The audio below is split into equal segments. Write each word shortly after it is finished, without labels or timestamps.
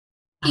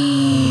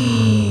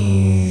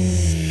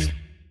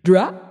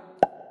Drop.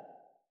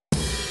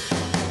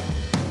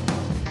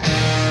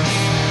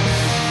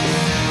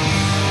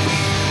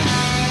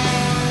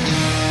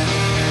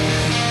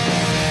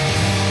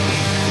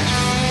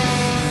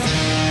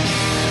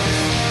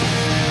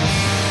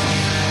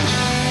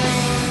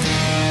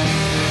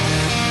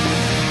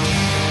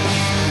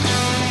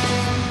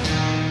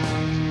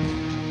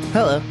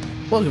 Hello,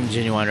 welcome to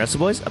Genuine Wrestle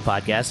Boys, a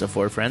podcast of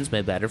four friends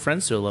made better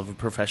friends through a love of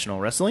professional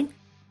wrestling.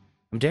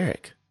 I'm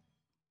Derek.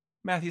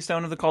 Matthew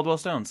Stone of the Caldwell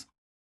Stones.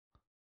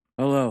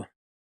 Hello.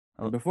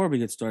 Before we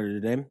get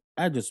started today,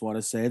 I just want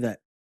to say that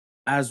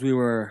as we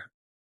were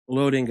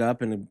loading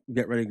up and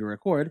get ready to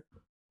record,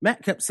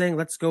 Matt kept saying,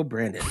 "Let's go,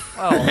 Brandon."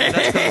 Oh,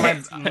 that's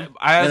because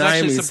I was And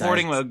actually I'm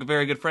supporting excited. a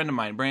very good friend of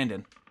mine,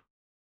 Brandon.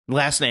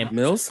 Last name.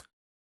 Mills?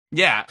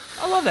 Yeah,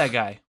 I love that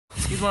guy.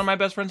 He's one of my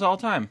best friends of all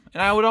time,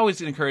 and I would always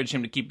encourage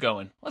him to keep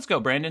going. Let's go,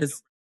 Brandon.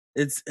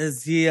 Does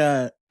he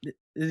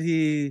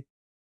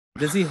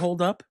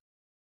hold up?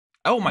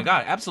 Oh my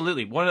God,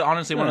 absolutely.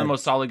 Honestly, one of the Good.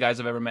 most solid guys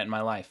I've ever met in my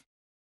life.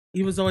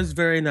 He was always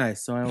very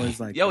nice, so I always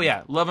liked Oh him.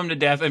 yeah, love him to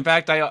death. In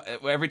fact, I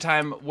every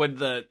time when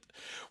the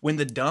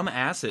dumb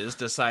asses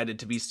decided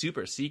to be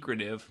super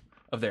secretive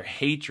of their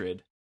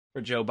hatred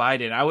for Joe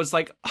Biden, I was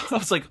like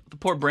the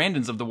poor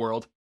Brandons of the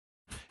world.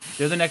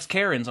 They're the next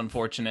Karens,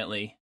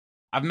 unfortunately.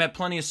 I've met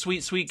plenty of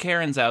sweet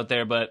Karens out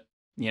there, but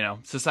you know,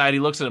 society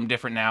looks at them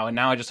different now. And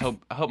now I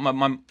hope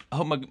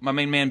my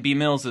main man B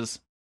Mills is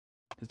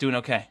doing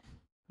okay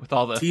with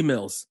all the T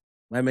Mills.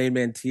 My main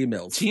man T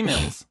Mills. T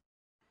Mills.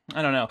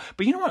 I don't know,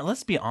 but you know what?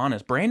 Let's be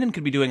honest. Brandon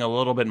could be doing a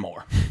little bit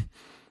more.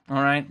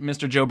 All right,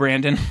 Mr. Joe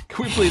Brandon,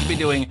 could we please be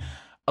doing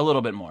a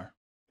little bit more?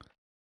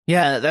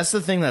 Yeah, that's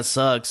the thing that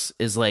sucks,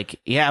 is like,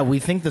 yeah, we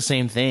think the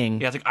same thing.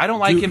 Yeah, it's like I don't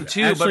like him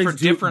too, but for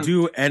different.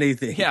 Do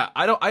anything. Yeah,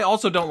 I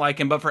also don't like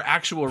him, but for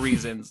actual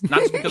reasons, not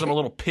just because I'm a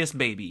little piss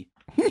baby.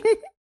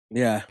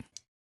 Yeah.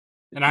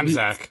 And I'm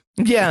Zach.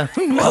 Yeah.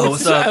 Oh,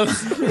 what's up?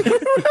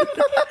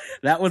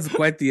 That was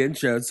quite the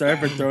intro. Sorry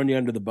for throwing you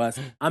under the bus.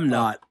 I'm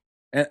not.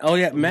 And,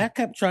 Matt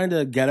kept trying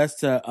to get us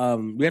to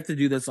we have to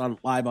do this on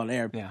live on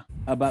air. Yeah.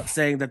 About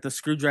saying that the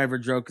screwdriver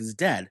joke is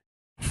dead.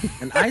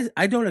 And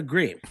I don't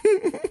agree.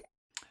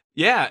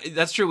 Yeah,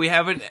 that's true. We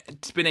haven't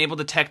been able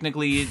to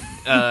technically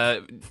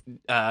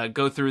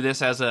go through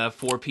this as a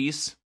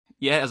four-piece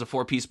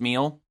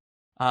meal.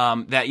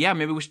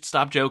 Maybe we should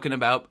stop joking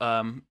about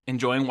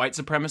enjoying white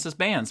supremacist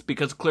bands,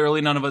 because clearly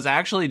none of us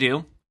actually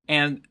do,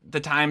 and the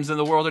times in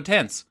the world are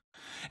tense.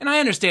 And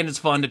I understand it's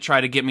fun to try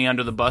to get me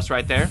under the bus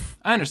right there.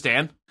 I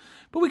understand.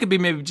 But we could be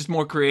maybe just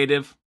more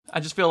creative. I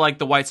just feel like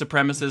the white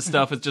supremacist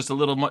stuff is just a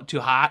little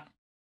too hot.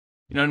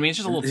 You know what I mean? It's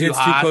just a little too It's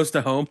hot. too close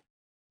to home.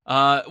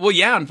 Well,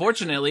 yeah,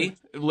 unfortunately,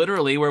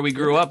 literally where we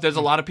grew up, there's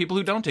a lot of people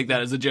who don't take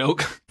that as a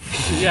joke.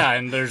 Yeah,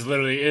 and there's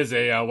literally is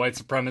a white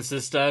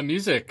supremacist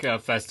music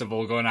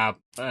festival going up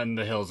in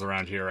the hills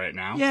around here right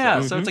now.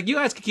 Yeah, so it's like, you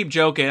guys can keep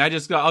joking. I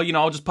just go,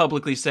 I'll just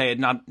publicly say it.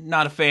 Not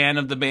a fan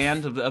of the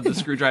band, of the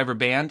Screwdriver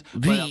band.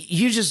 But,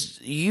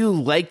 You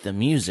like the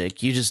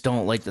music, you just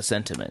don't like the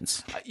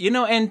sentiments.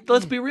 And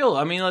let's be real.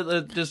 I mean,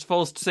 just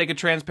for the sake of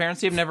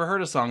transparency, I've never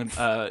heard a song.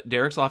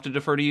 Derek, so I'll have to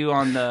defer to you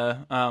on the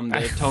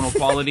tonal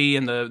quality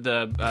and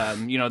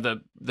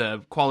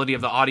the quality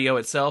of the audio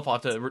itself. I'll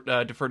have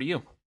to defer to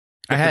you.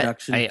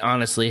 I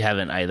honestly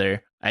haven't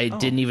either. I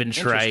didn't even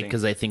try interesting.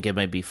 because I think it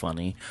might be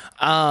funny.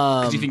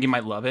 Do you think you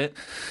might love it?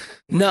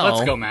 No.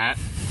 Let's go, Matt.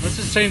 Let's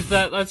just change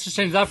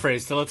that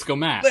phrase to "Let's go,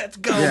 Matt." Let's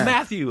go, Yeah.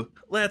 Matthew.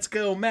 Let's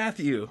go,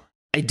 Matthew.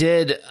 I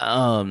did.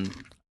 I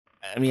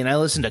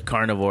listened to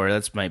Carnivore.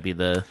 That's might be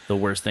the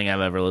worst thing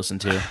I've ever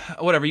listened to.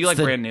 Whatever. You like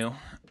the- brand new.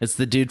 It's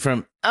the dude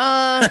from.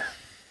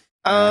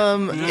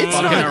 It's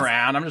Fucking not.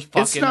 around. I'm just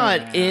fucking It's not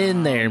around.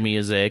 in their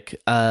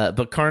music.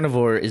 But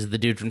Carnivore is the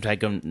dude from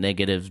Tycho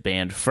Negative's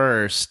band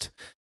First,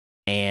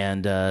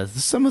 and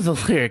some of the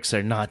lyrics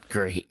are not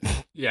great.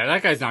 Yeah,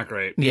 that guy's not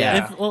great.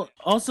 Yeah.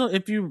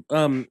 If you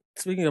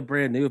speaking of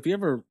brand new, if you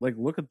ever like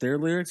look at their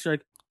lyrics, you're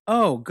like,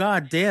 oh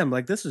god damn,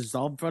 like this was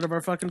all in front of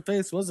our fucking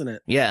face, wasn't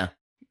it? Yeah.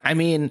 I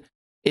mean,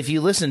 if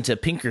you listen to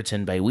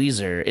Pinkerton by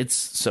Weezer, it's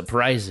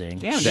surprising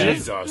Damn, that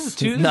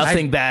Jesus.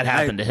 nothing bad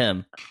happened to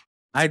him.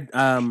 I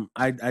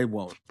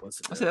won't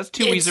listen. I said that's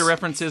two Weezer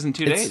references in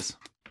 2 days.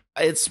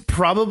 It's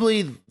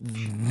probably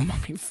my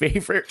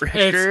favorite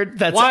record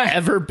that's why-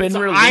 ever been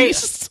So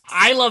released.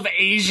 I love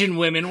Asian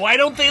women. Why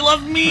don't they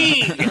love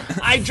me?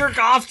 I jerk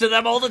off to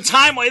them all the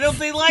time. Why don't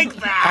they like I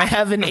that?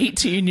 have an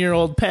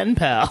 18-year-old pen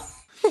pal.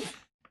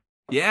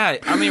 Yeah,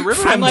 I mean,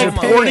 River I'm like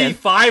Cuomo.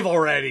 45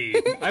 already.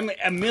 I'm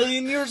a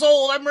million years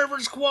old. I'm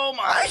Rivers Cuomo.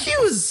 He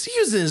was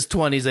in his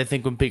 20s, I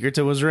think, when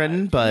Pinkerton was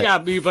written, but Yeah,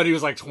 but he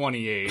was like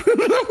 28.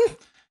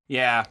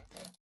 Yeah.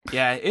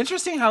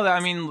 Interesting how that.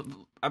 I mean,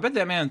 I bet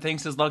that man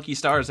thanks his lucky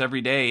stars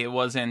every day. It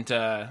wasn't.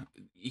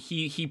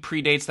 He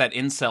predates that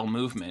incel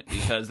movement,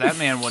 because that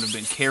man would have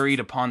been carried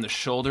upon the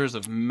shoulders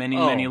of many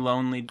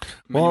lonely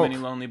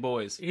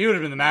boys. He would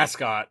have been the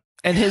mascot.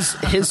 and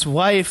his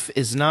wife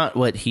is not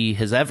what he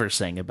has ever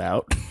sang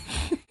about.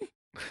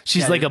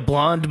 She's like a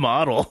blonde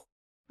model.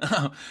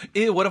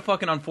 Ew, what a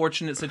fucking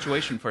unfortunate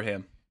situation for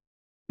him.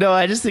 No,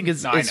 I just think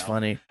it's No, I know.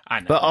 funny. I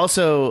know. But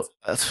also,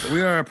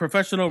 We are a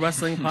professional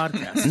wrestling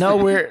podcast.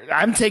 no,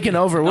 I'm taking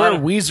over. We're a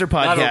Weezer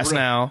podcast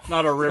now.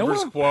 Not a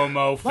Rivers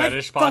Cuomo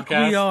fetish Fuck,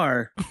 podcast. we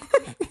are.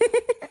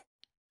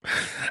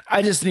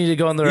 I just need to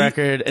go on the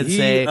record and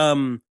say,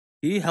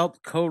 he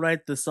helped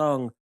co-write the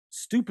song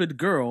 "Stupid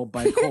Girl"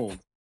 by Cold.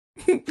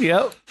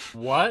 yep.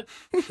 What?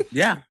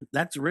 Yeah,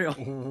 that's real.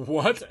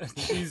 What?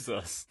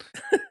 Jesus.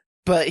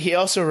 But he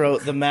also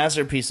wrote the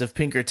masterpiece of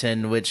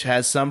Pinkerton, which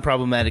has some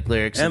problematic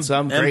lyrics and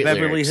some great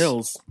Beverly lyrics.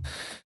 Hills.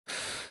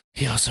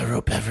 He also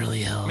wrote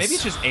Beverly Hills. Maybe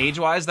it's just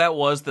age-wise. That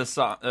was the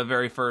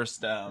very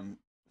first song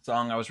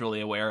I was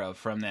really aware of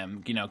from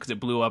them, because it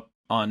blew up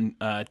on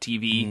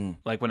TV,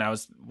 like when I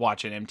was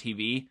watching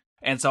MTV.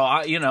 And so,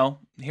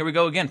 here we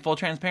go again, full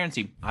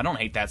transparency. I don't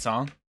hate that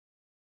song.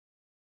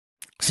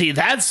 See,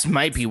 that's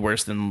might be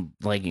worse than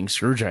liking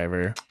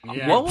Screwdriver.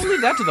 Yeah. Well, we'll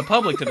leave that to the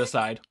public to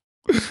decide.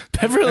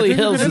 Beverly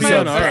Hills is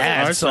on a our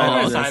bad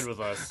side of song. this. Side with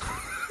us.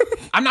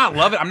 I'm not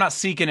loving it. I'm not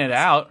seeking it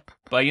out.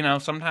 But,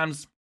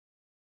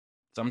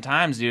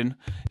 sometimes, dude,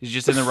 he's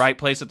just in the right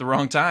place at the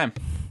wrong time.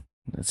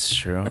 That's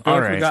true. I feel All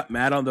like we right. got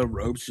mad on the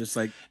ropes, just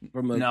like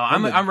from the. No,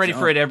 from the I'm ready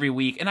jump. for it every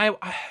week. And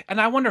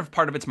I wonder if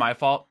part of it's my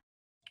fault.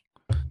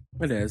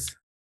 It is.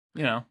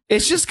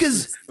 It's just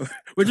because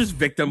We're just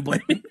victim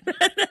blaming.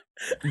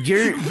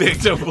 you're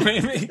Victim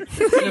blaming.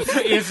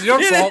 It's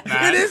your fault,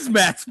 Matt. It is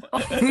Matt's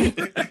fault.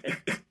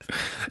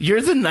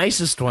 you're the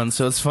nicest one,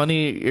 so it's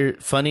funny. You're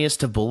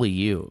funniest to bully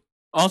you.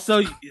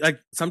 Also, like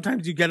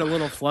sometimes you get a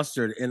little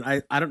flustered, and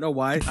I don't know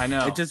why. I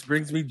know. It just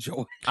brings me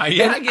joy. I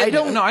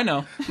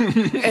know.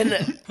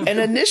 And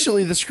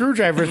initially the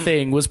Screwdriver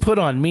thing was put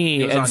on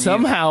me, It was and on you.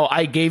 somehow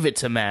I gave it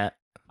to Matt.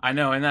 I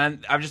know, and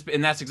then I've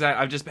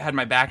just had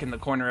my back in the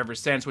corner ever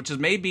since, which has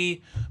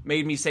maybe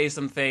made me say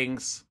some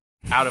things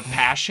out of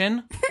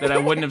passion that I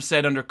wouldn't have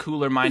said under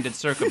cooler-minded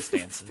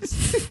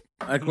circumstances.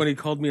 Like when he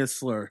called me a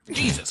slur.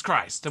 Jesus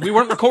Christ, we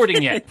weren't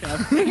recording yet.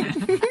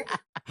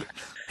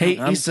 Hey,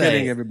 I'm you say,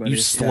 kidding, everybody. you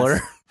slur?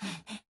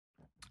 Yes.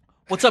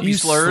 What's up, you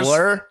slurs?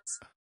 slur?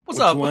 What's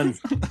Which up? one?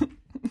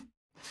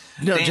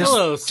 No, Damn.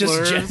 Hello, just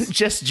slurs.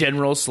 just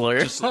general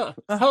slur.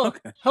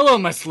 Hello,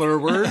 my slur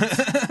words.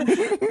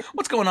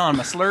 What's going on,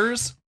 my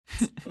slurs?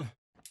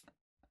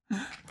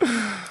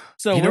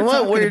 So You know we're what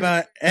talking word-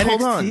 about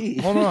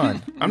NXT. Hold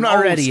on. I'm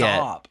not ready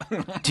stop.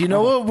 yet. Do you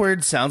know what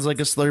word sounds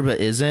like a slur but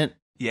isn't?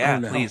 Yeah, Oh,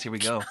 no. please, here we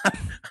go.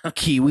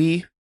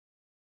 Kiwi.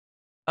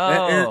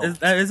 Oh,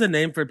 That is a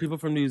name for people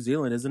from New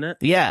Zealand, isn't it?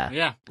 Yeah,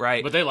 Yeah,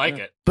 right. but they like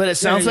it. but it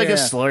sounds like yeah. a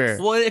slur.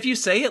 Well, if you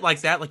say it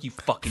like that, like you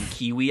fucking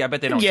Kiwi, I bet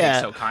they don't Yeah.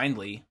 take so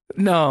kindly.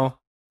 No,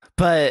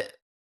 but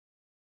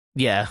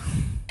yeah,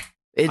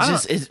 it I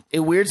just it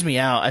weirds me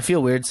out. I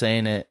feel weird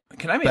saying it,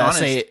 Can I be but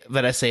honest?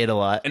 I say it a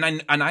lot. And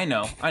I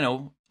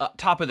know.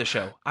 Top of the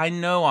show. I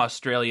know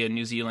Australia and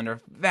New Zealand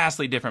are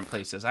vastly different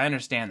places. I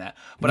understand that,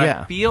 but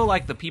Yeah. I feel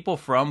like the people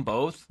from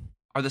both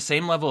are the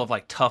same level of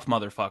like tough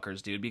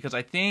motherfuckers, dude. Because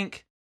I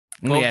think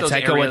both Yeah, those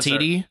Taika areas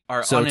Waititi,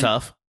 are so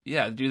tough.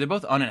 Yeah, dude, they're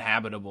both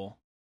uninhabitable.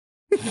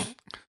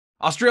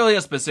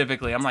 Australia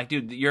specifically, I'm like,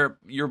 dude, you're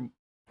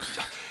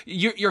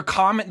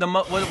common.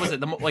 What was it?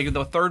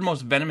 The third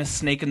most venomous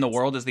snake in the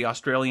world is the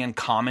Australian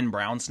common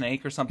brown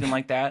snake or something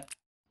like that.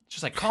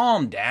 Just like,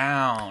 calm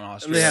down, And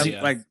they Australia.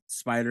 have like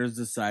spiders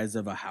the size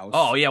of a house.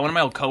 Oh yeah, one of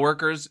my old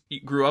coworkers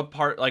grew up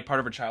part of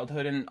her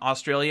childhood in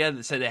Australia.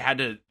 That said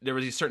there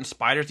were these certain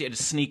spiders you had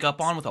to sneak up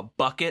on with a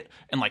bucket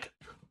and like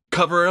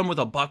cover them with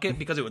a bucket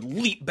because it would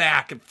leap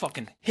back and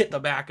fucking hit the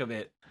back of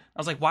it. I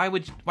was like, why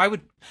would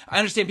I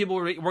understand people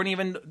they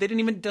didn't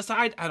even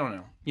decide. I don't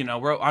know.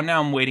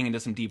 Now I'm wading into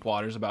some deep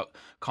waters about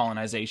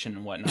colonization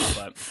and whatnot,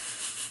 but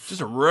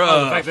just a rough,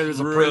 Oh, the fact that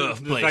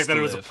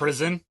it was a live.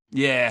 prison.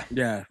 Yeah,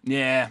 Yeah.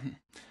 yeah,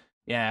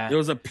 yeah. It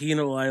was a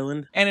penal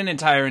island. And an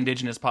entire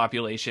indigenous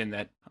population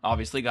that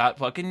obviously got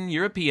fucking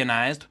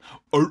Europeanized.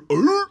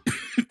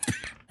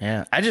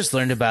 Yeah, I just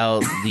learned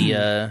about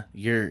the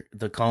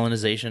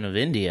colonization of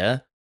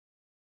India.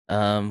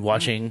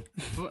 Watching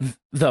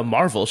the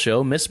Marvel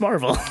show, Miss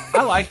Marvel.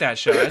 I like that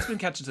show. It's been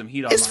catching some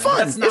heat online. It's fun.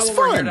 That's not It's what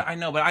we're here fun. to- I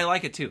know, but I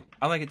like it too.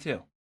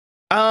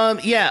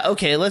 Yeah,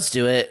 okay, let's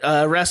do it.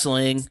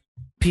 Wrestling,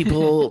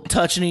 people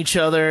touching each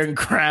other and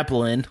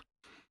grappling.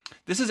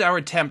 This is our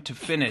attempt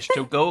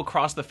to go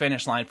across the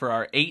finish line for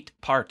our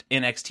 8-part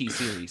NXT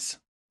series.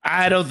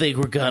 I don't think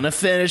we're gonna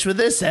finish with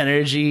this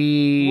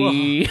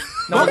energy.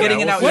 No, we're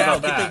getting it out We'll now. see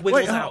about Get the that.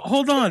 wiggles Wait, out.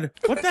 hold on.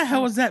 What the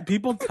hell was that?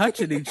 People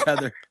touching each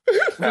other.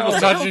 People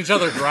touching each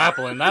other,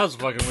 grappling. That was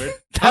fucking weird.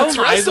 That's How am I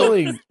the-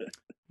 wrestling.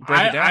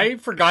 Break it down. I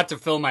forgot to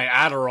fill my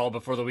Adderall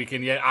before the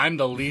weekend, yet I'm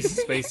the least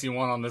spacey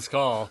one on this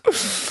call.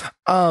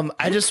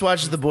 I just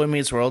watched the Boy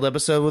Meets World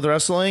episode with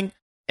wrestling,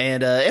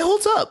 and it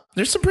holds up.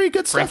 There's some pretty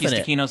good stuff Frankie in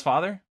it. Stachino's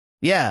father?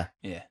 Yeah.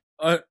 Yeah.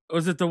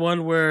 Was it the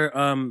one where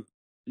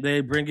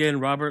they bring in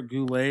Robert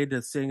Goulet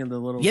to sing in the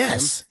little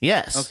Yes.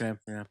 Yes. gym? Okay,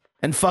 yeah.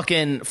 And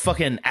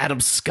fucking Adam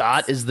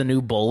Scott is the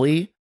new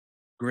bully.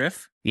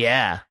 Griff?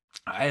 Yeah.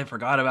 I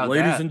forgot about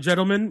Ladies that. and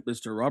gentlemen,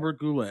 Mr. Robert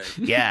Goulet.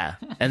 Yeah,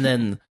 and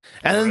then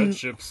Red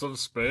ships of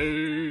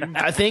Spain.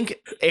 I think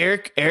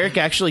Eric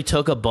actually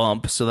took a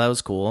bump, so that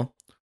was cool.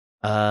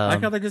 I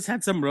like how they just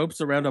had some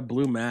ropes around a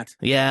blue mat.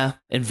 Yeah,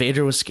 and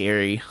Vader was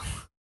scary.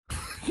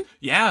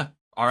 Yeah,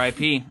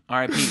 R.I.P.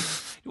 R.I.P.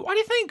 Why do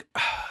you think?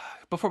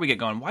 Before we get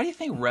going, why do you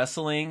think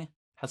wrestling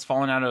has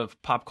fallen out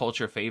of pop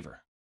culture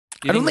favor?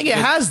 I don't think it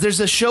has. There's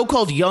a show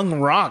called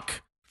Young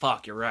Rock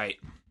Fuck, you're right.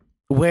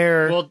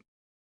 where Well,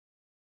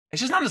 It's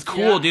just not as cool,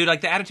 Yeah. dude.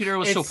 Like the Attitude Era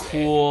was so It's-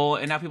 cool,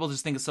 and now people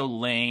just think it's so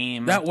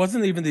lame. That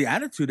wasn't even the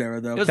Attitude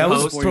Era, though. It was that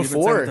was post- you even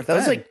before. started to That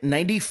was Fed. like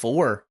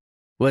 94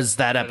 was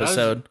that that was-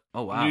 episode.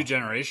 Oh wow. new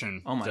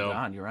generation. Oh my so.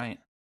 god, you're right.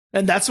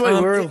 And that's why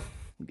we're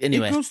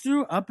anyway. It goes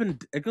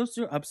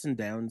through ups and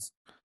downs.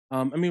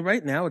 I mean,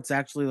 right now it's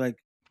actually like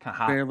Kind of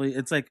hot. barely.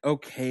 It's like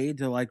okay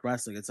to like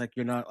wrestling. It's like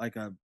you're not like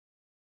a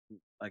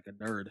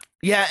nerd.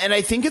 Yeah, and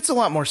I think it's a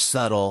lot more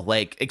subtle,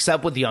 like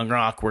except with Young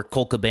Rock where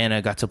Cole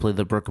Cabana got to play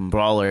the Brooklyn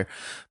Brawler.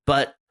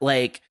 But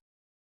like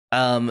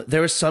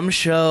there was some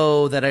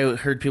show that I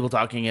heard people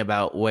talking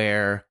about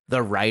where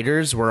the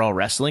writers were all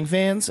wrestling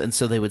fans, and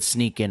so they would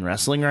sneak in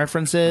wrestling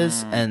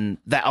references, and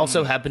that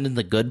also happened in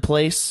The Good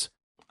Place.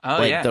 Oh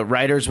like yeah. the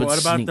writers would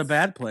What about sneak- The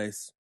Bad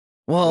Place?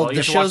 Well, Well, you the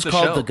have to watch show's the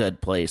called show. The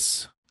Good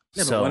Place.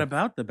 Yeah, so but what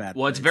about The Bad Place?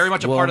 Well, it's very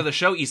much a Well- part of the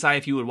show, Isai.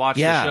 If you would watch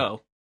Yeah. the show,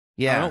 I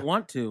yeah. don't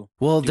want to.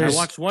 Well, I there's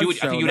watched one dude,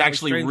 show. I think you'd that was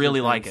actually Stranger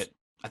really like Things.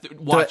 it.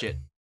 Watch it.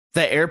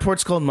 the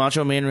airport's called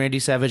Macho Man Randy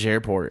Savage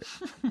Airport.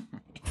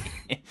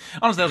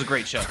 Honestly, that was a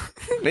great show.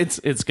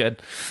 It's good.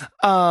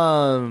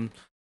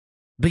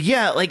 But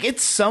yeah, like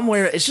it's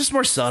somewhere. It's just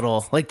more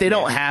subtle. Like they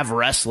don't have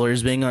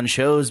wrestlers being on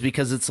shows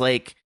because it's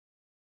like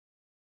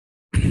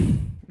I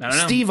don't know.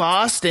 Steve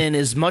Austin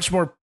is much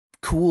more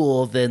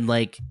cool than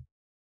like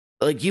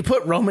you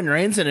put Roman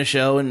Reigns in a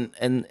show and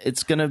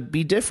it's gonna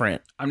be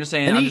different. I'm just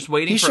saying. And I'm he- just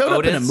waiting he for showed up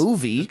Otis. in a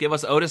movie. Just give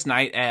us Otis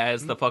Knight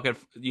as the fucking,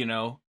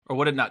 or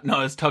what did not?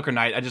 No, it's Tucker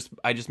Knight.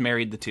 I just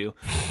married the two.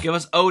 Give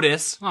us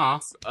Otis.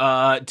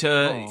 Aw.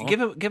 To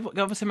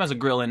give us him as a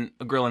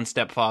grillin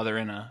stepfather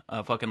in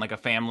a fucking like a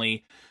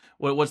family.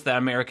 What's that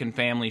American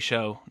Family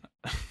show?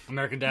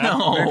 American Dad.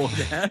 No,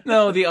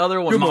 no, the other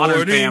one, Good Modern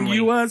morning, Family.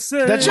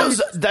 USA.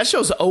 That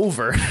show's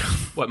over.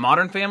 What,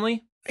 Modern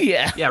Family?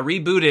 Yeah. Yeah,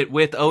 reboot it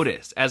with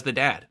Otis as the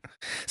dad.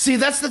 See,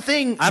 that's the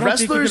thing. I don't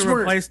think you Wrestlers can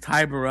were replace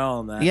Ty Burrell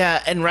on that. yeah,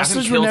 and Have him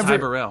wrestlers were kill Ty never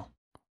Burrell.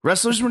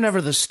 wrestlers were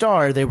never the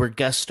star. They were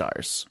guest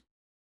stars,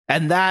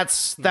 and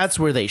that's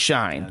where they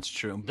shine. That's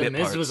true. The Bit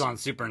Miz parts. was on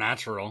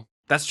Supernatural.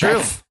 That's true.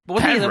 That's- But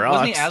wasn't that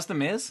wasn't he rocks. as the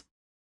Miz?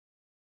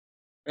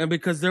 And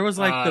because there was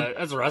like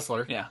As a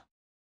wrestler. Yeah.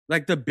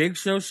 the Big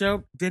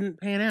Show didn't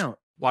pan out.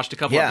 Watched a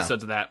couple Yeah.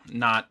 episodes of that.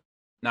 Not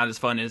as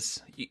fun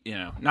as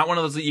not one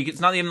of those that it's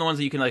not even the ones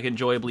that you can like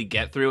enjoyably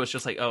get through. It's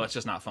just like, oh, it's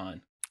just not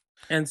fun.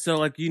 And so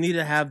like you need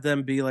to have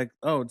them be like,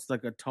 oh, it's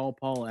like a Tall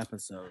Paul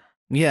episode.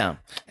 Yeah,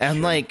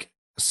 and like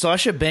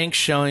Sasha Banks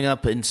showing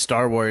up in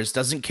Star Wars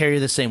doesn't carry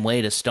the same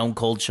weight as Stone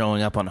Cold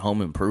showing up on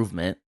Home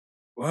Improvement.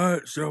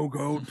 What? So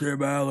cold,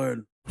 Tim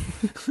Allen.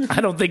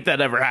 I don't think that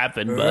ever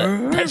happened,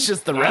 but that's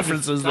just the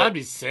references. That'd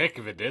be sick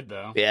if it did,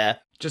 though. Yeah,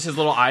 Just his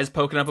little eyes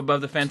poking up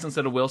above the fence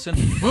instead of Wilson.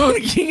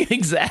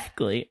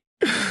 exactly.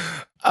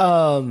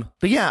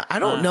 But yeah, I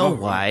don't know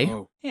why.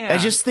 Oh. Yeah.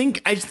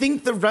 I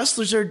think the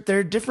wrestlers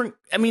they're different.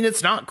 I mean,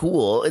 it's not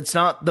cool. It's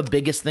not the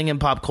biggest thing in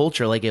pop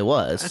culture like it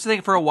was. That's the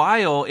thing. For a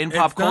while in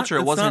pop culture,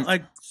 it it's wasn't not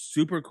like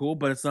super cool,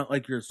 but it's not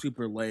like you're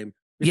super lame.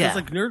 Because Yeah.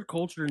 like nerd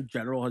culture in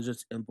general has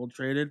just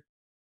infiltrated.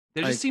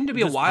 There like, just seemed to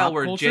be a just while pop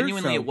where culture,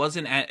 genuinely so-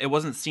 it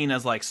wasn't seen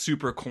as like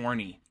super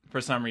corny for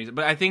some reason.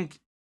 But I think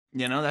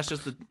that's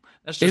just It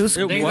just was-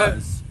 It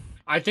was.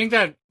 I think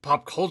that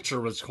pop culture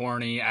was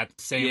corny at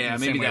the same, Yeah, the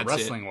maybe same way that's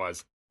wrestling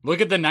was.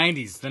 Look at the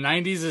 90s. The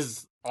 90s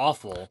is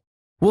awful.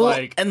 well,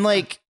 like- and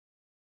like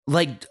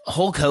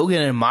Hulk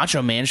Hogan and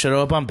Macho Man showed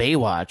up on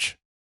Baywatch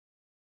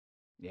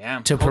yeah.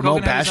 to Hulk promote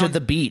Hogan had his Bash own- at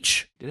the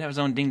Beach did have his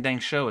own ding dang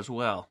show as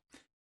well.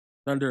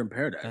 Thunder in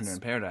Paradise. Thunder in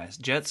Paradise,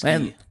 Jet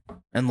Ski.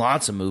 and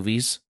lots of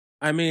movies.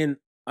 I mean,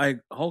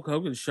 like Hulk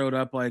Hogan showed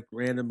up like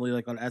randomly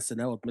like on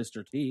SNL with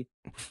Mr. T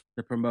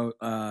to promote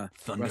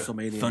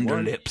WrestleMania. Thunder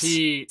 1. Lips.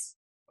 It's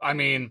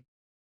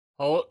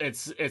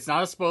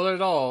not a spoiler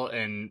at all,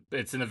 and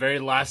it's in the very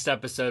last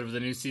episode of the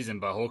new season,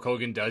 but Hulk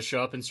Hogan does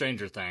show up in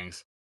Stranger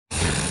Things.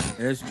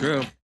 It's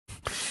true.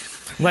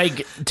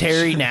 Like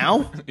Terry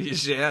now.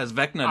 Yeah, it's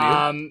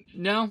Vecna, dude.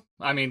 No.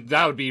 I mean,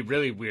 that would be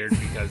really weird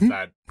because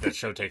that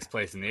show takes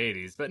place in the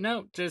 80s. But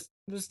no, just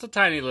a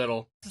tiny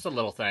little, just a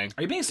little thing.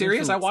 Are you being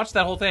serious? I watched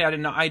that whole thing. I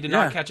did not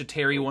Yeah. catch a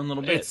Terry one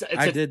little bit.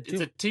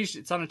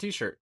 It's on a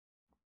t-shirt.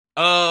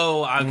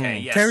 Oh, okay.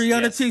 Yes, Terry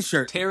on a yes.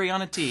 t-shirt. Terry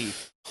on a tee.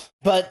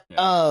 But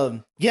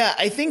yeah,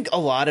 I think a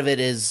lot of it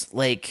is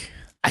like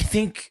I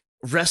think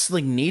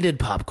wrestling needed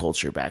pop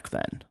culture back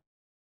then.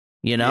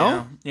 You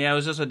know? Yeah, it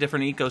was just a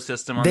different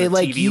ecosystem on They the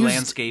like TV used,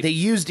 landscape. They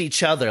used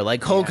each other.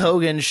 Like Hulk Yeah.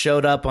 Hogan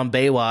showed up on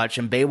Baywatch,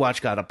 and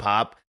Baywatch got a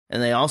pop,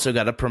 and they also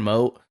got to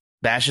promote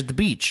Bash at the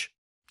Beach.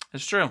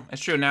 It's true.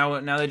 It's true. Now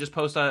they just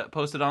post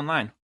it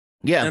online.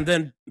 Yeah. And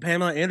then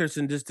Pamela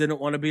Anderson just didn't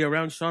want to be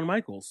around Shawn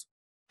Michaels.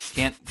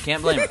 Can't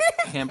blame her.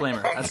 Can't blame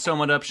her. That's so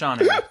much up Sean.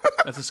 Harry.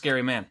 That's a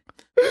scary man.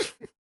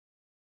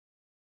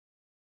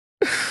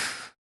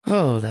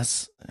 Oh,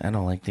 I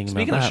don't like thinking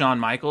Speaking about of that. Shawn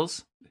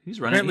Michaels, he's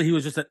running. Apparently he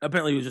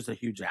was just a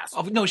huge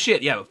asshole. Oh no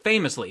shit! Yeah,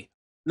 famously.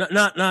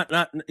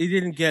 Not. He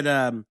didn't get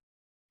That's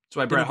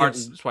why Bret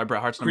Hart's. get That's why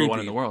Bret Hart's number one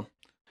in creepy. the world.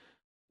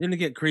 Didn't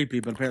get creepy,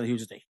 but apparently he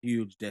was just a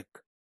huge dick.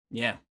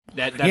 Yeah,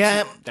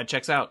 Yeah. that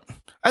checks out.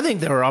 I think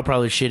they were all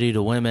probably shitty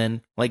to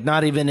women, like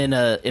not even in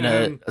a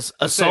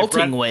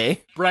assaulting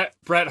way. Bret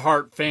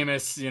Hart,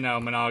 famous,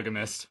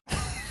 monogamist.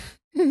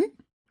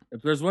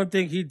 If there's one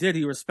thing he did,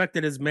 he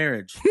respected his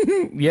marriage.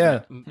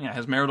 Yeah, Yeah,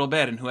 his marital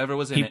bed and whoever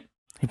was in it.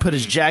 he put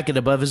his jacket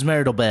above his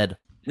marital bed.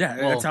 Yeah,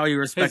 Well, that's how he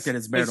respected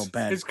his marital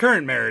bed. His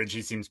current marriage,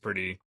 he seems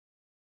pretty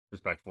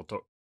respectful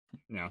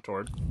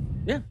toward.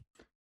 Yeah.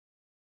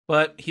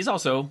 But he's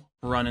also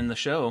running the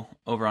show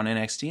over on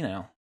NXT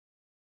now.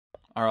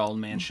 Our old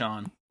man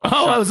Sean.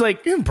 Oh, I was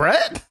like,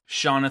 Brett?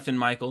 Jonathan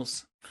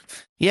Michaels.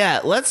 Yeah,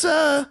 let's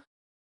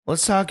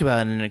talk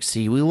about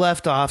NXT. We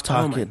left off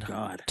Oh my talking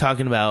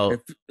god! about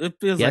It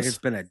feels Yes? like it's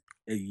been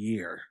a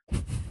year,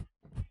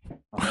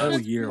 a whole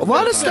year. a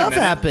lot of Yeah, stuff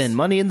minutes. happened.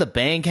 Money in the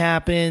Bank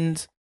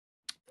happened.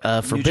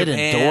 Forbidden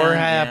Japan, Door yeah.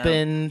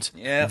 happened.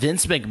 Yeah.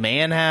 Vince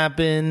McMahon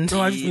happened.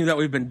 No, I just knew that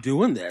we've been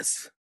doing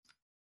this.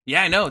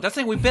 Yeah, I know. That's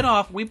the thing. We bit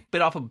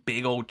off a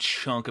big old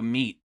chunk of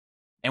meat.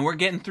 And we're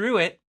getting through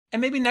it. And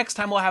maybe next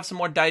time we'll have some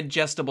more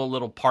digestible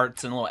little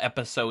parts and little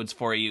episodes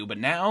for you. But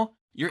now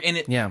you're in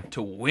it Yeah.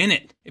 to win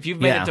it. If you've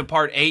made Yeah. it to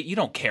part 8, you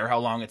don't care how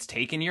long it's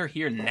taken. You're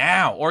here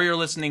now. Or you're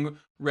listening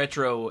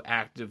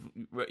retroactive,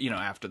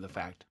 after the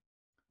fact.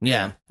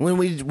 Yeah, when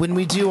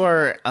we do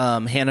our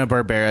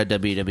Hanna-Barbera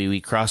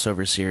WWE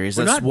crossover series,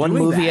 We're that's not one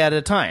doing movie that. at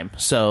a time.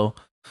 So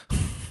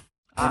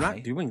We're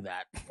not doing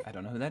that. I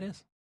don't know who that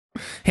is.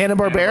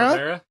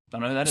 Hanna-Barbera,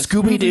 Don't know who that is.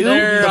 Scooby Doo,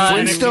 They're, the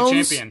NXT Flintstones,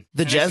 champion.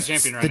 the NXT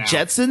champion right the now.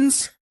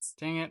 Jetsons.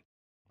 Dang it.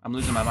 I'm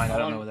losing my mind. I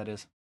don't know who that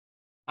is.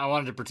 I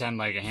wanted to pretend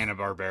like a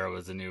Hanna-Barbera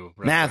was a new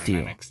wrestler Matthew.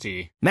 in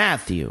NXT.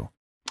 Matthew,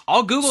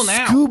 I'll Google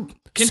now.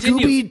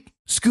 Continue.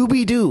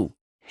 Scooby Doo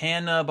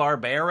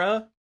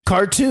Hanna-Barbera.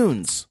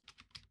 cartoons.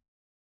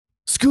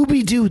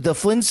 Scooby Doo, the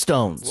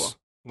Flintstones.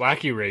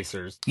 Wacky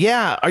Racers.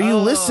 Yeah, are you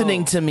Oh.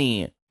 listening to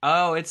me?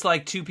 Oh, it's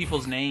like two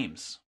people's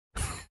names.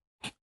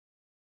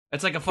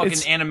 It's like a fucking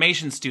It's-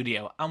 animation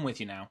studio. I'm with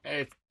you now.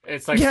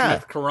 It's like Yeah.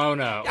 Smith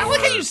Corona. I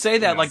like how you say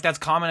that. know. Like that's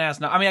common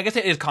ass. I mean, I guess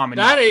it is common.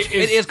 That knowledge.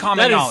 is It is common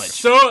that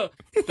is knowledge.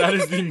 that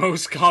is the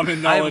most common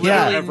I've knowledge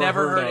literally I've ever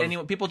never heard of.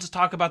 anyone. People just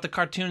talk about the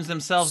cartoons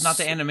themselves, not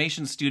the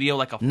animation studio,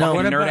 like a No. fucking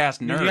What nerd about- ass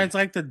You nerd. guys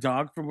like the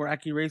dog from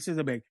Wacky Racers?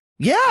 I'm like,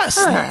 Yes,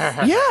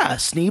 yeah,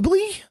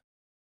 Sneebly.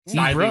 He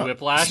Snidely brought-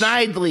 Whiplash.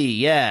 Snidely,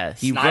 yeah,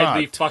 he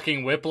Snidely rocked.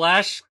 fucking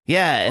Whiplash.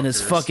 Yeah, and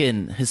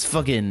Fuckers. his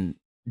fucking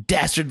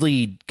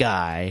dastardly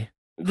guy.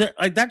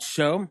 like that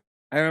show.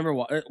 I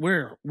remember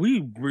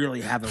we really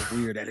have a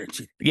weird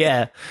energy.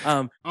 Yeah,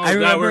 Oh, I God,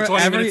 remember we're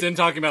 20 every- minutes in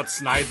talking about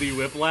Snidely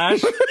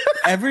Whiplash.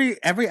 every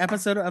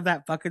episode of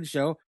that fucking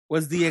show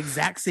was the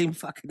exact same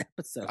fucking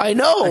episode. I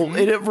know, and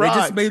it They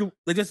rocked.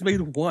 just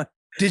made one.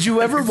 Did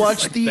you ever It's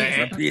watch just the?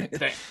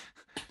 like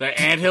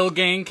the Anthill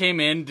gang came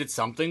in, did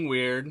something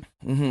weird.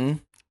 Mm-hmm.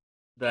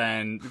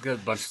 Then a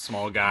bunch of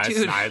small guys,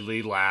 Dude.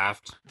 Snidely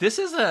laughed. This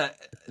is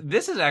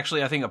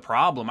actually, I think, a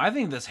problem. I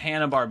think this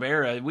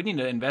Hanna-Barbera, we need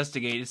to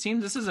investigate. It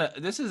seems this is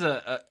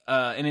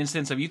an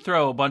instance of you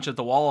throw a bunch at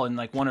the wall and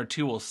like one or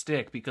two will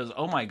stick because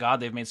oh my god,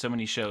 they've made so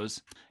many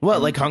shows.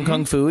 What, like Hong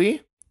Kong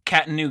Fooey?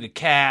 Chattanooga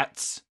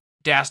Cats,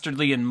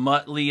 Dastardly and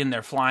Muttley and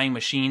their flying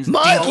machines,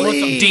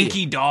 Muttley!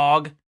 Dinky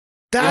Dog,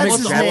 That's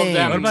what's his all of name.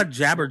 them? What about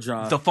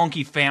Jabberjaw? the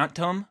Funky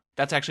Phantom.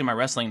 That's actually my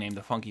wrestling name,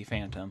 the Funky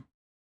Phantom.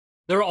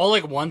 They were all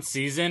like one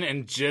season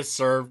and just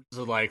served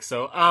to like,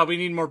 we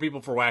need more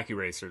people for Wacky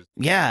Racers.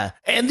 Yeah,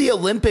 and the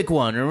Olympic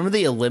one. Remember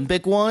the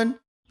Olympic one?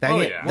 That,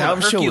 Oh, yeah.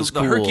 that show was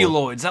cool. The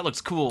Herculoids, that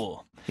looks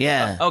cool.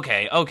 Yeah.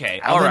 Okay.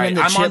 Alvin All right, and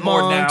the I'm on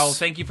board now. Chipmunks.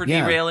 Thank you for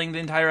Yeah. derailing the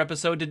entire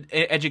episode to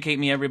educate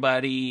me,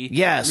 everybody.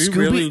 Yeah, we Scooby.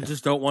 really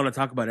just don't want to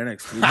talk about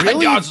NXT.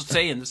 Really? I was just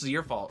saying, this is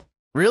your fault.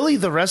 Really,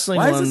 the wrestling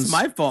Why ones. is this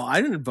my fault?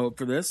 I didn't vote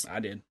for this. I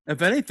did.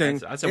 If anything,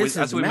 That's what we- this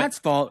that's is what we Matt's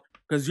fault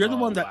because you're the Oh,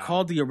 one that wow.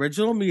 called the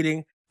original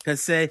meeting to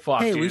say,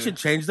 Fuck, "Hey, we dude. should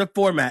change the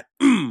format."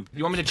 You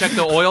want me to check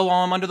the oil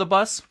while I'm under the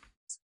bus?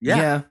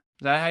 Yeah. Is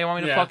that how you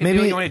want me to Yeah. fucking do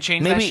Maybe- it? You want me to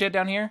change that maybe- shit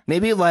down here?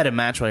 Maybe light a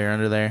match while you're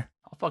under there.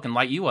 I'll fucking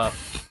light you up.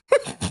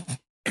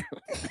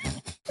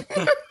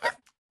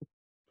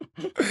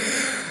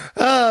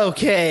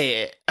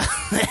 Okay.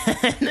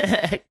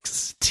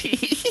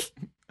 NXT.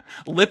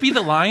 Lippy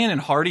the Lion and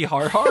Hardy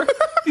Har Har?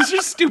 These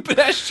are stupid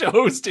ass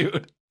shows,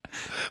 dude.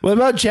 What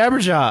about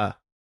Jabberjaw?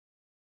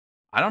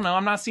 I don't know.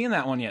 I'm not seeing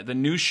that one yet. The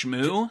new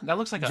Shmoo? That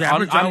looks like a.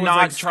 Jabberjaw I'm was not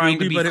like trying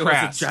to Scooby, be but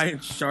crass. it was a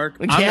giant shark.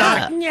 I'm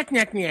Yeah. Nyak,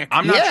 nyak, nyak.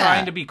 I'm not Yeah.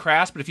 trying to be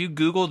crass, but if you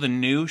Google the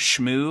new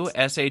Shmoo,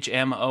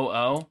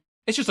 SHMOO,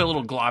 it's just a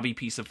little globby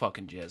piece of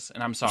fucking jizz.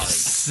 And I'm sorry.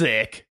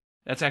 Sick.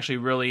 That's actually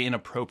really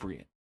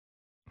inappropriate.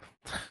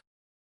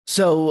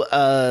 So,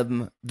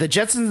 the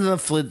Jetsons and the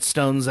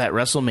Flintstones at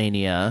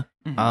WrestleMania.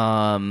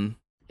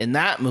 In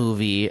that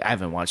movie, I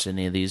haven't watched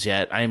any of these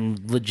yet. I'm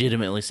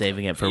legitimately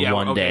saving it for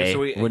one day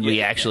when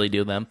we actually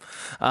do them.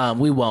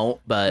 We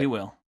won't, but we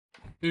will.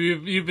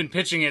 You've been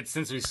pitching it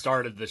since we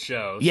started the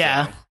show.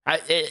 Yeah,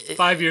 so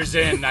 5 years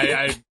in,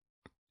 I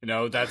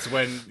that's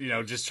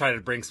when just try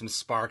to bring some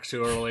spark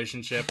to a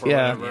relationship or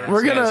whatever.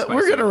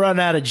 We're gonna run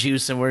out of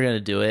juice and we're gonna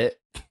do it.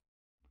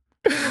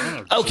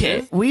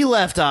 Okay, we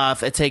left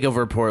off at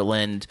Takeover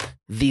Portland,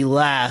 the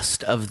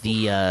last of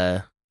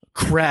the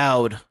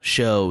crowd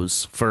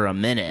shows for a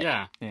minute.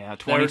 Yeah,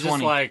 2020. They were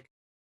just like,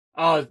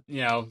 oh,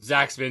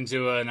 Zach's been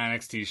to an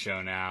NXT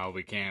show now.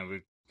 We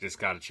just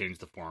got to change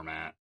the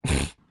format.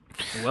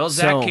 Well,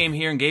 Zach came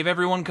here and gave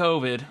everyone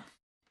COVID.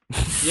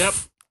 Yep.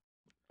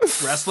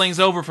 Wrestling's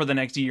over for the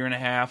next year and a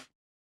half.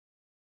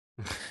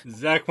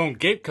 Zach won't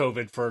get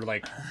COVID for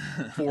like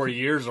 4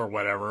 years or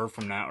whatever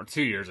from now, or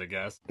 2 years, I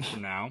guess,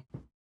 from now.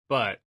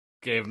 But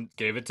gave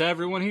it to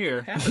everyone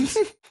here. Happens.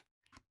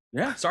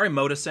 Yeah. Sorry,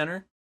 Moda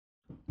Center.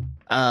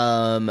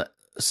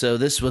 So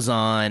this was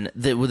on.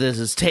 This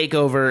is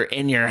Takeover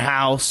in Your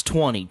House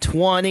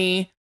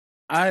 2020.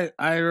 I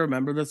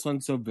remember this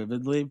one so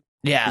vividly.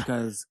 Yeah,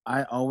 because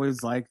I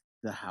always liked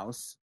the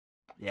house.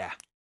 Yeah.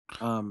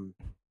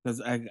 Because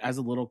as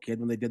a little kid,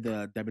 when they did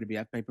the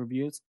WWF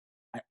pay-per-views,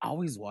 I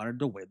always wanted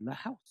to win the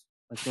house.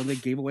 Like when they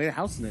gave away the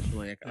house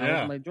initially,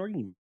 that was my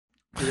dream.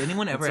 Did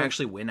anyone ever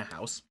actually win a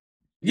house?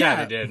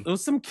 Yeah, they did. It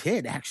was some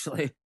kid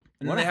actually.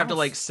 And then they have to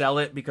like sell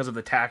it because of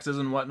the taxes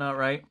and whatnot,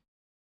 right?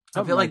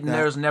 Something I feel like that.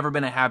 there's never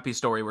been a happy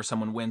story where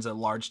someone wins a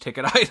large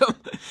ticket item.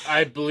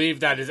 I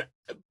believe that is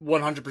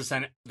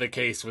 100% the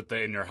case with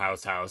the In Your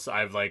House.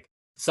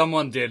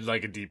 Someone did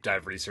like a deep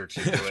dive research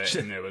into it,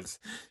 and it was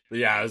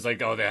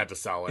like, oh, they had to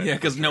sell it. Yeah,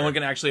 because no one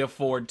can actually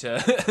afford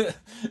to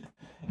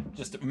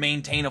just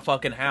maintain a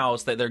fucking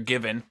house that they're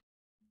given.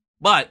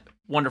 But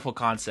wonderful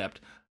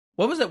concept.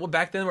 What was it? Well,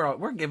 back then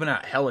we're giving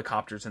out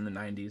helicopters in the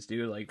 90s,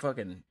 dude. Like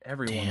fucking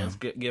everyone was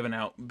giving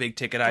out big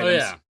ticket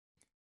items. Oh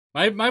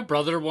yeah, my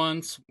brother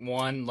once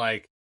won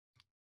like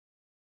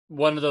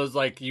one of those,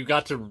 like you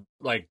got to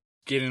like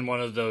get in one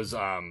of those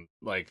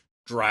like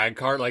drag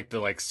car, like the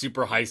like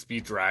super high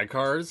speed drag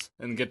cars,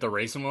 and get the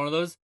race in one of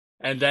those.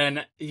 And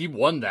then he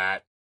won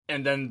that.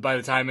 And then by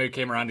the time it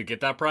came around to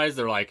get that prize,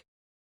 they're like,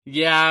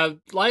 yeah,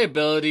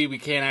 liability, we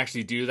can't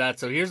actually do that.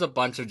 So here's a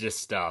bunch of just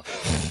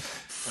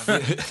stuff.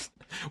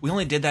 We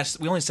only did that.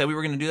 We only said we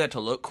were going to do that to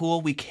look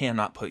cool. We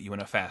cannot put you in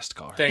a fast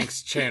car.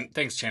 Thanks,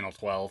 Channel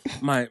 12.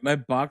 My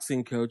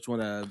boxing coach won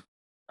a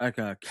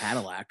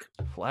Cadillac.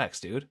 Flex,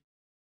 dude.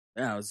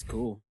 Yeah, it was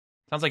cool.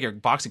 Sounds like your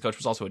boxing coach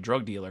was also a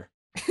drug dealer.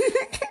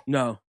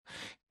 No,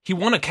 he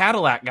won a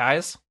Cadillac,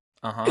 guys.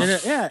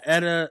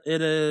 At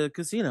a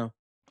casino.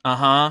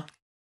 Oh,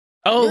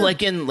 Yeah.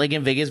 like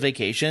in Vegas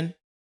Vacation.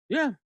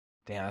 Yeah,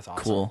 Damn, that's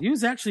awesome. Cool. he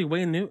was actually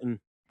Wayne Newton.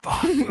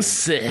 Fuck,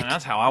 Sick. Man,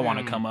 that's how I want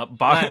to come up.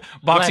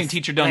 Boxing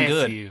teacher done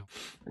good.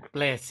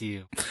 Bless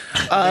you.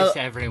 Bless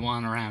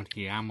everyone around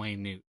here. I'm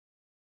Wayne Newton.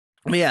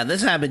 But yeah,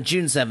 this happened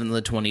June 7th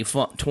of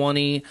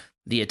 2020.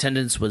 The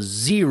attendance was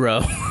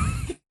 0.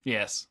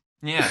 Yes.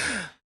 Yeah.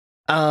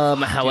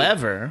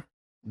 However,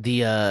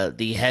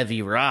 the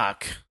heavy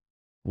rock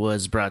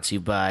was brought to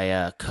you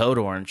by Code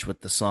Orange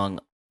with the song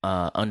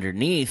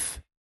Underneath,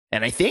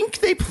 and I think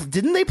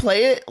didn't they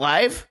play it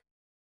live?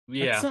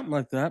 Yeah, Something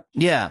like that.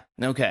 Yeah.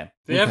 Okay.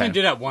 they definitely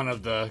did at one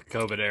of the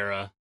COVID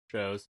era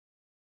shows.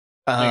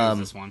 I think it was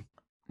this one.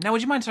 Now,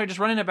 would you mind, just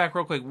running it back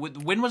real quick?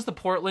 When was the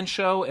Portland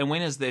show, and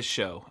when is this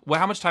show? Well,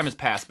 how much time has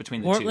passed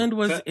between the Portland two?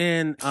 was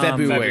in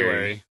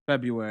February.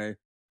 February,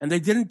 and they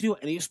didn't do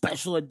any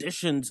special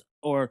editions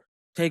or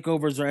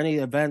takeovers or any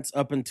events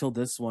up until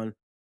this one,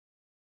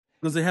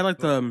 because they had like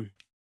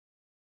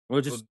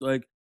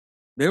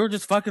they were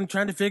just fucking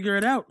trying to figure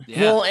it out.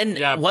 Yeah. Well,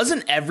 and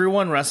wasn't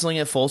everyone wrestling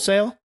at Full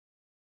Sail?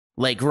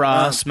 Like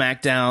Raw,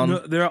 SmackDown. No,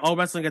 they're all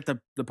wrestling at the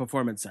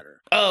Performance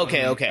Center. Oh,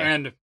 okay.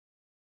 And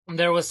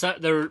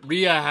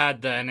Rhea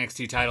had the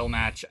NXT title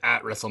match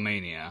at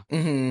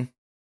WrestleMania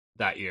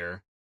that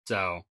year,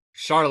 so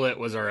Charlotte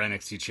was our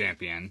NXT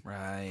champion.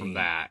 Right. From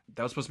that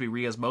was supposed to be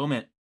Rhea's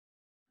moment.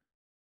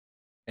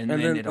 And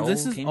then it all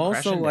this is came also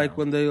crashing like down.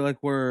 when they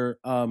like were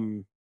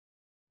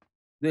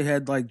they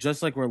had like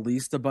just like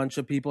released a bunch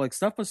of people. Like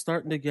stuff was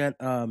starting to get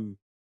getting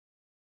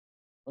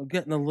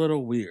a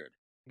little weird.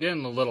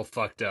 Getting a little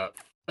fucked up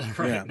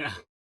right now.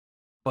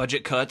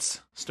 Budget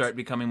cuts start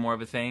becoming more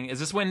of a thing. Is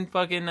this when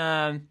fucking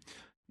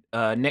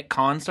Nick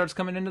Khan starts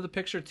coming into the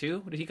picture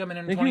too? Did he come in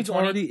I think he was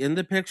 2020? already in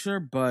the picture,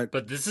 but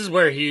But this is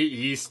where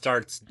he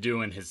starts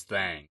doing his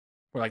thing.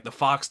 Where like the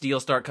Fox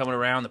deals start coming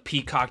around, the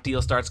Peacock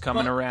deal starts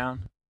coming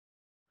around.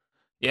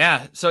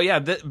 Yeah, so yeah,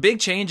 big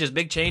changes,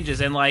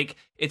 and like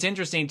it's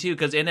interesting too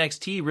because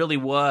NXT really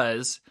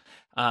was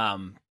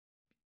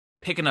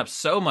picking up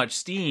so much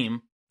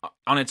steam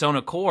on its own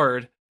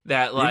accord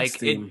that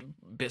like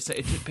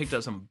it picked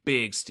up some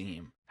big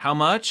steam. How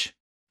much?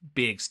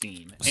 Big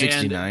steam.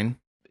 69.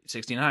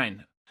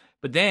 69.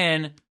 But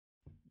then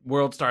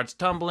world starts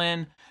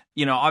tumbling.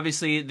 You know,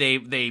 obviously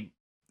they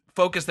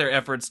focus their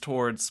efforts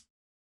towards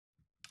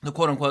the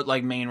quote unquote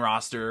like main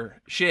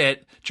roster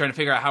shit, trying to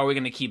figure out how are we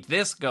going to keep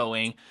this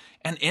going.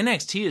 And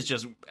NXT is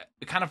just,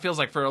 it kind of feels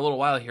like for a little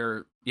while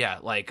here,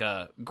 like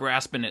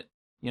grasping it,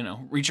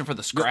 reaching for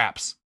the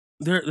scraps.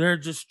 They're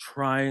just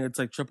trying. It's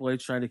like Triple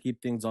H trying to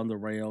keep things on the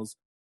rails,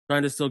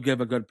 trying to still give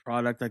a good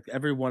product. Like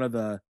every one of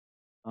the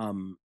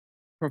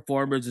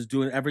performers is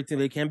doing everything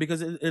they can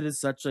because it is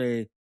such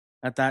a,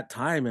 at that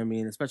time, I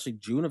mean, especially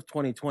June of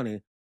 2020,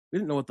 we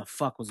didn't know what the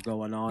fuck was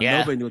going on. Yeah.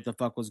 Nobody knew what the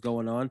fuck was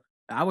going on.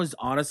 I was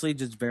honestly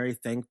just very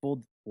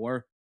thankful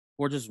for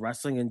just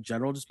wrestling in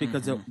general, just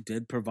because it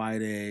did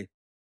provide an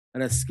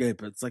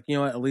escape. It's like,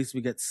 at least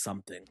we get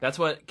something. That's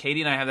what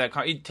Katie and I have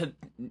that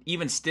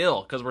even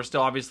still, because we're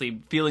still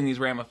obviously feeling these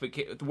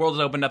ramifications. The world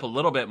has opened up a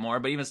little bit more,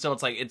 but even still,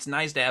 it's like it's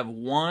nice to have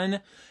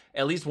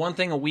at least one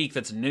thing a week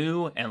that's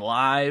new and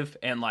live,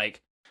 and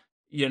like,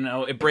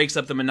 it breaks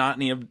up the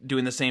monotony of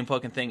doing the same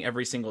fucking thing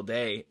every single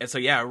day. And so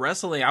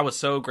wrestling, I was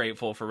so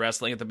grateful for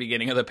wrestling at the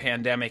beginning of the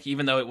pandemic,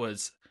 even though it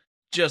was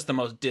just the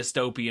most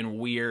dystopian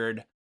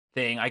weird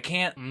thing. I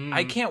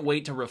can't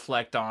wait to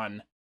reflect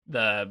on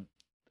the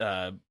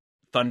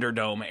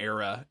Thunderdome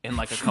era in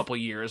like a couple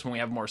years when we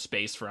have more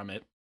space from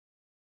it.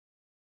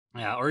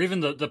 Yeah, or even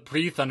the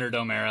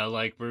pre-Thunderdome era,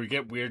 like where we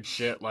get weird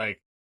shit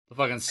like the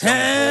fucking Stone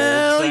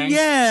Hell Cold thing.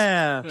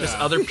 yeah! Just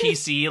other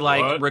PC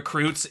like What?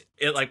 recruits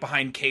it like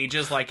behind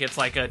cages like it's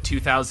like a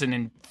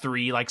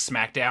 2003 like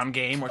SmackDown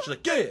game where she's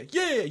like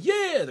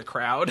yeah the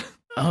crowd.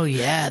 Oh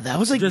yeah, that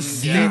was like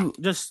Just,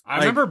 I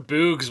remember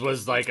Boogs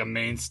was like a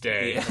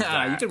mainstay. of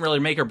Yeah, you that. can really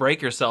make or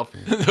break yourself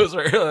those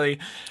early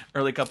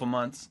couple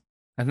months.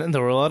 and then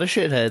there were a lot of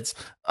shitheads.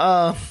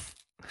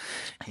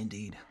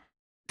 Indeed.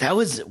 That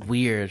was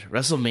weird.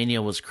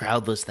 WrestleMania was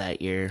crowdless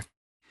that year.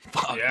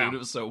 Fuck, Yeah. dude, it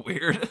was so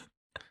weird.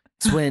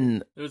 It's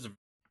when It was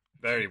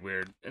very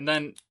weird. And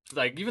then,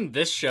 like, even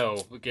this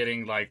show,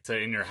 getting, like, to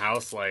In Your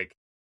House, like,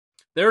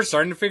 they were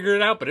starting to figure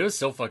it out, but it was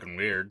still fucking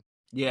weird.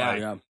 Yeah.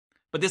 Yeah.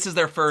 But this is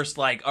their first,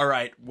 like, all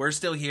right, we're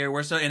still here,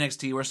 we're still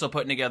NXT, we're still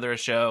putting together a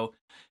show,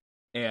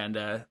 and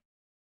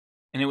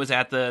it was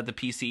at the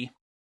PC.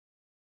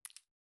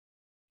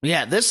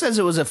 yeah, this says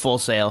it was at Full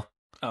Sail.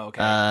 Oh,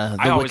 okay. The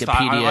I always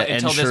Wikipedia thought,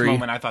 until this entry.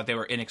 moment, I thought they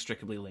were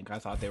inextricably linked. I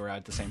thought they were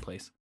at the same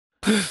place.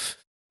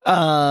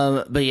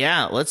 But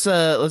yeah, let's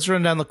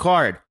run down the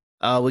card.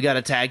 We got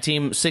a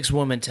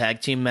 6-woman tag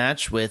team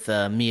match with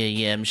Mia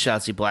Yim,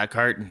 Shotzi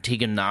Blackheart, and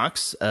Tegan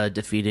Knox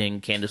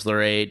defeating Candice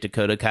LeRae,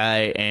 Dakota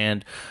Kai,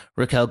 and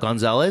Raquel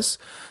Gonzalez.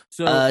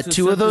 So to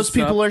two set of those this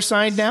people up- are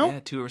signed now. Yeah,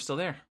 2 are still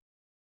there.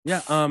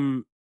 Yeah,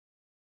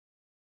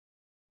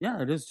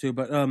 yeah, it is too.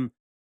 But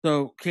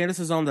so Candice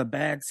is on the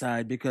bad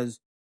side because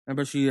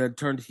remember she had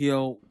turned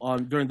heel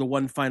during the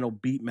one final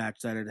beat match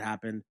that had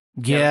happened.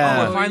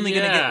 Yeah. we're finally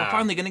yeah.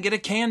 gonna get a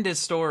Candice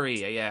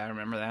story. Yeah, I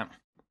remember that.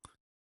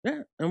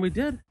 Yeah, and we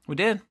did. We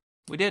did.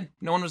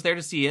 No one was there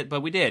to see it,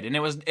 but we did, and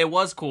it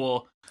was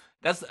cool.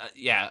 That's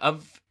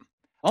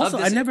Also,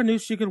 this- I never knew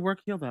she could work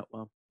heel that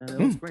well. And it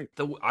was great.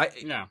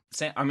 Yeah.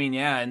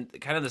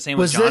 and kind of the same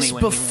Was with Johnny. this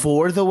when he went-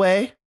 before the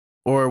way,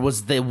 or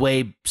was the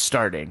way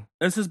starting?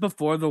 This is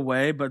before the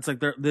way, but it's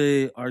like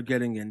they are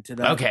getting into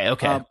that. Okay.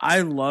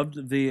 I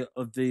loved the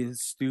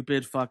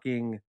stupid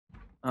fucking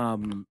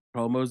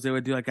promos they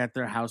would do like at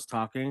their house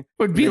talking.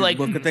 Would be They'd like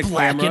look at the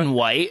black camera, and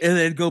white. and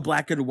they'd go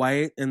black and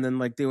white, and then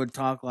like they would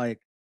talk like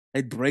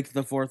they'd break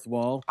the fourth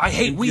wall. I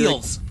hate and be like-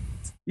 wheels.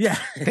 yeah,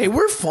 They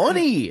were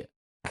funny.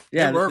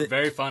 yeah. They were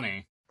very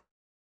funny.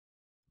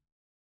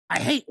 I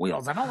hate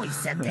wheels. I've always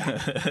said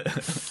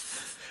that.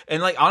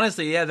 And like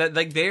honestly, yeah, that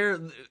like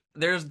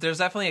there's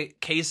definitely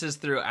cases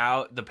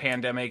throughout the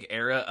pandemic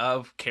era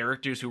of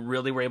characters who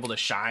really were able to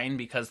shine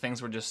because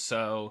things were just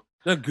so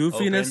The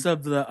goofiness Open.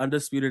 of the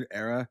Undisputed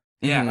Era.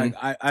 yeah. Mhm.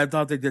 Like I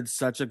thought they did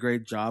such a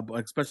great job,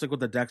 like, especially with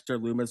the Dexter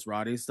Loomis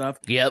Roddy stuff.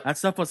 Yep. That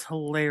stuff was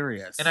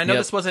hilarious. And I know Yep.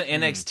 this wasn't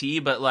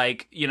NXT, but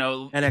like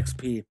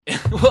NXP.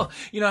 well,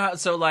 how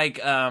so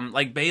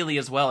like Bailey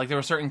as well. Like there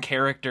were certain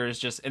characters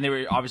just, and they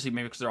were obviously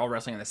maybe because they're all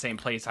wrestling in the same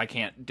place. I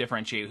can't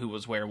differentiate who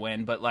was where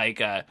when, but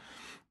like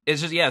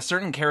it's just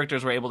certain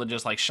characters were able to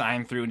just like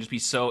shine through and just be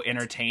so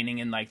entertaining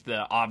in like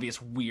the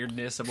obvious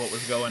weirdness of what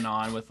was going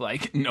on with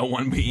like no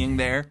one being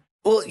there.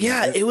 Well,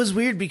 yeah, it was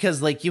weird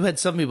because like you had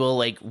some people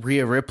like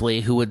Rhea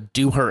Ripley who would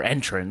do her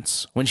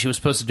entrance when she was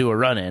supposed to do a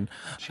run-in.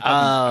 She fucking-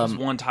 it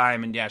was one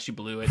time and she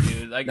blew it,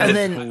 dude. Like, And that's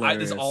then-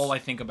 that's all I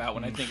think about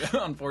when I think,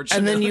 unfortunately.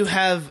 And then you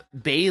have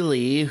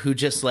Bailey who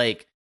just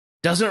like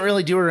doesn't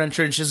really do her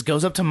entrance, just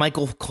goes up to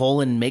Michael Cole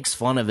and makes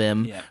fun of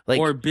him. Yeah. Like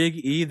Or Big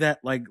E that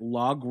like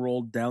log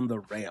rolled down the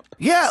ramp.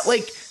 yeah,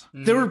 like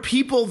there were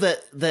people that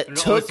And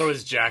took throw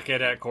his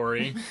jacket at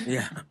Corey.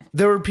 Yeah.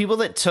 there were people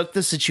that took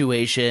the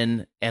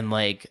situation and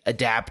like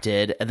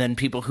adapted, and then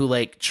people who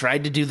like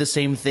tried to do the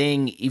same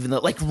thing, even though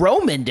like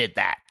Roman did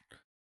that.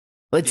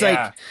 It's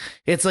Yeah.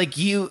 like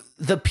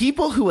the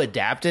people who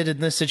adapted in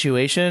this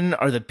situation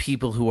are the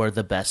people who are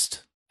the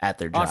best at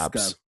their jobs.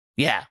 Asuka.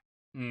 Yeah.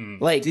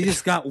 Mm. Like He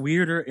just got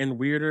weirder and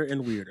weirder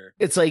and weirder.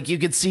 it's like you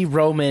could see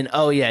Roman,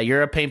 oh yeah,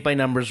 you're a paint by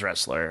numbers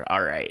wrestler.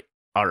 All right.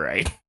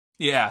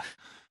 yeah.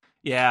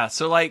 Yeah,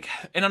 so like,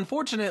 and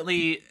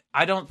unfortunately,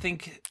 I don't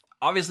think.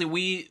 Obviously,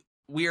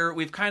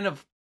 we've kind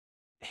of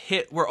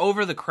we're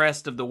over the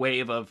crest of the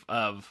wave of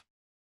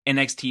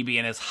NXT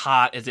being as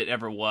hot as it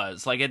ever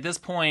was. Like at this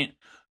point,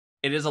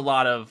 it is a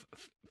lot of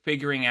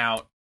figuring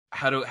out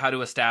how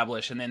to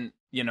establish, and then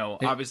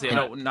obviously I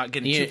don't not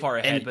getting too far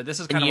ahead, but this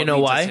is kind of what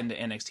leads us into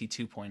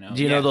NXT 2.0.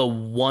 Do you know the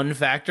one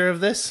factor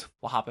of this?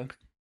 What happened?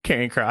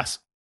 Karrion Kross.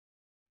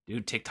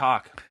 Dude,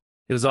 TikTok.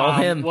 It was all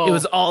him. It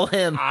was all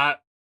him. I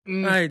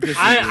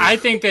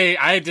think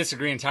I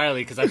disagree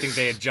entirely because I think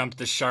they had jumped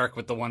the shark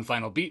with the one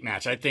final beat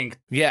match. I think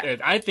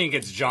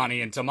it's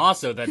Johnny and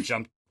Tommaso that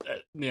jumped,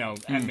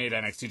 and made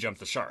NXT jump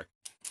the shark.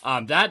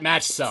 That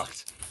match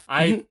sucked.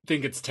 I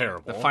think it's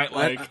terrible.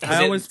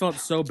 I always felt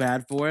so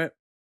bad for it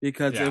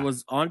because it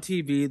was on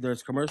TV.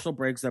 There's commercial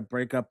breaks that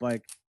break up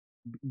like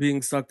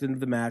being sucked into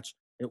the match.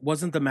 It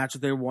wasn't the match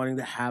that they were wanting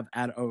to have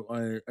at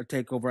a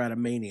takeover at a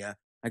Mania.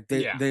 Like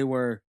they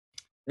were.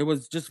 It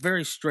was just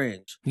very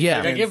strange.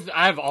 Yeah,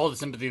 I have all the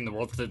sympathy in the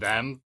world for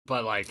them,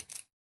 but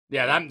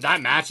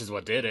that match is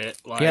what did it.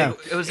 Like,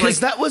 it was like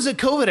that was a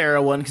COVID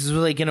era one because it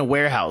was like in a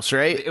warehouse,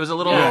 right? It was a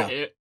little.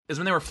 It was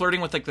when they were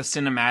flirting with like the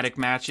cinematic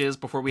matches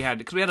before we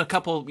had a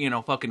couple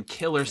fucking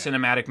killer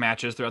cinematic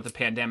matches throughout the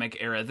pandemic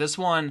era. This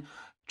one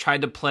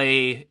tried to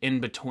play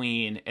in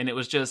between, and it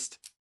was just.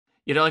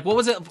 Like what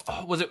was it?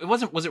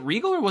 Was it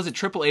Regal or was it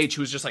Triple H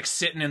who was just like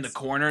sitting in the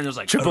corner and it was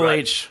like Triple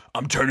H?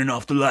 I'm turning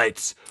off the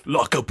lights.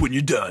 Lock up when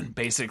you're done,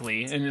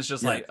 basically. And it's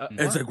just like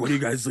it's like when you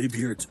guys leave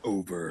here, it's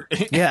over.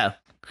 Yeah.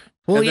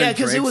 Well, yeah,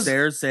 because it was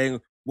there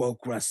saying woke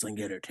wrestling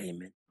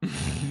entertainment.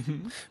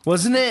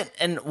 wasn't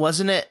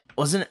it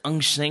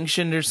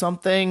unsanctioned or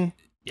something?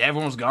 Yeah,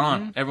 everyone was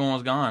gone. Mm-hmm. Everyone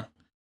was gone.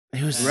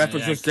 It was the ref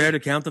was just there to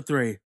count the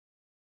 3.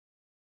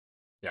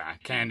 Yeah,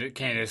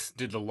 Candice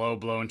did the low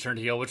blow and turned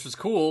heel, which was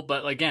cool,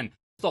 but again,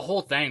 the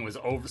whole thing was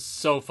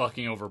so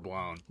fucking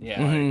overblown. Yeah.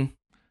 Mm-hmm.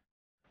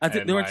 I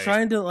think they were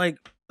trying to like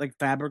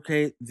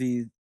fabricate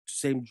the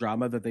same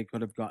drama that they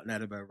could have gotten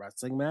out of a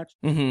wrestling match.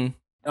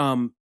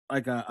 Mm-hmm.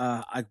 Like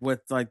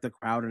with like the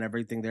crowd and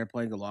everything they're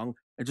playing along.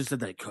 It just said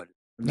they couldn't.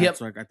 And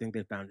that's I think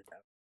they found it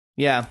out.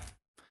 Yeah.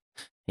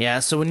 Yeah,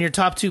 so when your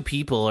top 2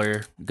 people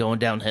are going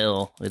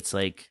downhill, it's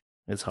like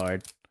it's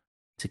hard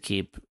to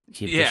keep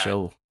the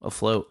show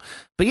afloat.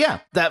 But yeah,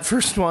 that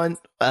first one,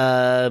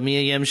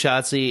 Mia Yim,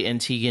 Shotzi, and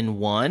Tegan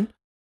won.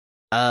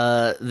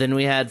 Then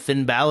we had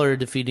Finn Balor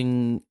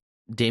defeating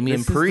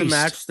Damian Priest. This is the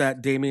match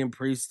that Damian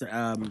Priest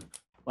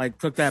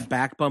took that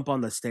back bump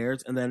on the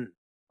stairs, and then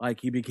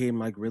he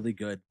became really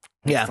good.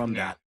 From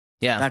that.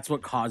 Yeah, that's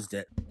what caused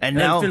it. And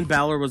now Finn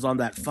Balor was on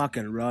that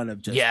fucking run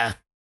of just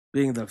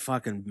being the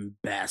fucking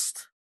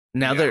best.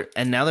 Now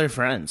they're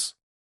friends.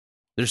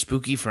 They're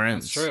spooky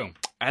friends. That's true.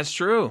 That's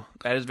true.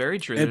 That is very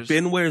true. And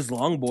Finn wears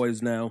long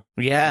boys now.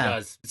 Yeah. It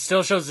does. It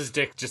still shows his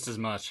dick just as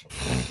much.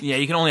 Yeah,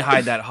 you can only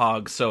hide that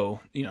hog so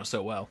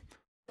well.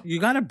 You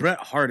gotta Bret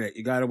Hart it.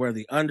 You gotta wear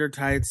the under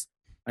tights,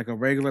 like a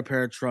regular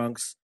pair of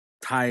trunks,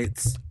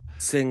 tights,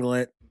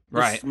 singlet.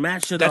 Right.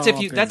 Match it that's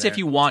all if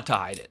you want to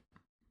hide it.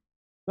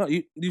 No,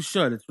 you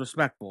should. It's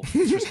respectful.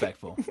 It's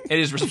respectful. It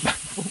is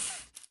respectful.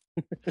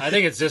 I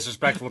think it's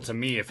disrespectful to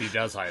me if he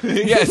does hide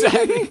it. Yeah,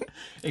 exactly.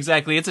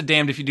 Exactly. It's a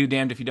damned if you do,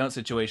 damned if you don't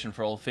situation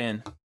for old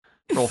Finn.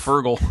 For old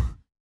Fergal.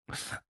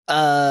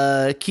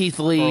 Keith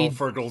Lee.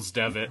 Fergal's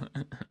debit.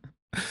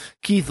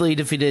 Keith Lee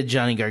defeated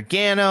Johnny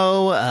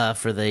Gargano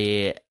for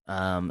the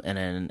in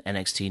an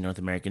NXT North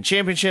American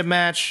Championship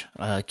match.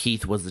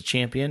 Keith was the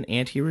champion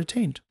and he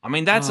retained. I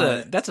mean, that's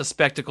a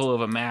spectacle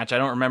of a match. I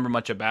don't remember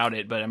much about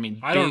it, but I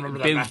mean, I don't remember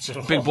that match at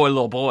all. Big boy,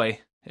 little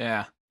boy.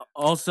 Yeah.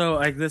 Also,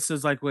 this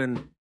is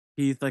when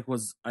Keith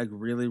was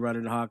really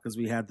running hot because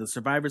we had the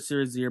Survivor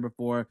Series the year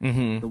before,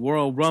 the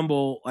Royal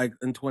Rumble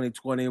in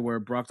 2020 where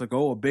Brock's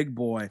a big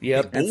boy.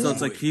 Yep. And so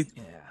it's Keith,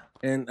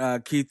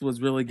 and Keith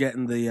was really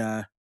getting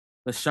the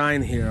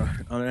shine here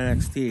on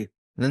NXT.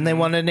 Then they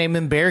wanted to name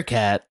him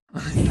Bearcat.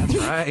 That's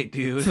right,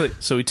 dude.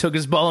 So he took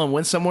his ball and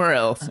went somewhere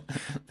else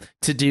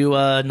to do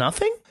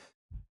nothing.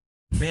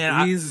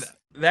 Man,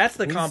 that's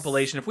the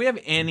compilation. If we have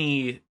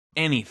any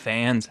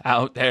fans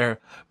out there,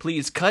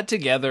 please cut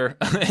together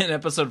an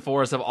episode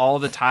for us of all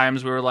the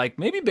times we were like,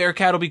 maybe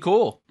Bearcat will be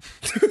cool.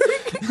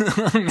 That's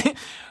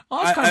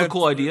kind of a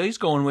cool idea. He's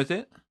going with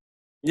it.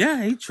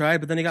 Yeah, he tried,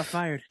 but then he got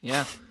fired.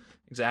 Yeah,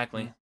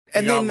 exactly.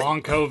 And got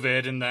long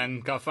COVID and then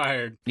got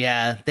fired.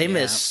 Yeah, they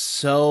missed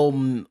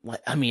so.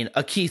 I mean,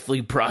 a Keith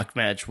Lee Brock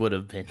match would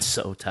have been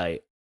so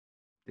tight,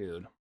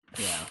 dude.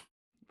 Yeah,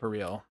 for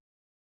real.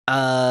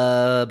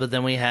 But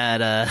then we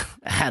had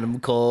Adam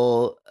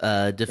Cole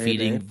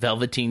defeating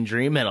Velveteen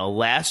Dream in a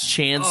last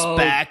chance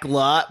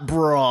backlot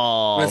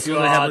brawl. That's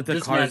when they have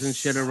the cars and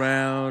shit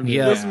around.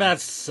 Yeah, this match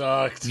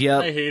sucked.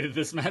 Yep. I hated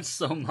this match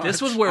so much.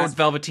 This was where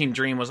Velveteen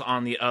Dream was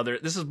on the other.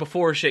 This is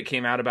before shit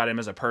came out about him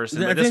as a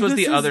person. But this was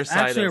the other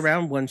side. Actually,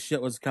 around when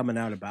shit was coming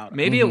out about him.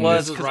 Maybe it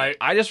was right.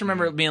 I just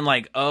remember it being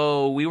like,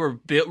 oh,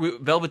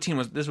 Velveteen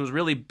was. This was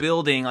really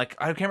building. Like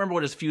I can't remember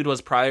what his feud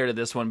was prior to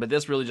this one, but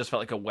this really just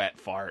felt like a wet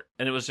fart,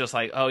 and it was just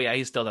like, oh yeah,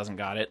 he still doesn't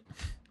got it.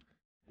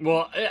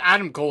 Well,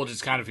 Adam Cole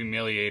just kind of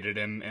humiliated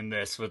him in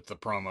this with the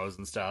promos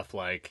and stuff.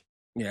 Like,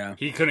 Yeah.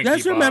 he couldn't You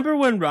guys keep remember up.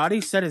 when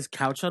Roddy set his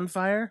couch on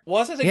fire?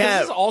 Well, this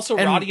Yeah, is also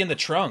and- Roddy in the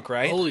trunk,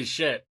 right? Holy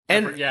shit.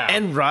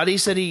 And Roddy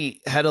said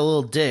he had a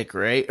little dick,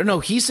 right? Or no,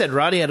 he said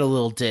Roddy had a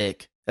little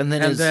dick. And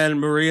then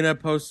Marina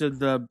posted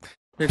the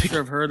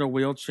picture of her in a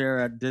wheelchair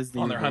at Disney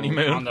On their World.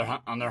 honeymoon.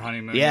 on their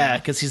honeymoon. yeah,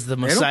 because he's the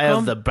don't messiah come-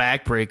 of the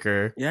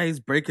backbreaker. Yeah,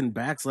 he's breaking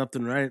backs left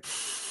and right.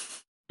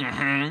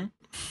 Mm-hmm.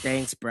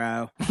 Thanks,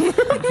 bro.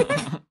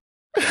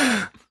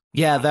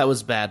 Yeah, that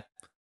was bad.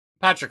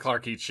 Patrick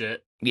Clark eats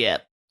shit.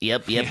 Yep. Yeah.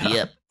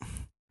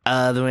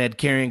 Then we had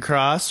Karrion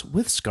Kross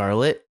with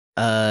Scarlett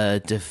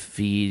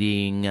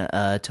defeating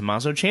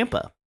Tommaso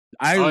Ciampa.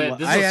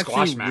 This is I a squash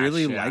actually match,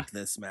 really yeah. like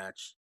this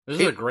match. This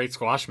is a great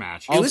squash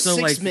match. It was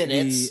Also, 6 like,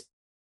 minutes.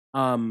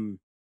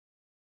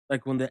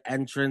 Like when the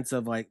entrance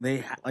of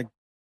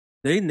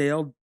they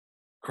nailed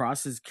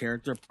Cross's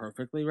character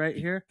perfectly right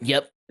here.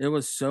 Yep. It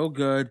was so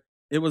good.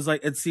 It was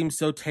like it seemed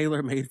so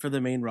tailor made for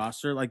the main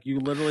roster. Like you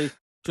literally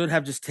should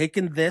have just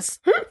taken this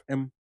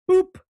and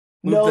boop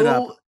moved it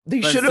up. They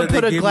But should have instead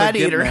put they a gave him a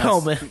gladiator gimp mask.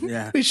 helmet.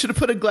 Yeah, They should have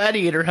put a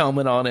gladiator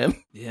helmet on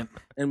him. Yep.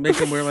 and make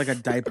him wear like a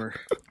diaper.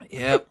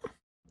 Yep.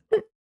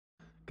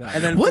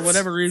 And then What's- for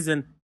whatever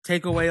reason,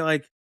 take away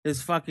like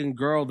his fucking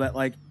girl that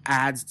like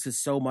adds to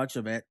so much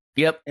of it.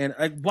 Yep. And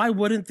like, why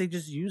wouldn't they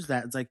just use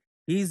that? It's like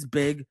he's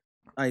big,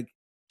 like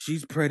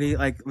she's pretty,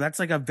 like that's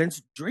like a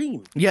Vince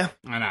dream. Yeah.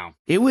 I know.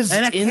 It was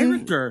And a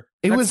character,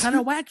 it that's was- kind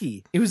of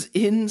wacky. It was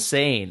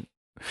insane.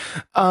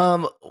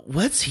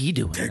 What's he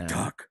doing? now?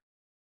 TikTok.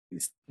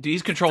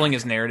 He's controlling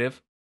his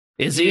narrative.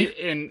 Is he?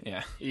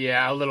 Yeah.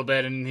 Yeah, a little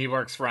bit, and he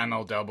works for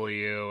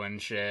MLW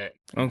and shit.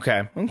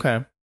 Okay.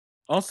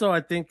 Also,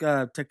 I think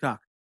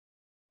TikTok.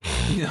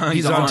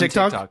 He's on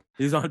TikTok?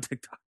 He's on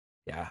TikTok.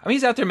 Yeah, I mean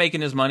he's out there making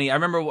his money. I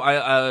remember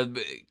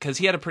because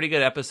he had a pretty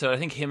good episode. I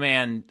think him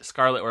and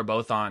Scarlett were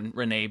both on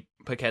Renee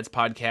Paquette's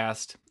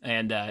podcast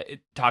and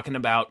talking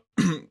about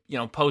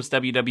post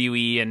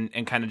WWE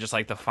and kind of just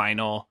like the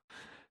final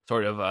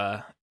sort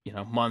of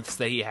months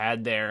that he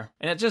had there.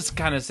 And it just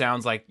kind of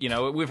sounds like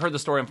we've heard the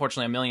story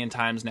unfortunately a million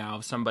times now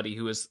of somebody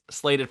who is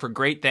slated for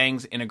great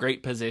things in a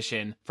great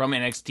position from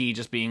NXT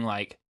just being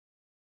like,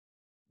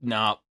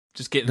 no,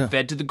 just getting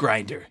fed to the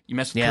grinder. You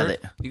mess with Kurt,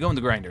 you go in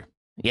the grinder.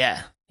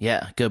 Yeah,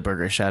 good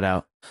burger, shout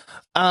out.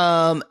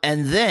 And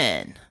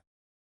then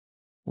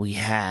we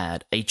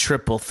had a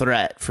triple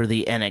threat for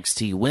the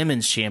NXT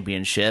Women's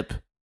Championship.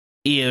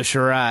 Io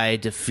Shirai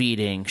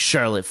defeating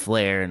Charlotte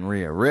Flair and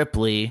Rhea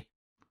Ripley.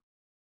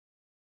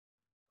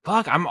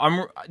 Fuck,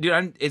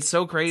 it's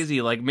so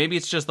crazy. Like maybe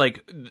it's just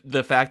like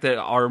the fact that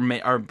our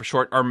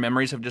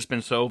memories have just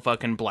been so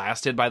fucking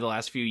blasted by the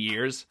last few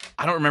years.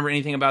 I don't remember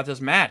anything about this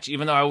match,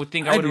 even though I would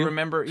think I would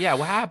remember. Yeah,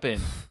 what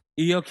happened?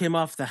 Io came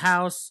off the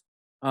house.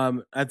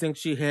 I think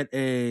she hit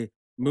a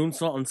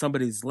moonsault on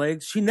somebody's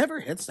legs. She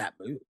never hits that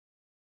move.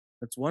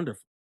 That's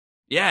wonderful.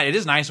 Yeah, it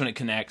is nice when it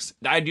connects.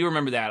 I do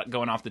remember that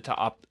going off the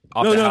top.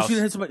 No, she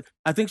didn't hit somebody.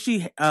 I think she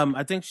hit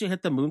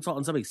the moonsault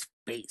on somebody's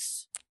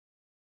face.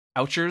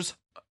 Ouchers,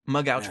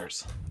 mug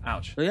ouchers. Yeah.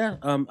 Ouch. So yeah,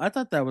 I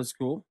thought that was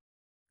cool.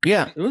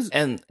 Yeah, It was,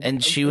 and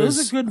she it was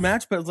was a good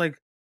match, but it's like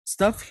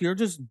stuff here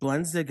just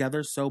blends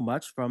together so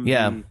much from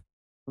from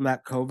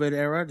that COVID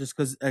era, just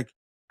because like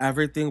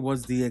everything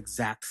was the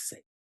exact same.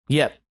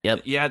 Yep.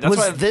 Yeah, that's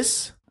why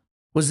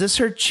was this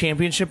her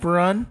championship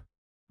run?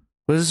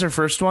 Was this her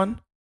first one?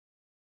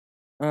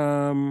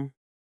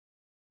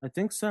 I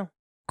think so.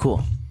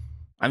 Cool.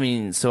 I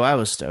mean, so I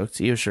was stoked.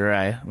 Io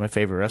Shirai, my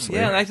favorite wrestler.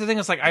 Yeah, that's the thing.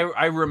 It's like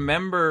I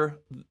remember.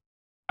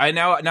 I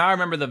now I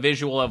remember the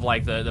visual of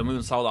like the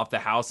moonsault off the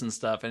house and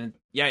stuff, and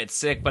yeah, it's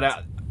sick.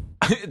 But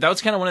that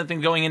was kind of one of the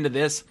things going into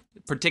this,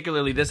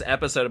 particularly this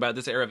episode about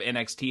this era of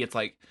NXT. It's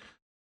like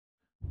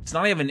it's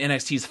not even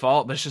NXT's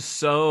fault, but it's just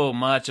so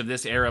much of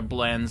this era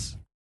blends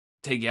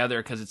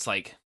together because it's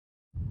like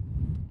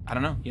I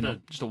don't know,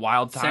 just a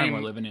wild time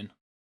we're living in.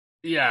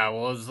 Yeah,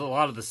 well, it's a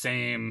lot of the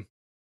same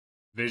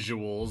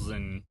visuals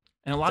and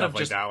a lot stuff of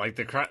just like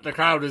that. Like the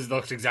crowd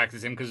looks exactly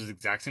the same because it's the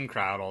exact same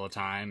crowd all the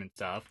time and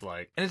stuff.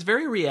 Like, and it's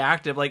very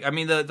reactive. Like, I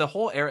mean, the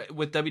whole era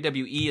with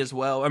WWE as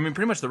well. I mean,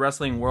 pretty much the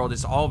wrestling world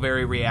is all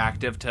very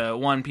reactive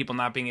to people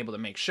not being able to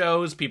make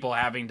shows, people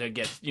having to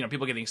get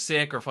people getting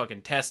sick or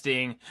fucking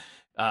testing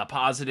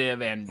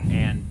positive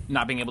and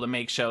not being able to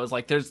make shows.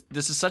 Like, this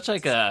is such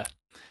like a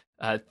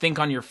think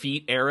on your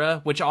feet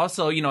era, which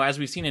also, as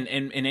we've seen in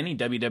any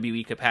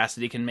WWE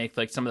capacity, can make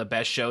like some of the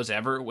best shows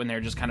ever when they're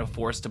just kind of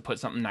forced to put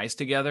something nice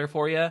together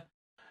for you.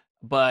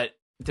 But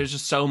there's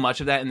just so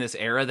much of that in this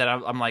era that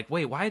I'm like,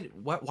 wait, why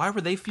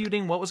were they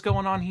feuding? What was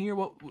going on here?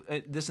 What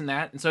this and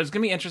that? And so it's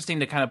gonna be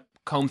interesting to kind of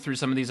comb through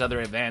some of these other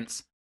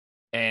events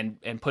and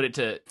put it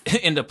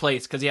into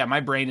place. Because yeah, my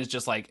brain is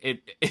just like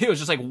it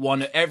was just like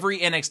every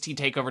NXT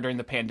takeover during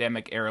the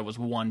pandemic era was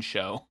one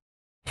show.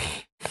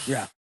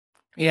 Yeah.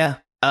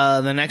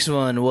 The next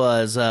one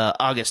was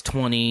August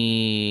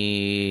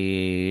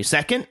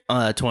 22nd,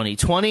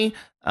 2020.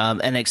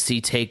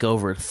 NXT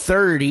TakeOver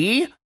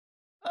 30.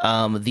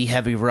 The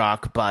Heavy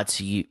Rock brought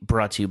to you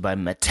by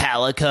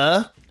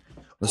Metallica.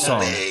 The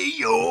song Obey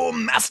your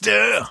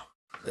master.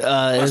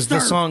 is the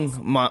song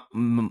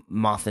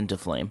Moth into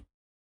Flame.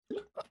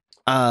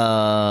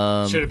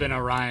 Should have been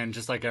Orion,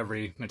 just like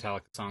every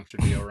Metallica song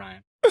should be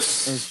Orion.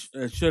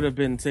 It should have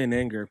been Saint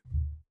Anger.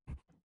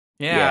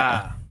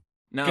 Yeah.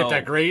 No. Get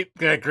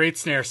that great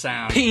snare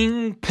sound.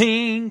 Ping,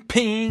 ping,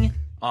 ping.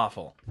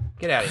 Awful.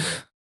 Get out of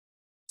here.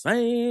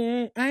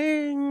 Saint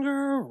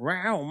Anger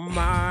round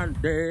my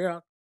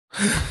neck.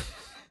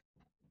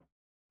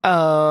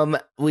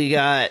 We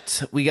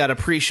got a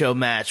pre-show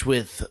match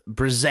with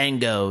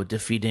Breezango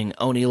defeating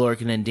Oni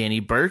Lorcan and Danny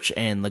Burch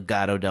and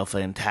Legado del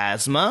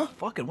Fantasma.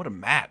 Fucking what a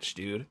match,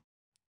 dude.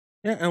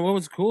 Yeah, and what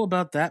was cool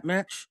about that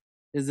match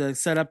is they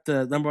set up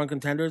the number one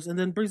contenders, and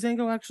then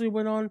Breezango actually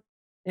went on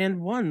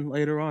and won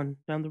later on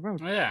down the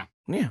road. Oh, yeah.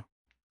 Yeah.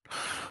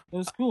 It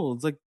was cool.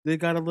 It's like they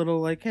got a little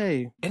like,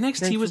 hey,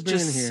 NXT was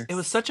just here. It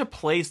was such a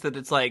place that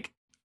it's like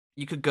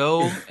you could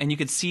go and you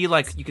could see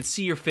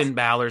your Finn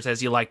Balor's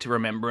as you like to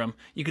remember him.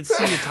 You could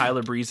see your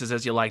Tyler Breezes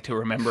as you like to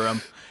remember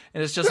him.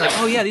 And it's just like,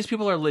 oh yeah, these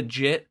people are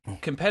legit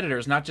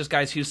competitors, not just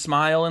guys who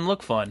smile and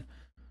look fun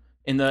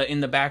in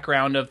the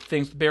background of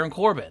things with Baron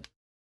Corbin.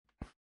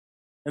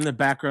 In the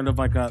background of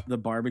like the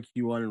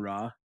barbecue on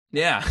Raw.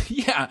 Yeah,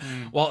 yeah.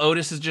 While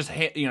Otis is just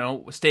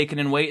staking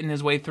and waiting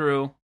his way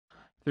through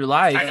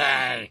life.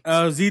 I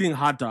was eating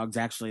hot dogs.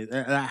 Actually,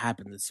 that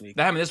happened this week.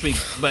 That happened this week,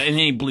 but and then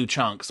he blew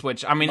chunks,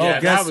 which I mean,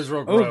 that was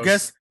real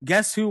gross.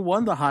 Guess who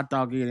won the hot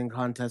dog eating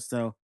contest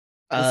though?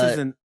 This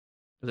isn't.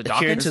 Was it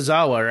Akira Dawkins?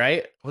 Tozawa,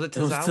 right? Was it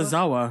It was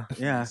Tozawa? Tozawa.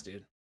 Yeah, Yes,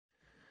 dude.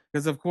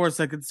 because of course,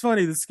 like it's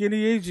funny. The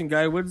skinny Asian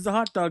guy wins the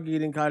hot dog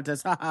eating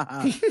contest. Ha ha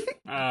ha.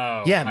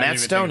 Oh, Yeah, I Matt didn't even think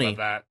Stoney. about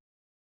that.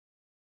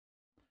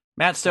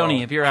 Matt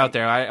Stoney, if you're out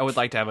there, I would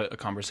like to have a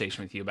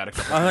conversation with you about a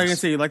couple I was things. gonna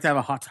say you'd like to have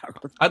a hot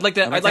dog. I'd like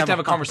to have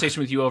a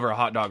conversation with you over a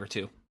hot dog or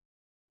two.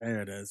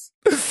 There it is.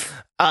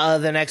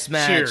 The next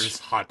match. Cheers,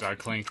 hot dog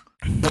clink.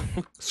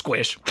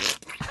 Squish.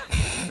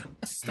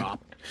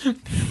 Stop.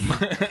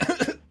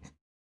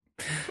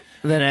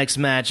 The next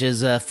match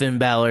is Finn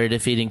Balor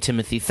defeating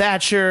Timothy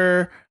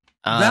Thatcher.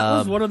 That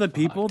was one of the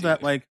people dude.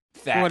 that, like,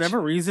 Thatch. for whatever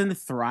reason,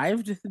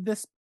 thrived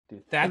this.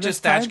 Thatch this is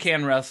Thatch time?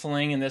 can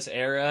wrestling in this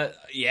era.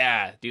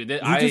 Yeah, dude,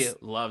 I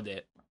loved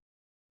it.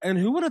 And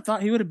who would have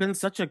thought he would have been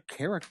such a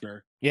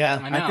character? Yeah.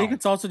 I know. I think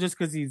it's also just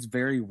because he's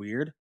very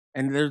weird.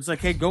 And there's like,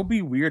 hey, go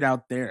be weird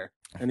out there.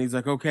 And he's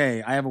like,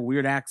 okay, I have a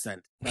weird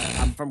accent.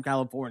 I'm from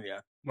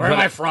California. Where am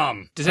I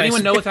from? Does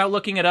anyone know without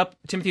looking it up,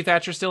 Timothy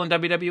Thatcher still in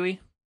WWE?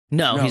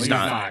 No, No, he's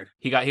not.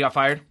 He got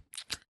fired?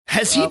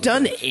 Has he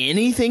done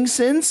anything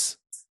since?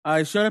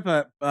 I showed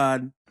up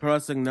at Pro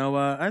Wrestling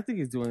Noah. I think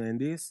he's doing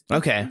indies.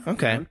 Okay.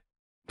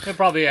 He'll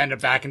probably end up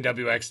back in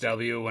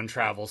WXW when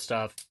travel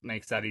stuff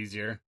makes that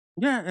easier.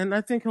 Yeah, and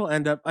I think he'll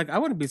end up like I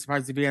wouldn't be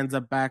surprised if he ends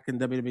up back in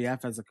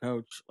WWF as a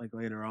coach like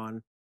later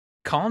on.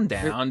 Calm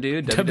down,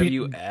 dude.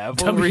 W-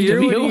 WWF over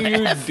here. What are you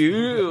WWF.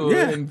 doing?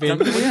 Yeah, Vinny,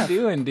 what are you WWF.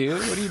 doing, dude?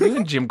 What are you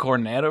doing, Jim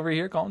Cornette over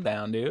here? Calm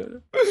down,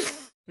 dude.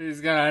 He's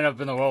gonna end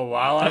up in the World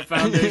Wildlife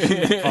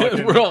Foundation.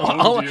 Fucking World owned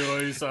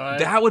Wildlife- you,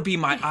 side. That would be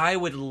I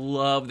would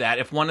love that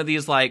if one of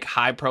these like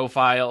high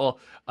profile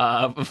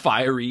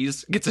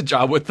fireys gets a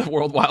job with the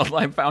World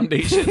Wildlife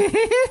Foundation.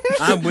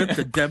 I'm with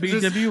the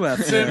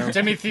WWF now.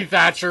 Timothy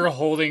Thatcher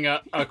holding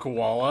a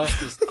koala.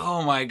 Just,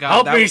 Oh my god.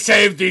 help that me would-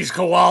 save these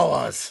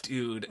koalas.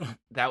 dude.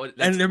 That would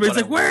And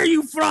everybody's like, "Where are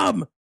you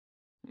from?"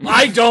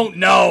 I don't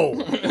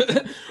know.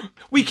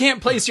 We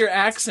can't place your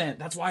accent.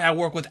 That's why I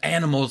work with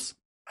animals.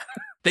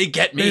 They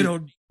get me.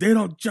 They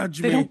don't judge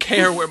They me. don't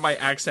care where my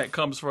accent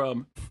comes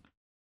from.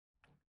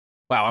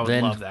 Wow, I would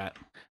Then- love that.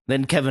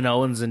 Then Kevin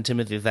Owens and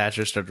Timothy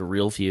Thatcher start a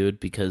real feud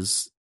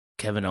because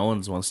Kevin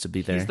Owens wants to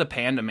be there. He's the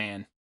panda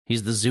man.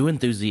 He's the zoo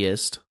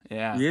enthusiast.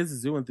 Yeah. He is a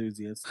zoo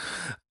enthusiast.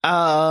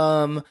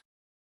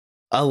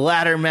 A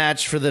ladder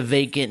match for the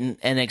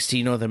vacant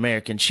NXT North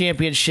American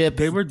Championship.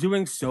 They were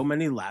doing so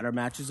many ladder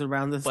matches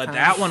around this But time.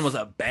 that one was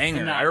a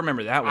banger. No, I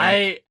remember that one.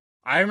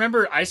 I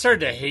remember I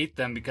started to hate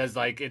them because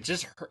like it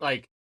just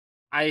like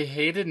I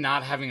hated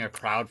not having a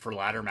crowd for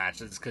ladder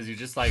matches because you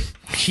just like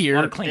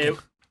Here, clinking.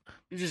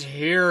 you just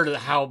hear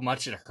how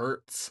much it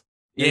hurts.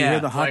 Yeah, you Yeah. hear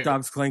the hot like-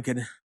 dogs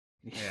clinking.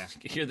 Yeah.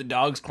 You hear the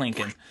dogs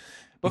clinking.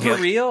 But for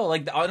Yeah. real,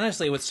 like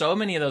honestly, with so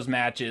many of those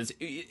matches,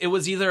 it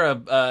was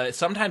either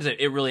sometimes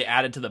it really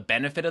added to the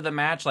benefit of the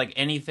match, like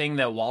anything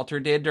that Walter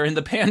did during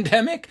the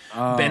pandemic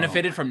Oh.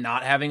 benefited from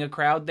not having a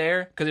crowd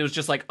there because it was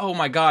just like, oh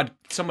my god,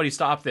 somebody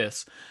stop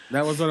this.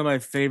 That was one of my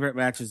favorite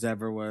matches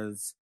ever.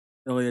 Was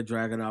Ilya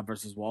Dragunov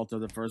versus Walter,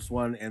 the first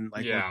one, and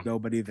like Yeah. with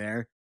nobody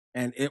there,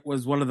 and it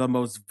was one of the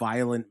most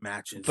violent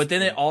matches. But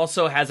then it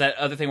also has that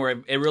other thing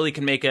where it really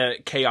can make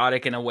it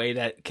chaotic in a way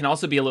that can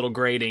also be a little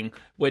grating,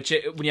 which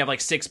when you have like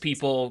 6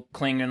 people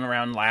clinging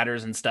around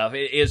ladders and stuff,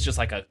 it is just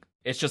like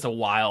it's just a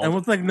wild. and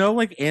with like no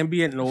like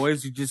ambient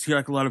noise, you just hear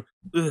like a lot of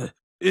ugh,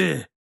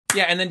 ugh.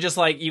 Yeah, and then just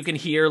like you can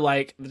hear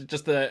like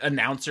just the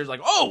announcers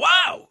like, oh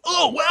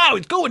wow,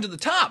 it's going to the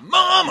top,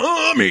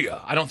 Mamma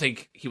Mia. I don't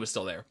think he was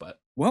still there, but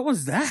What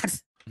was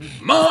that?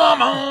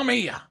 Mamma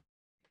Mia.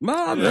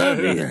 Mom,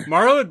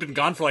 Mario had been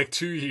gone for like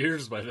 2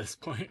 years by this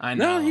point. I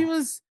know. no, he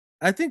was.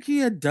 I think he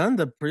had done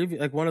the previous,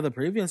 like one of the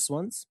previous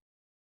ones.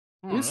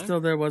 Oh, He was really?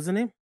 still there, wasn't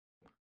he?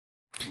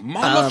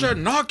 Mama should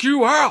knock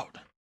you out.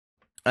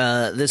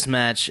 This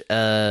match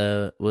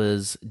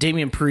was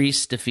Damian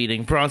Priest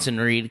defeating Bronson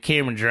Reed,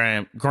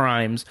 Cameron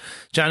Grimes,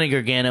 Johnny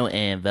Gargano,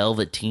 and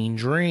Velveteen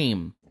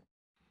Dream.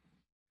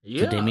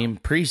 Yeah. So Damian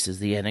Priest is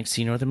the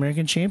NXT North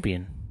American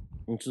champion.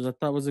 Which I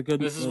thought was a good.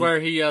 This is where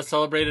he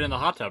celebrated in the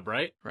hot tub,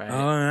 right? Right.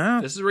 Oh yeah.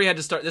 This is where he had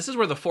to start. This is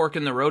where the fork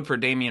in the road for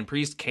Damian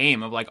Priest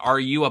came. Of like, are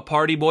you a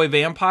party boy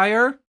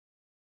vampire,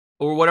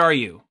 or what are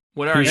you?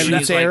 What are Who you? And shoots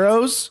he's like,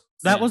 arrows?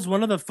 That Yeah. was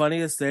one of the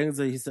funniest things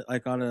that he said,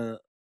 like on a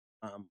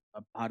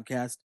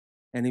podcast,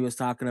 and he was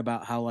talking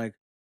about how like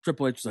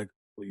Triple H was like,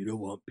 "Well, you don't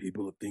want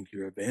people to think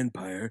you're a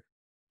vampire,"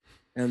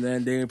 and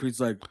then Damian Priest's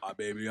like, "Ah,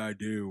 baby, I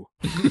do."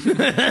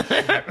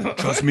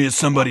 Trust me, as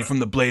somebody from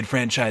the Blade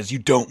franchise, you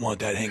don't want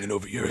that hanging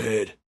over your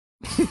head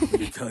Let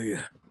me tell you.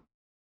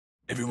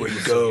 everywhere you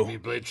So go. me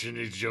Blade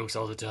Trinity jokes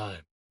all the time.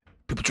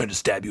 People try to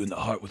stab you in the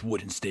heart with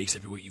wooden stakes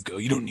everywhere you go.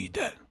 You don't need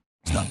that.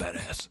 It's not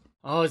badass.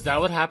 Oh, is that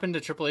what happened to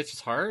Triple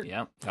H's heart?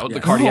 Yeah, that was Yeah.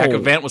 the cardiac No.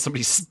 event. Was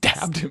somebody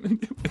stabbed him?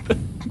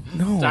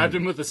 No. Stabbed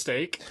him with a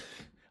stake?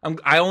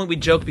 we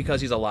joke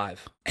because he's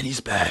alive and he's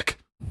back,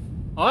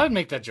 Oh, I'd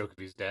make that joke if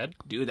he's dead.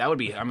 dude. That would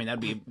be. I mean,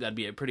 that'd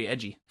be pretty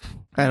edgy.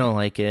 I don't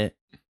like it.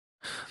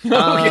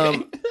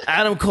 Okay.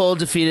 Adam Cole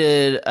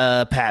defeated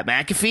Pat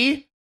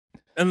McAfee.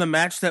 And the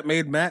match that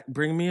made Matt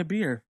bring me a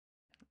beer.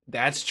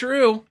 That's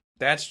true.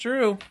 That's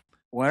true.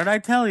 What did I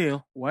tell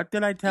you? What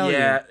did I tell you?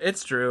 Yeah,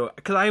 it's true.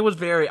 Because I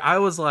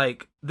was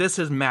like, this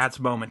is Matt's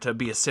moment to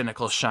be a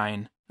cynical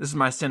shine. This is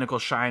my cynical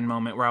shine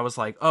moment where I was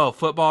like, oh,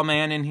 football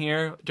man in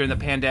here during the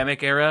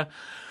pandemic era.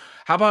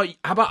 How about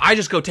I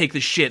just go take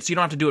this shit so you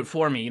don't have to do it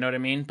for me, you know what I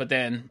mean? But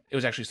then it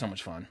was actually so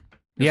much fun.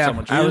 It was Yeah, so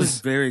much It fun.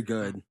 was very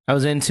good. I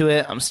was into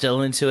it. I'm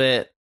still into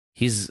it.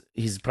 He's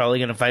probably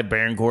gonna fight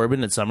Baron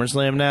Corbin at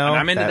SummerSlam now. And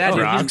I'm into that.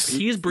 Dude. rocks.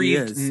 He's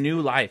breathed is.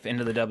 new life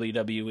into the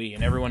WWE,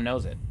 and everyone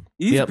knows it.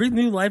 He's Yep. breathed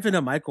new life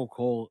into Michael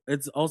Cole.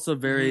 It's also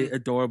very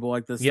adorable,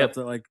 like the Yep. stuff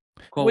that like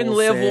Cole When will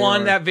Liv say,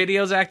 won or- that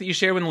video, Zach, that you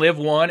shared when Liv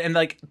won, and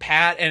like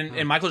Pat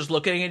and Michael just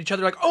looking at each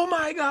other like, oh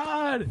my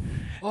God.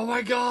 Oh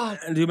my god!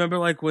 And do you remember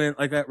like when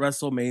like at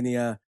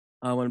WrestleMania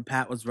when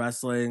Pat was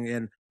wrestling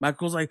and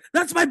Michael's like,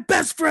 "That's my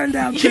best friend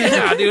out there."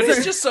 Yeah, dude,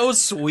 it's just so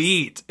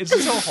sweet. It's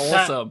just so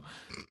wholesome.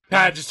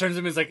 Pat just turns to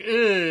him and is like,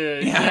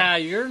 yeah,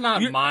 you're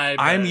not my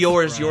I'm best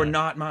yours, friend." you're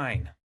not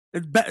mine.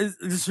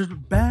 It's your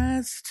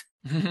best.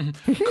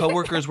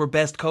 Coworkers were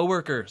best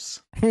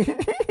coworkers.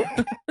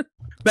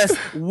 Best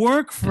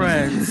work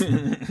friends.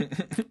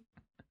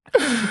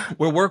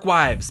 We're work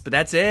wives, but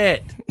that's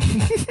it.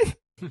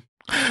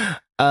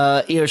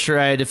 Io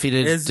Shirai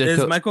defeated Is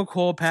Michael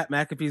Cole Pat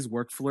McAfee's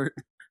work flirt?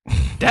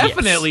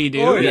 Definitely,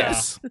 dude. Oh, yeah.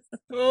 Yes.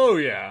 Oh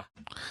yeah.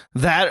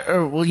 that.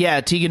 Or, well,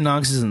 yeah, Tegan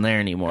Knox isn't there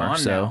anymore. On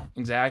So now.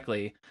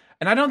 Exactly.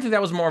 And I don't think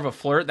that was more of a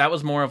flirt. That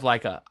was more of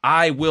like a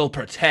I will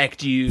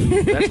protect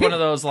you. That's one of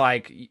those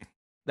like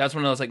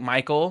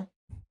Michael,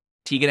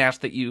 Tegan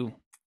asked that you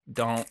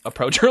don't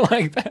approach her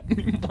like that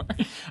anymore.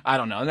 I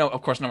don't know. No,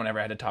 of course no one ever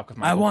had to talk with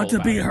Michael. I want Cole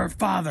to be about her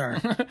father.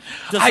 it.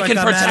 Just I like can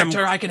I'm protect Adam-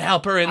 her. I can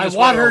help her in I this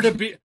want world.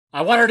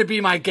 her to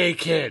be my gay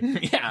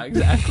kid. Yeah,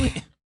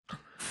 exactly.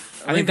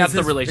 I think that's the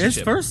his- relationship.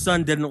 His first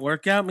son didn't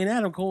work out. I mean,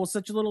 Adam Cole was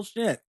such a little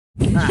shit.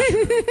 For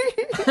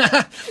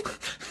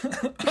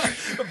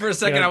a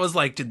second, Yeah. I was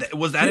like,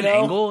 was that an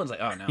know- angle? I was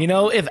like, oh no. you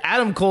know, if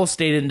Adam Cole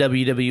stayed in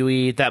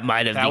WWE, that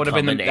might have that would have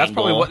been an that's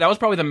angle. probably that was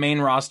probably the main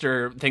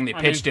roster thing they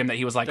I pitched mean, him that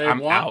he was like, they I'm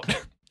want-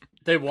 out.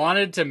 They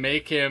wanted to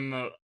make him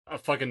a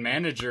fucking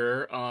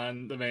manager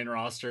on the main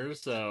roster,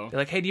 so They're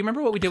like, hey, do you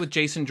remember what we did with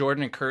Jason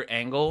Jordan and Kurt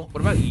Angle?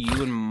 What about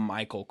you and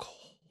Michael Cole?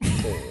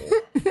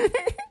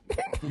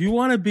 You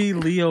want to be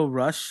Leo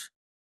Rush?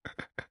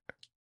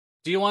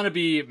 do you want to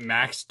be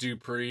Max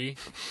Dupree?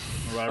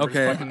 Or whatever his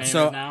fucking Okay, name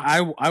so is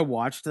now? I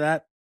watched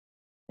that,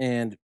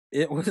 and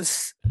it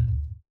was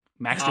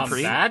Max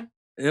Dupree? Bad?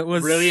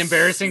 Really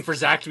embarrassing for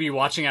Zach to be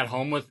watching at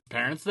home with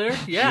parents there?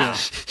 Yeah.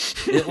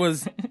 It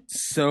was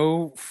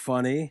so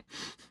funny.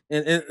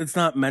 It's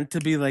not meant to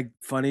be like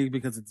funny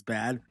because it's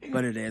bad,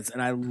 but it is,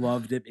 and I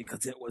loved it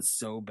because it was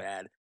so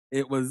bad.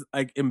 It was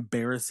like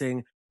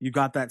embarrassing. You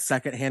got that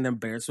secondhand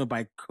embarrassment, but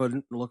I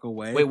couldn't look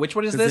away. Wait, which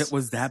one is 'cause this? it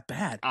was that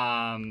bad. The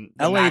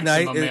LA Knight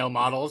Maximum is- male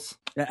models.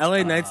 Yeah,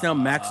 LA Knight's now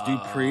Max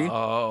Dupree.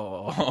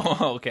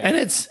 Oh, okay. And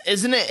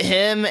isn't it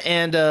him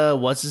and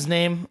what's his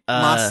name?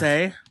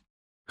 Masse,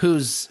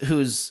 Who's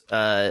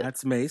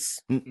that's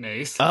Mace.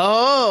 Mace.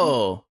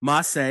 oh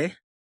Masse, and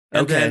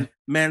Okay. then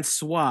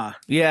Mansois.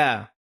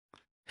 yeah.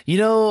 You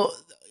know,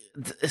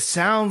 it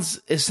sounds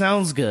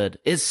good.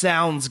 It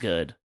sounds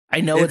good.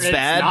 I know it's It's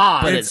bad,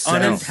 not. but It's it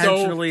sounds.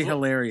 unintentionally so-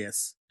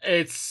 hilarious.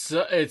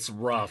 It's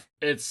rough.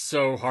 It's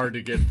so hard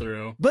to get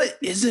through. But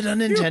is it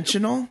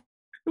unintentional?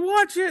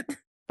 Watch it.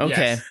 Okay.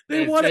 Yes.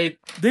 They It- want they- it.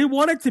 They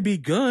want it to be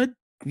good.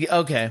 Yeah,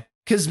 okay.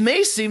 Because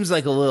Mace seems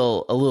like a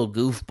little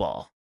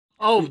goofball.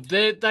 Oh,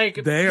 they They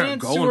are Dan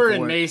going Stewart for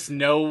and it. Mace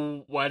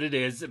know what it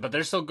is, but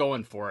they're still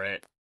going for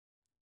it.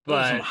 Those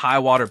are some but high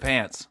water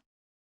pants.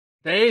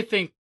 they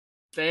think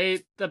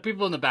the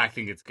people in the back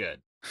think it's good.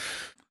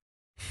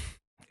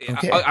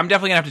 Okay. I'm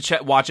definitely gonna have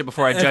to watch it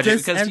before I judge it If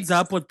this because ends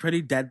up with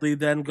Pretty Deadly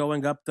then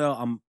going up, though,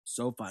 I'm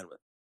so fine with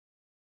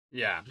it.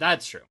 Yeah,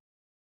 that's true.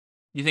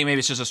 you think maybe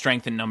it's just a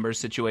strength in numbers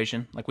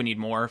situation. Like we need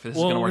more if this is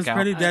Well, gonna work because out.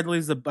 Pretty Deadly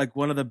is like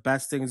one of the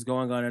best things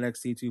going on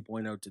NXT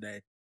 2.0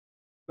 today,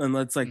 and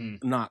it's like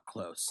not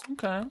close.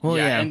 Okay. Well,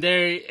 yeah. and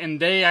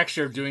they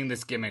actually are doing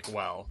this gimmick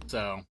well.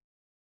 So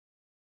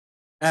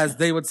As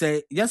they would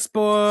say, yes,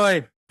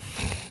 boy.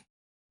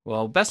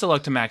 Well, best of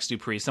luck to Max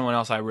Dupree. Someone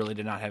else I really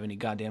did not have any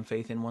goddamn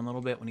faith in one little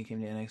bit when he came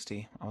to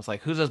NXT. I was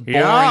like, who's this boring?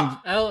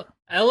 Yeah.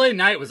 LA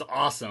Knight was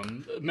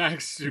awesome.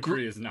 Max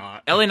Dupree is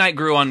not. LA Knight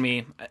grew on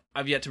me.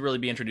 I've yet to really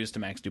be introduced to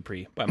Max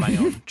Dupree by my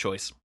own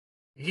choice.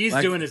 He's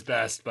Like- doing his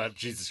best, but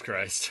Jesus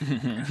Christ.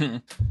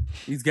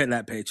 He's getting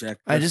that paycheck.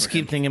 I Good just for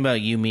keep him. thinking about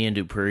you, me, and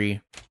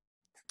Dupree.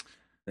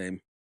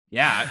 Same.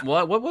 Yeah.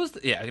 What was?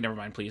 Yeah. Never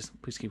mind. Please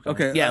keep going.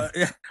 Okay. Yeah.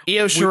 Yeah.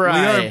 Io We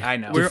Shirai. I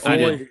know. We're I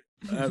did. only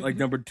at like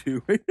number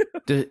 2. Io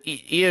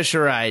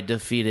Shirai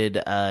defeated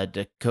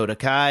Dakota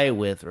Kai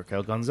with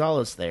Raquel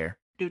Gonzalez there.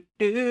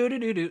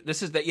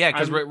 This is the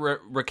because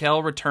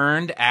Raquel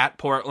returned at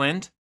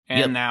Portland and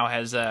Yep. now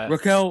has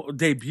Raquel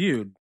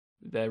debuted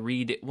the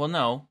read. Well,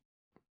 no,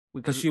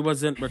 because she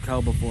wasn't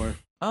Raquel before.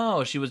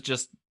 Oh, she was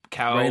just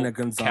Reina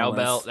Gonzalez.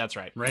 cowbell. That's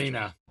right,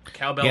 Reina.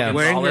 cowbell. Yeah.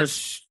 Wearing her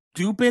Gonzalez.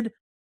 stupid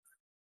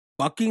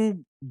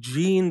fucking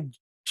jean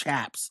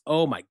chaps.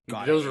 Oh my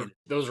god.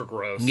 Those are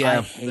gross. Yeah.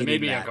 I They hated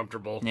made me that.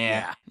 uncomfortable.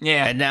 Yeah,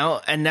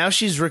 And now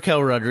she's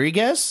Raquel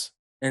Rodriguez.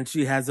 And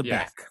she has a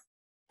Yeah. back.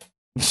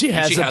 She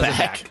has a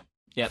back.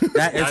 Yep.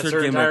 That is That's her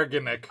her entire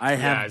gimmick. gimmick. I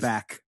have Yeah,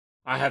 back.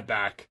 I have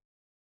back.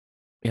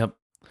 Yep.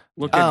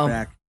 Look at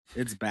back.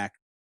 It's back.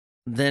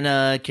 Then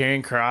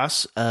Karrion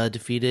Kross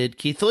defeated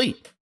Keith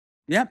Lee.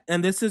 Yep.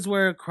 And this is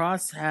where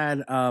Cross had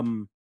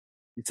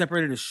he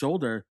separated his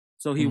shoulder,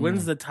 so he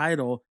wins the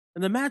title.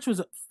 And the match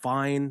was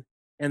fine.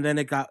 And then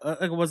it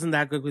wasn't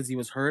that good because he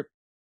was hurt.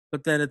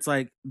 But then it's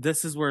like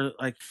this is where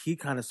like he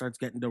kind of starts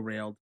getting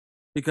derailed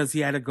because he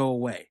had to go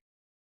away.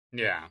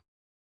 Yeah.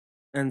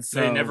 And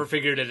so They never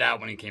figured it out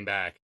when he came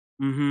back.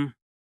 Mm-hmm.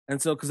 And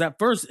so, because at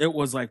first it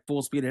was like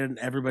full speed ahead and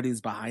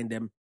everybody's behind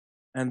him.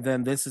 And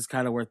then this is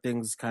kind of where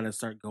things kind of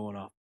start going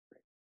off.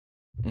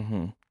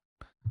 Mm-hmm.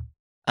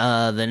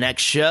 The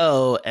next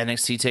show,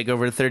 NXT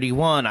TakeOver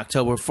 31,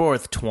 October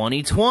 4th,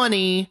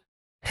 2020.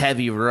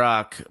 Heavy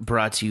Rock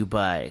brought to you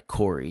by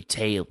Corey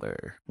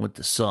Taylor with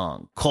the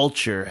song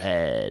Culture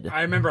Head.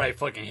 I remember I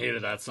fucking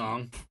hated that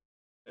song.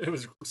 It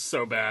was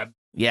so bad.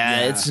 Yeah,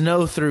 Yeah. it's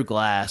No Through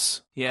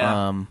Glass. Yeah.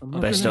 I'm By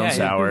looking Stone at you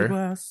Sour. through the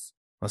glass.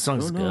 That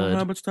song's Don't know how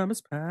good. much time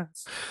has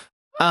passed.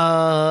 It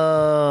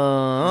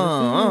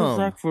feels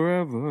like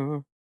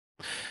forever.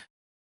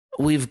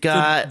 We've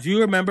got So, do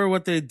you remember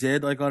what they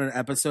did like on an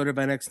episode of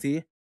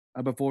NXT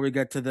before we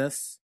get to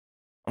this?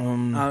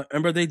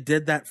 Remember they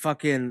did that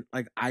fucking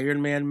like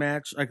Iron Man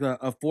match, like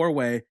a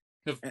 4-way,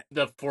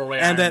 The 4-way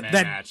and Iron that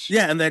Man match.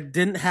 yeah, and that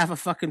didn't have a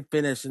fucking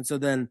finish, and so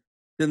then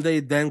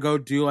they go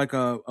do like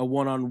a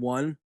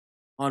 1-on-1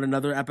 on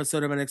another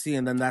episode of NXT,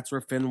 and then that's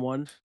where Finn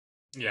won.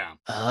 Yeah.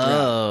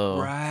 oh.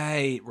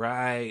 Right.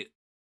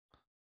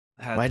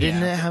 Why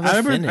didn't it have a I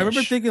remember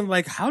finish? thinking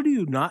like, how do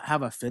you not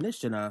have a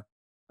finish in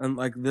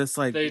like this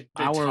like They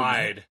hour?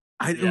 tied.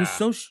 It Yeah. was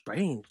so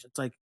strange. It's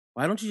like,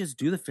 why don't you just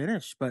do the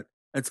finish? But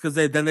it's because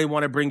they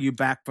want to bring you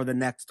back for the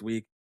next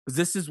week, because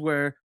this is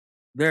where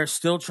they're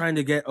still trying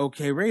to get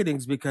okay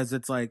ratings because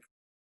it's like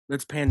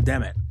it's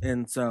pandemic,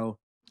 and so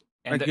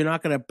like you're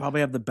not gonna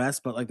probably have the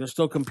best, but like they're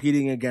still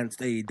competing against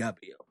AEW.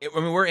 I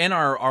mean, we're in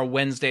our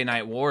Wednesday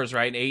night wars,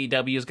 right?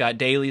 AEW's got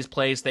Daily's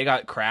Place. They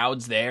got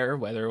crowds there.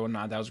 Whether or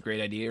not that was a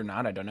great idea or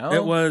not, I don't know.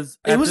 It was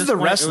the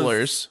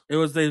wrestlers. It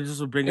was they just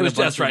were bringing. It was a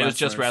bunch just right. of It was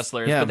just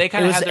wrestlers. Yeah, But they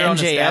kind it of was had their own MJF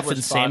and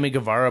established spot. Sammy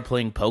Guevara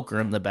playing poker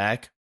in the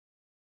back.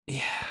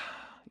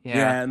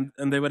 Yeah.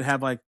 and they would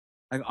have like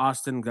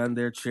Austin Gunn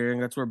there cheering.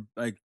 That's where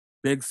like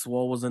Big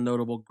Swole was a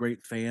notable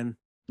great fan.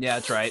 Yeah,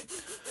 that's right.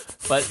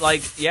 But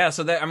like, yeah,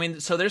 so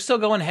they're still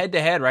going head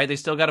to head, right? They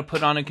still got to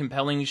put on a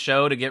compelling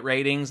show to get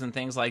ratings and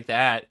things like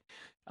that.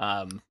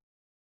 I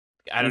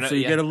don't know. So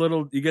you get a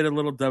little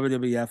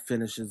WWF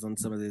finishes on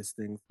some of these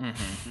things.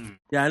 Mm-hmm.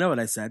 Yeah, I know what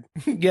I said.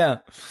 Yeah.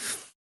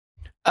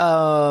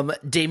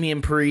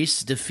 Damian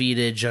Priest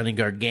defeated Johnny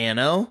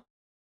Gargano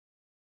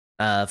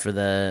for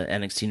the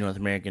NXT North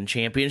American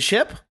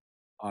Championship.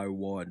 I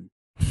won.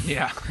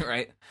 Yeah,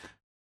 right.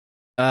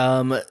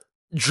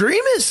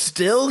 Dream is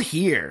still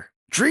here.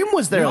 Dream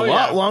was there a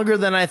lot longer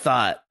than I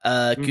thought.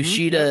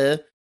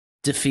 Kushida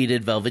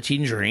defeated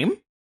Velveteen Dream.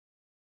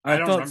 I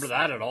don't remember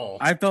that at all.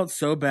 I felt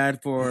so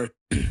bad for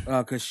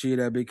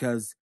Kushida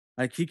because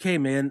like he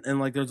came in and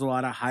like there's a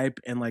lot of hype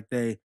and like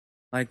they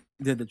like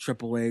did the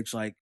Triple H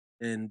like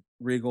in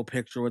Regal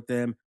picture with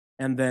them,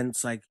 and then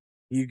it's like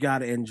you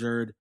got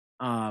injured,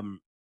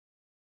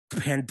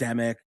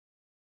 pandemic,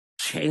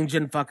 change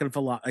in fucking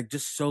philosophy, like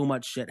just so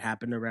much shit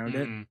happened around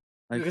it.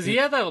 Like because he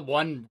had that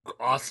one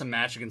awesome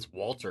match against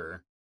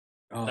Walter.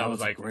 Oh, that was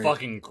like great.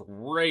 fucking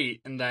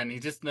great, and then he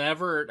just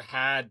never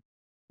had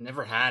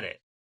it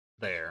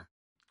there.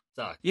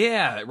 Sucked.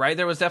 Yeah, right.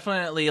 There was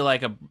definitely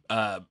like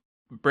a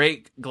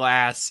break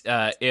glass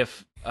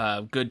if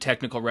good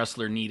technical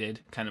wrestler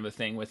needed kind of a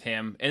thing with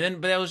him. And then,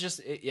 but that was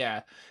just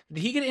yeah.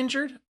 Did he get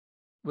injured?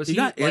 Was He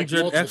got like, injured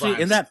multiple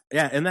actually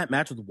times. in that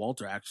match with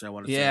Walter. Actually, I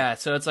want to say. Yeah,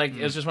 so it's like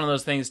it was just one of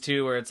those things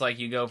too, where it's like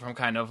you go from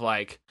kind of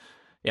like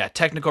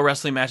technical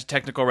wrestling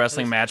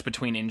match,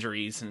 between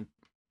injuries, and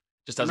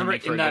just doesn't Remember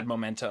make for in a that- good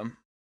momentum.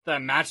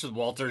 That match with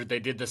Walter, they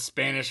did the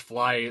Spanish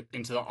fly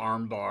into the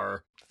armbar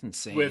It's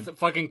insane. with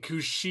fucking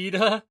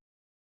Kushida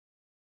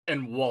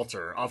and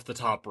Walter off the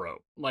top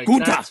rope. Like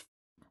Guta! that's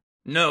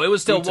No, it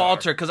was still Gutar.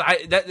 Walter because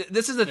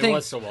this is the it thing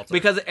was still Walter.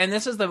 because and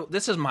this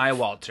is my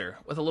Walter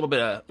with a little bit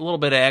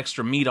of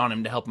extra meat on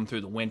him to help him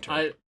through the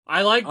winter.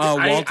 I like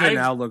Walter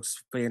now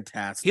looks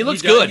fantastic. he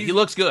looks he does- good. He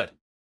looks good.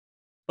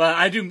 but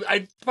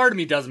part of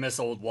me does miss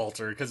old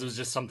Walter because it was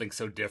just something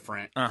so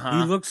different.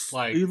 Uh-huh.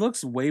 He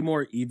looks way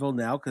more evil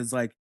now because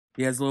like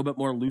he has a little bit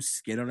more loose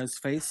skin on his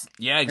face.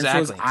 Yeah, And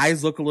exactly. so his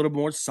eyes look a little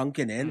more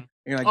sunken in. And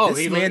you're like, Oh, this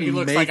he man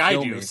looks may like I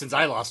kill do me. since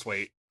I lost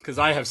weight because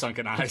I have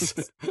sunken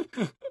eyes.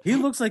 He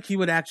looks like he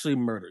would actually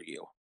murder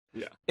you.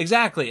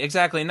 Exactly,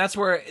 and that's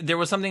where there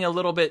was something a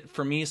little bit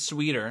for me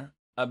sweeter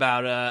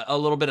about a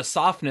little bit of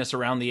softness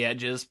around the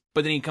edges,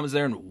 but then he comes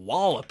there and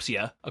wallops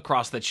you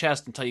across the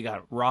chest until you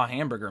got raw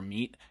hamburger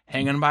meat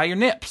hanging by your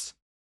nips.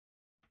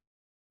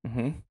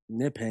 Mm-hmm.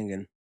 Nip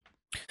hanging.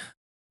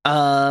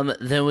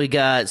 Then we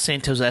got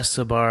Santos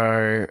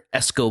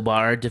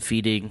Escobar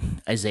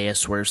defeating Isaiah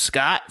Swerve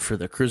Scott for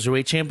the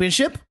Cruiserweight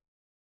Championship.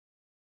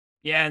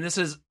 Yeah, and this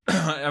is,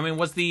 I mean,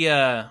 was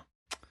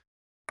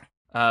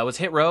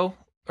Hit Row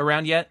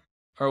around yet,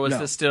 or was No.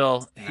 this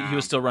still he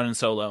was still running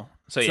solo?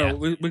 So yeah,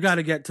 we got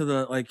to get to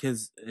the like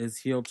his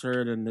heel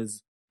turn and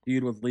his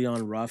feud with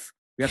Leon Ruff.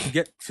 We have to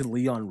get to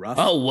Leon Ruff.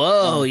 Oh,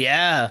 whoa,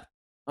 yeah.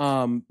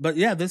 But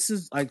yeah, this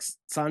is like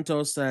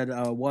Santos said,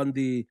 won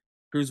the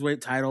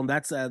cruiserweight title, and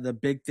that's the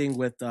big thing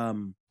with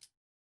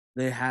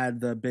they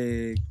had the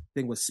big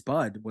thing with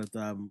Spud with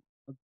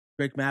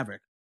Drake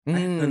Maverick. I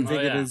couldn't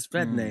think of his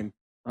Fed name.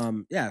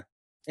 Yeah,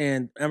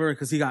 and remember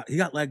because he got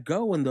let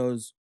go in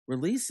those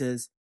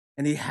releases,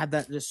 and he had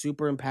that just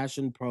super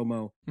impassioned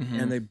promo,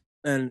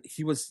 and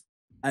he was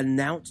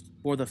announced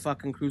for the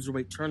fucking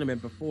cruiserweight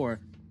tournament before,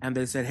 and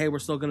they said, "Hey, we're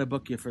still gonna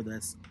book you for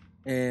this,"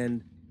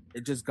 and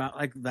it just got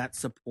like that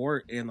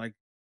support, and like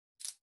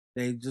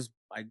they just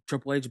like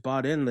Triple H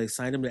bought in, they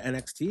signed him to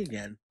NXT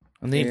again,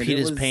 And they And peed it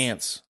his was-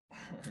 pants.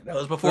 that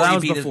was before That he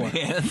was beat before.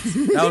 his pants.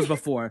 that was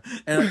before,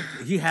 and like,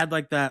 he had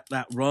like that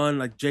run,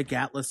 like Jake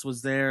Atlas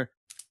was there,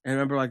 and I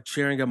remember like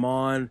cheering him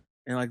on,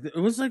 and like it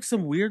was like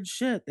some weird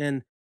shit,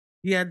 and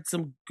he had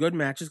some good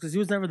matches because he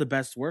was never the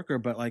best worker,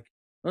 but like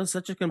it was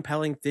such a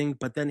compelling thing.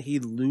 But then he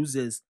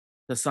loses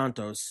to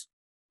Santos,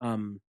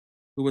 who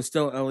was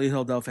still El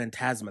Hijo del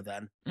Fantasma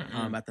then,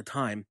 at the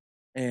time,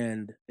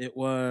 and it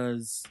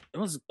was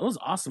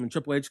awesome. And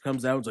Triple H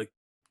comes out, and was like,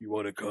 "You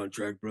want a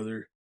contract,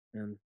 brother?"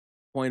 and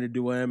pointed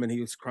to him, and he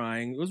was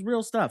crying. It was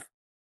real stuff.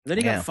 And then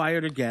he Yeah. got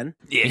fired again,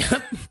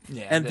 yeah,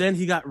 yeah, and then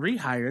he got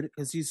rehired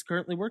because he's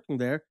currently working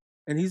there,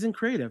 and he's in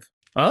creative.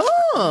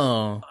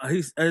 Oh.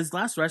 His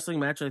last wrestling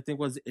match, I think,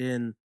 was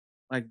in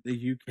like the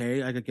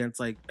UK, like against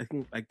like I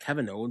think like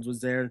Kevin Owens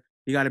was there.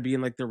 He got to be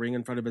in like the ring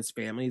in front of his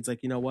family. He's like,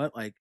 you know what,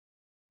 like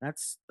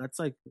that's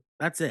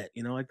it.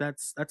 You know, like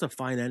that's a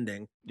fine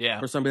ending yeah.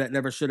 for somebody that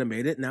never should have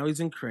made it. Now he's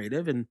in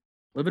creative and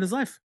living his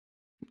life.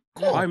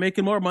 Cool. Probably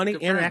making more money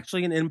Good for and him.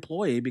 actually an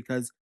employee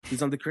because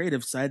he's on the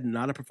creative side and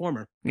not a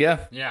performer.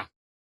 Yeah. Yeah.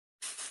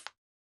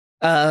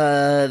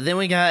 Then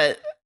we got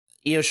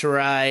Io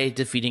Shirai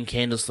defeating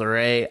Candice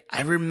LeRae.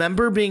 I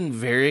remember being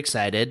very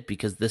excited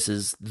because this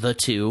is the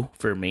two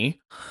for me.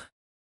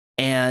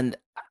 And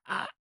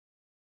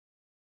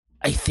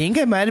I think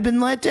I might have been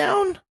let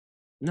down.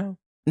 No.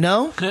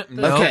 No?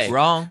 No, Okay.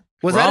 wrong.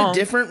 Was that Wrong. a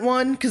different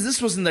one? Because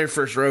this wasn't their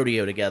first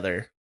rodeo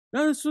together.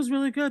 No, this was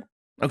really good.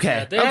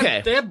 Okay. Yeah,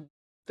 okay.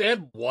 they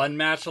had one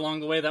match along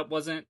the way that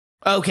wasn't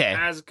okay.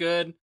 as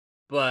good,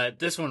 but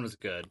this one was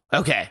good.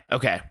 Okay.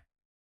 Okay.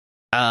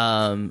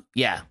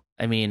 Yeah.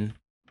 I mean,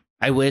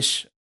 I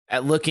wish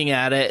at looking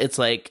at it, it's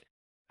like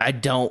I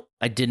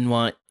didn't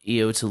want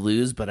Io to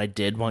lose, but I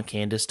did want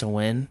Candice to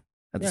win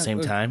at the Yeah,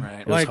 same time.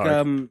 right. It was Like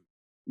hard.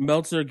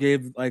 Meltzer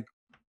gave like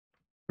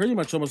pretty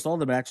much almost all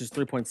the matches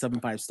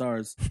 3.75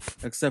 stars,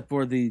 except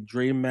for the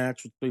Dream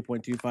match with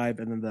 3.25,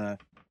 and then the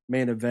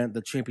main event,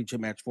 the championship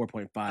match,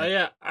 4.5. Oh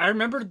yeah, I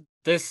remember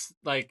this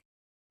like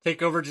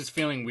takeover just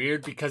feeling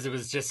weird because it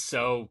was just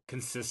so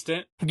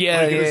consistent.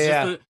 Yeah, Like,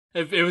 yeah.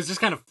 It was just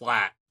kind of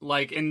flat.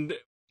 Like, and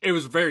it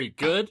was very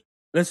good.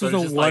 This was But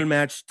it's a just one like-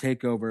 match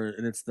takeover,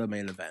 and it's the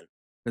main event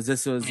because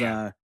this was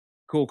Yeah.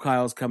 Cool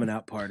Kyle's coming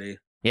out party.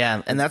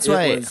 Yeah, and that's It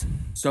why was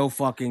so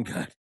fucking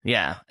good.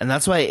 yeah, and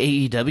that's why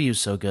AEW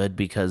is so good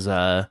because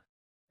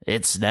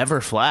it's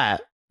never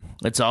flat.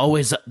 It's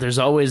always there's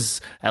always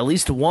at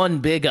least one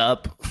big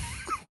up.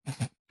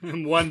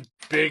 One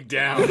big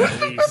down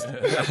at least.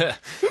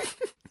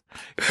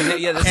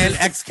 Yeah, this And is,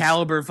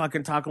 Excalibur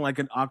fucking talking like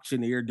an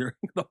auctioneer during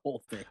the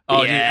whole thing.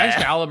 oh, Yeah. dude,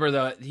 Excalibur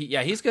though,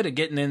 he's good at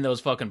getting in those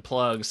fucking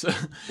plugs.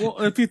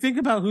 Well, if you think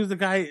about who the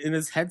guy in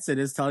his headset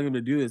is telling him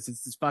to do this,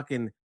 it's this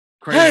fucking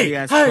crazy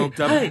ass coked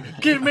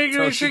up.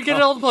 Make sure you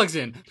get all the plugs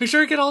in. Make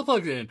sure you get all the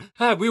plugs in.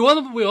 Hey, we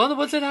won the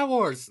What's in Hot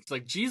Wars. It's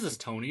like, Jesus,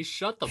 Tony,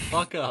 shut the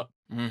fuck up.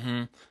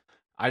 Mm-hmm.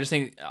 I just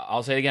think,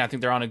 I'll say it again, I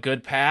think they're on a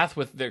good path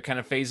with their kind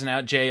of phasing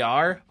out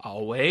JR.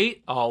 I'll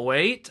wait.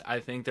 I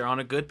think they're on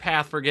a good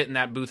path for getting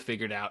that booth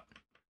figured out.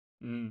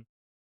 Good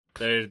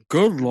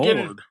Good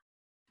lord.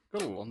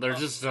 Cool. There's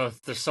just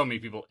there's so many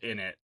people in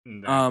it.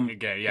 And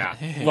again, yeah.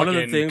 One of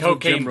the Fucking things with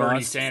cocaine Jim Bernie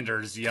Ross-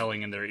 Sanders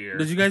yelling in their ear.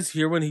 Did you guys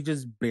hear when he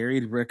just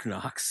buried Rick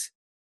Knox?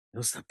 It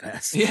was the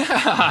best.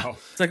 Yeah. Oh.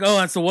 It's like, oh,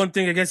 that's the one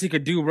thing I guess he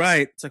could do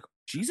right. It's like,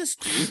 Jesus,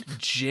 dude.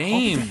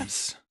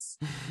 James.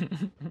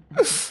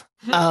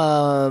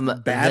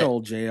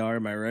 Battle, JR,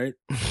 am I right?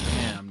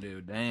 Damn,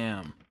 dude.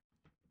 Damn.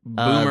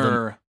 Uh,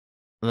 Boomer.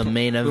 the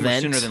main Boomer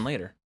event. sooner than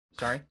later.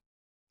 Sorry.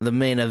 The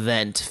main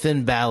event,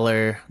 Finn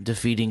Balor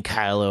defeating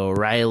Kyle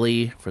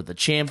O'Reilly for the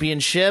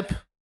championship.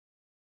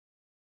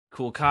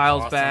 Cool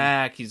Kyle's Awesome.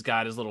 back. He's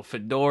got his little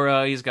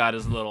fedora. He's got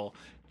his little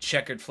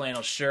checkered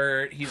flannel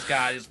shirt. He's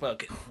got his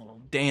fucking little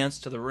dance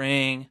to the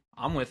ring.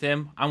 I'm with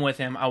him. I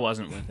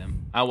wasn't with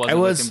him.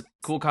 With him.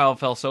 Cool Kyle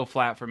fell so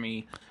flat for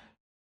me.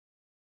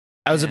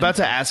 I was about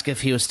to ask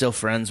if he was still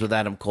friends with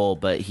Adam Cole,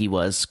 but he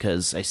was,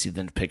 because I see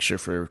the picture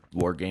for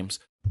War Games.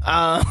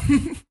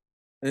 It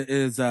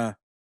is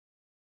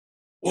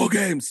War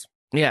Games.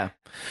 Yeah.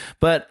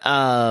 But, It's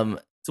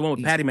the one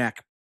with Patty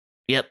Mac.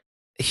 yep.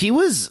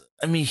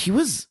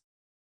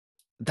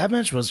 That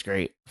match was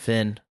great.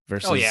 Finn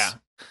versus. Oh, yeah.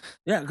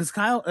 Yeah, because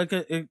Kyle, like,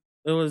 it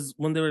was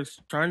when they were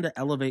trying to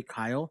elevate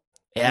Kyle.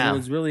 Yeah. And it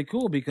was really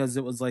cool because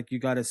it was like you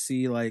got to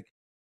see like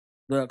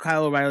the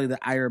Kyle O'Reilly that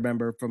I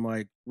remember from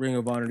like Ring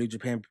of Honor, New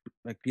Japan,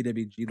 like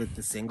PWG, like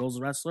the singles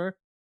wrestler,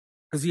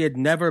 because he had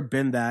never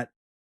been that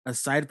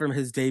aside from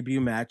his debut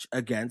match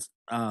against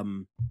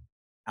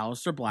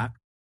Aleister Black,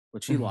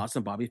 which he lost,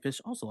 and Bobby Fish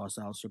also lost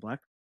to Aleister Black,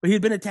 but he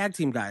had been a tag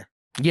team guy.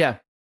 Yeah.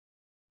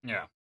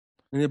 Yeah.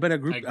 And he had been a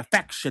group Like- a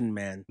faction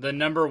man. The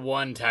number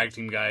one tag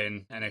team guy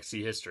in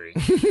NXT history.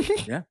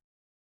 Yeah.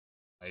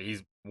 Like,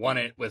 he's won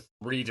it with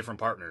 3 different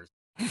partners.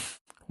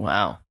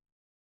 Wow.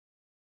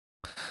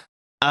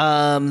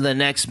 The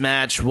next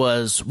match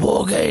was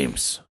War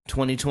Games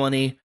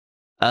 2020,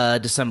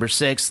 December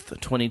 6th,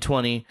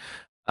 2020.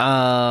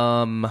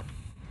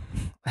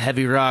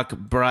 Heavy Rock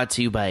brought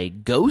to you by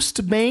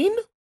Ghostbane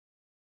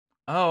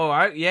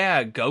Oh,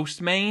 yeah.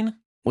 Ghost Main.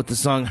 with the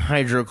song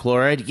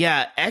Hydrochloride.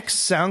 Yeah, ex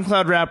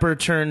SoundCloud rapper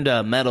turned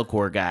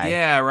metalcore guy.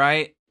 Yeah,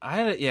 right.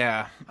 I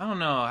don't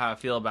know how I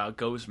feel about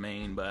Ghost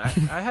Main, but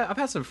I've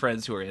had some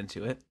friends who are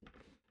into it.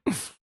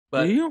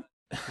 But Do you?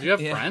 Do you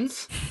have Yeah.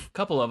 friends?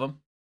 couple of them,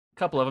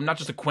 not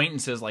just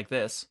acquaintances like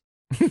this.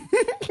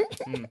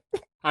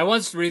 I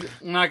once I'm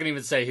not going to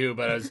even say who,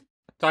 but I was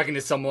talking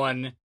to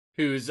someone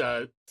whose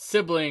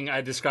sibling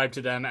I described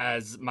to them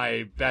as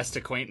my best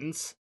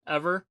acquaintance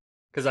ever,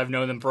 because I've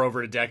known them for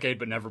over a decade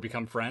but never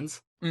become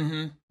friends.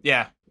 Mm-hmm.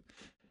 Yeah.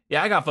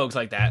 I got folks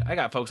like that.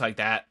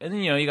 And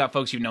then you got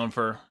folks you've known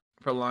for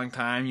a long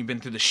time. You've been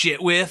through the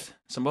shit with.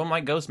 Some of them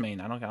like Ghost Main.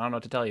 I don't know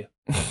what to tell you.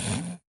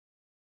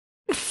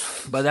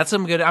 But that's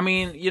some good. I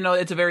mean,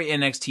 it's a very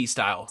NXT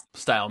style.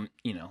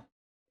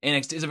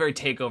 NXT is a very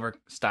takeover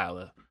style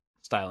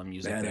of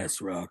music.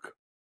 Badass rock.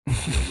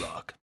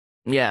 Rock.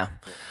 Yeah.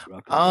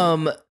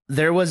 Rock.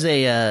 There was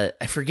a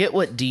I forget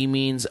what D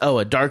means. Oh,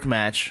 a dark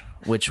match,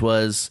 which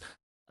was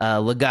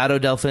Legado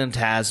del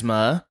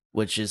Fantasma,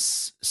 which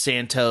is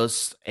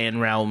Santos and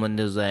Raul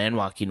Mendoza and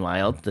Joaquin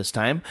Wilde this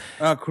time.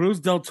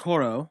 Cruz del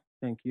Toro.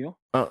 Thank you.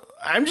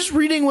 I'm just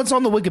reading what's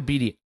on the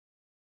Wikipedia.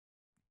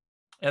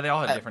 Yeah, they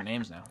all have different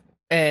names now.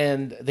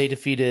 And they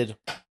defeated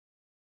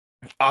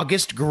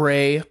August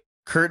Gray,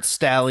 Kurt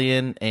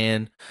Stallion,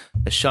 and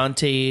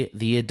Ashante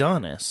the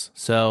Adonis.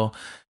 So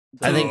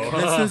I think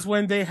This is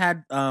when they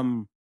had I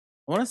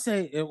want to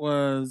say it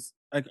was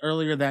like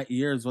earlier that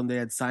year is when they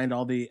had signed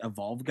all the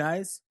Evolve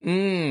guys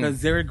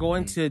because they were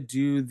going to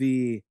do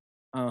the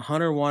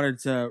Hunter wanted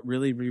to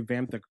really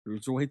revamp the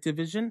cruiserweight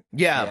division.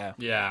 yeah.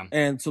 Yeah.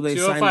 And so they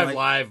signed 205 like,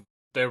 Live,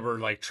 they were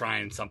like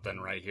trying something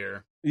right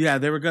here. yeah,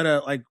 they were gonna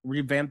like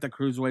revamp the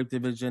cruiserweight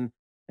division,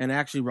 and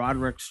actually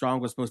Roderick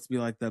Strong was supposed to be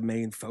like the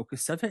main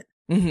focus of it.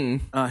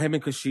 Mm-hmm. Him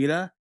and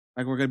Kushida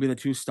like were gonna be the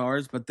 2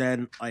 stars, but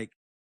then like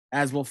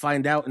as we'll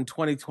find out in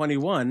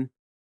 2021,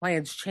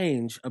 plans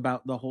change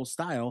about the whole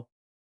style,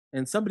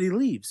 and somebody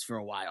leaves for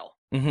a while.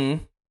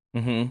 Mm-hmm.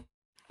 Mm-hmm.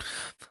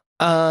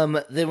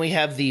 Then we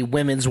have the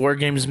women's War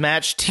Games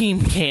match.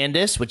 Team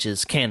Candace, which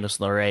is Candice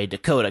LeRae,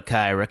 Dakota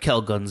Kai,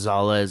 Raquel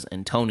Gonzalez,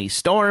 and Toni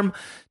Storm,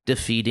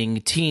 defeating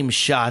Team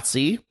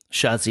Shotzi,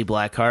 Shotzi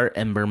Blackheart,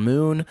 Ember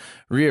Moon,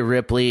 Rhea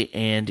Ripley,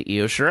 and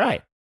Io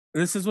Shirai.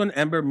 This is when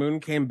Ember Moon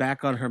came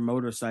back on her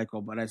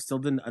motorcycle, but I still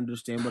didn't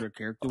understand what her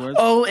character was.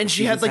 Oh, and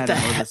she had just like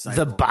had a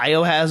the motorcycle.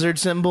 biohazard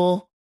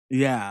symbol.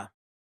 Yeah.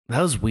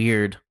 That was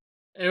weird.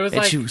 It was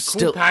And like she cool was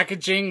still-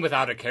 packaging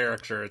without a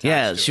character attached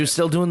Yeah, to she was it.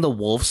 still doing the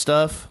wolf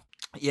stuff.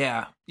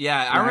 Yeah.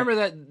 I remember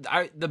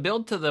that. The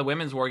build to the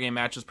women's war game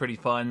match was pretty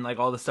fun. Like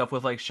all the stuff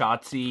with like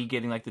Shotzi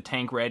getting like the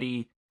tank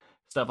ready,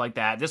 stuff like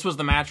that. This was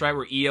the match, right,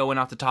 where Io went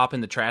off the top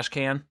in the trash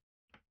can.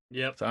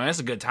 Yep. So it's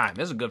a good time.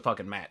 This is a good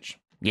fucking match.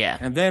 Yeah.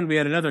 And then we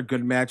had another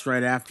good match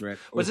right after it.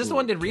 Was this the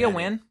one? Did Rhea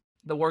win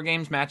the war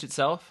games match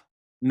itself?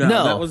 No,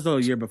 No. that was the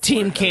year before.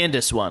 Team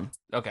Candace won.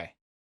 Okay.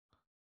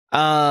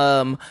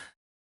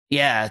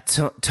 Yeah,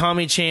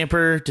 Tommy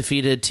Champer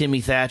defeated Timmy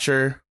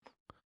Thatcher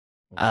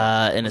in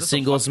Was a this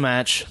singles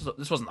match.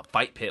 This wasn't the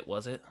fight pit,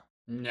 was it?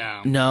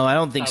 No. No, I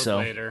don't That think was so.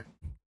 later.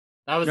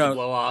 That was No. the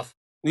blow off.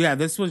 Yeah,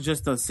 this was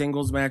just a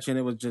singles match, and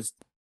it was just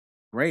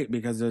great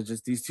because it was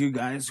just these two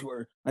guys who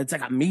were. It's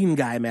like a mean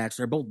guy match.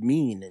 They're both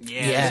mean. And,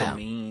 Yeah. So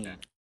mean.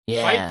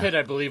 Yeah. Fight Pit,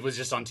 I believe, was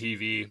just on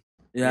TV.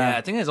 Yeah, yeah,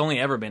 I think it's only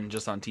ever been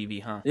just on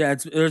TV, huh? yeah.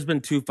 There's been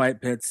 2 fight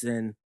pits,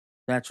 and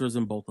Thatcher was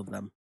in both of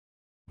them.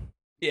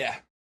 Yeah.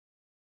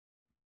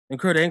 And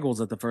Kurt Angle's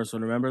at the first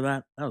one. Remember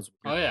that? That was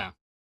Oh yeah.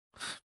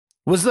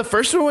 Was the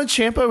first one with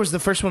Ciampa or was the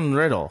first one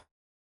Riddle?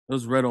 it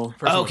was Riddle.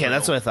 First one was Okay,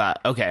 that's what Riddle. I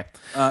thought. Okay.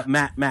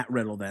 Matt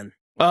Riddle then.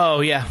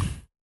 Oh, yeah.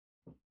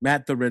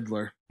 Matt the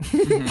Riddler.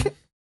 Mhm.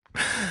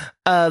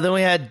 Then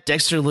we had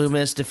Dexter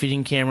Loomis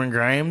defeating Cameron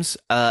Grimes.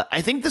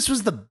 I think this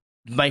was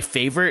my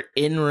favorite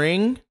in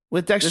ring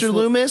with Dexter This was-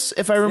 Loomis,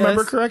 if I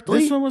remember Yes, correctly.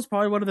 This one was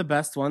probably one of the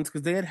best ones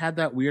because they had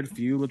that weird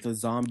feud with the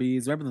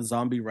zombies. Remember the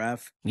zombie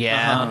ref?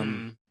 Yeah.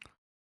 Um,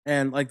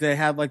 And like they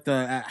had like the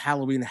at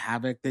Halloween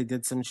Havoc, they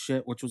did some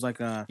shit, which was like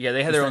a Yeah,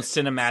 they had their own It's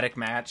cinematic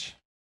match.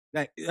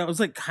 it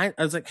was like it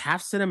was like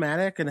half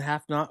cinematic and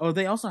half not. Oh,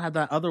 they also had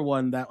that other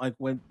one that like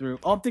went through.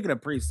 Oh, I'm thinking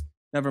of Priest.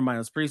 Never mind. It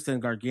was Priest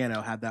and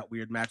Gargano had that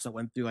weird match that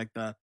went through like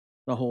the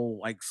whole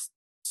like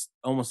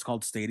almost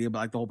called stadium, but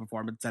like the whole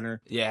performance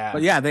center. Yeah.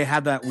 But yeah, they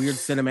had that weird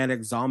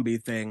cinematic zombie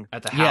thing.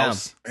 At the Yeah.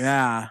 house.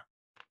 Yeah,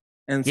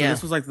 and so Yeah.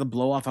 this was like the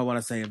blow off. I want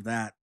to say of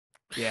that.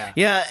 Yeah.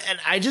 Yeah, and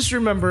I just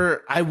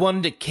remember I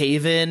wanted to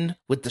cave in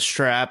with the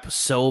strap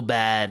so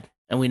bad,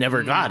 and we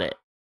never got it.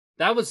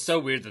 That was so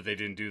weird that they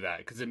didn't do that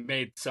because it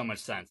made so much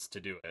sense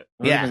to do it.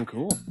 That Yeah. would've been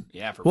cool.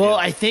 Yeah. For Well, real.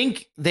 I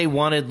think they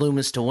wanted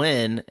Loomis to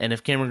win, and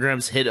if Cameron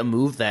Grimes hit a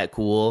move that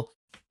cool,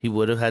 he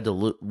would have had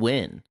to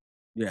win.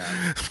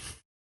 Yeah.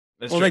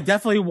 That's Well, true. they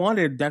definitely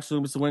wanted Dexter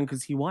Loomis to win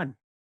because he won.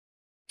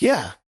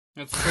 Yeah.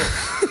 That's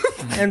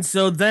true. And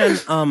so then,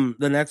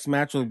 the next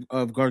match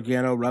of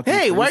Gargano Ruff. and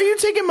Hey, why are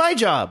Priest- you taking my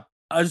job?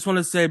 I just want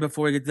to say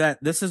before we get to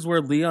that, this is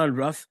where Leon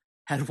Ruff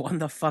had won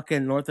the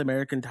fucking North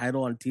American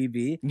title on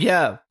TV.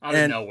 Yeah. Out of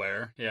And-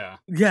 nowhere. Yeah.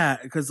 Yeah,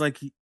 because like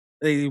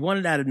they won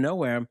it out of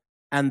nowhere,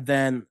 and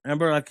then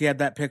remember like he had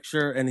that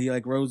picture and he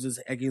like he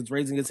was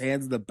raising his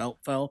hands and the belt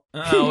fell.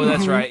 Oh,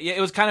 that's right. Yeah,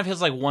 it was kind of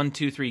his like 1,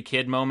 2, 3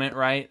 kid moment,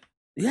 right?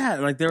 Yeah,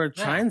 like they were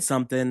Yeah. trying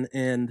something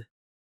and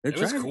they It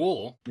was tried.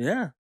 cool.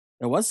 Yeah,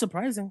 it was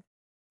surprising.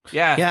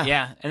 Yeah, Yeah.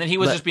 yeah. And then he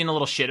was But- just being a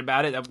little shit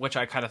about it, which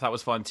I kind of thought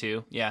was fun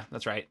too. Yeah,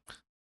 that's right.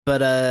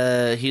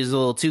 But he's a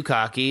little too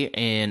cocky,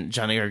 and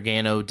Johnny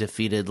Gargano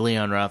defeated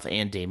Leon Ruff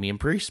and Damian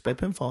Priest by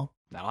pinfall.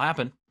 That'll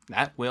happen.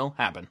 That will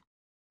happen.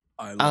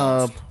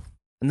 I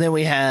And then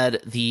we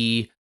had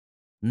the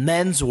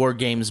men's War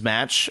Games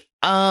match.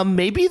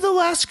 Maybe the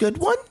last good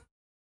one?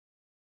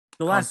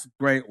 the last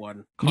great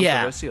one.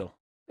 Yeah. Controversial.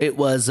 It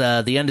was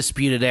the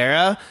Undisputed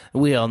Era.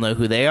 We all know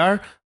who they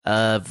are.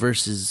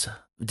 Versus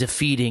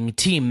defeating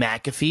Team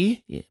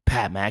McAfee,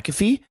 Pat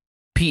McAfee,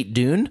 Pete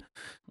Dunne,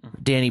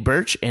 Danny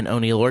Burch, and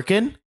Oni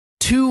Lorcan.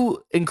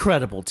 2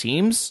 incredible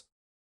teams.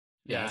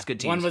 Yeah, it's good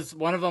teams.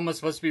 One of them was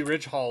supposed to be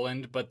Ridge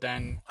Holland, but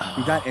then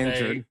He got they-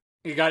 injured.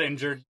 he got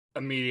injured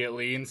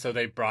immediately, and so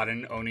they brought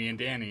in Oni and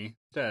Danny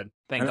instead.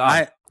 Thank And God.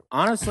 I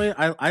honestly,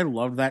 I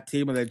loved that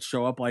team when they'd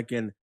show up like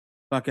in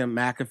fucking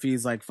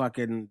McAfee's like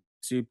fucking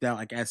souped out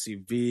like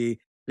SUV.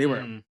 They were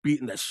Mm.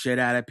 beating the shit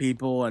out of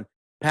people, and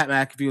Pat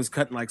McAfee was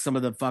cutting like some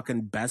of the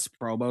fucking best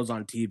promos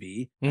on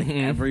TV like,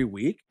 Mhm. every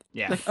week.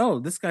 yeah. Like, oh,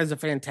 this guy's a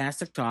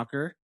fantastic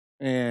talker,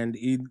 and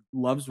he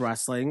loves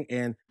wrestling,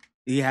 and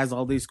he has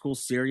all these cool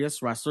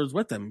serious wrestlers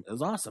with him. It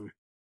was awesome.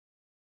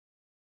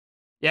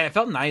 Yeah, it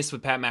felt nice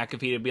with Pat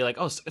McAfee to be like,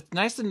 oh, it's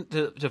nice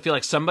to feel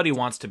like somebody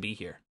wants to be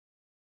here.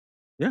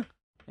 Yeah.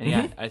 And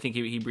yeah, I think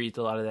he breathed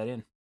a lot of that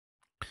in.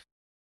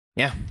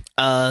 Yeah.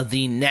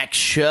 The next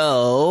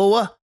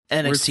show,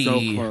 We're so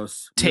NXT close. We're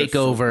so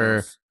Takeover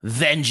close.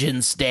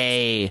 Vengeance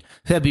Day,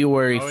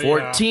 February Oh,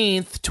 yeah.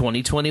 14th,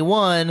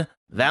 2021,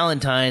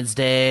 Valentine's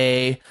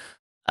Day.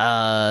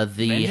 The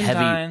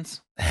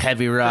Valentine's.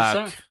 heavy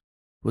rock some-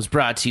 was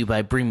brought to you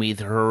by Bring Me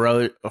the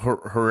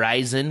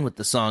Horizon with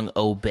the song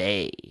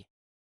Obey.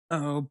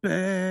 Oh,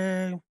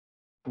 babe,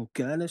 I'm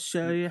gonna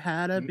show you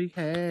how to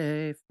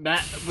behave.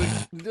 Matt,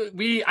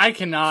 I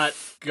cannot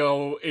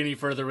go any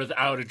further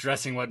without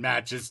addressing what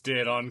Matt just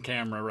did on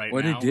camera right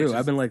What now. did he do? which I've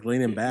is- been like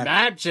leaning back.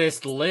 Matt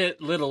just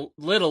lit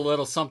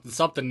little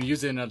something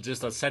using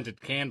just a scented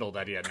candle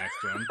that he had next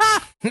to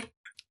him.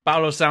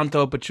 Paolo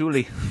Santo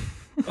Patchouli.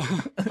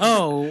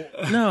 Oh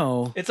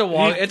no! It's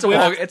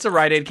a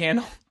Rite Aid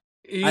candle.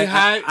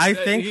 I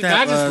think he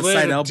that just lit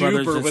a Seidel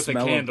brothers duper just with a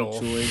smell candle.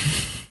 patchouli.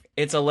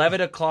 It's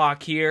 11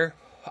 o'clock here.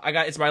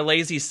 It's my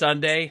lazy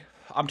Sunday.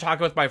 I'm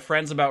talking with my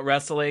friends about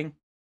wrestling.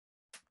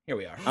 Here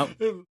we are.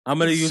 I'm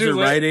gonna use Too a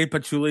late. Rite Aid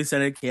patchouli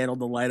scented candle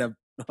to light up.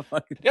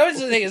 The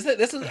thing is,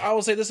 I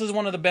will say this is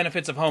one of the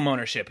benefits of home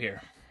ownership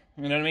here.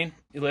 You know what I mean?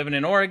 You're living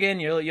in Oregon,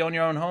 you own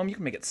your own home, you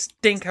can make it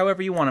stink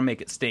however you want to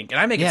make it stink. And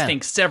I make it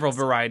stink several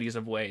varieties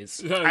of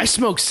ways. I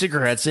smoke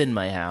cigarettes in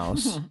my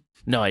house.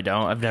 No, I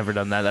don't. I've never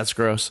done that. That's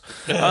gross.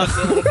 It's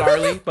a little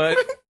gnarly, but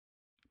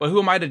who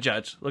am I to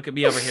judge? Look at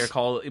me over here,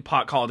 call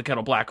the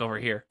kettle black over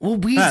here. Well,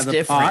 weed's the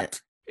different.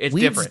 pot. It's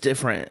Weed's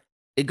different.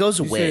 It goes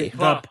You away. say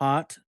the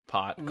pot.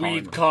 Pot.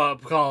 Weed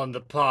calling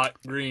the pot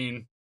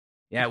green.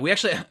 Yeah, we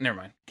actually never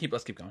mind.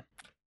 Let's keep going.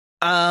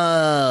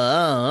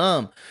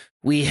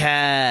 We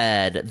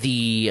had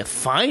the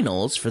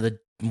finals for the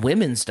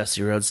women's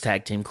Dusty Rhodes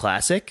Tag Team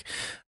Classic.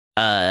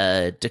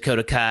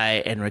 Dakota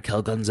Kai and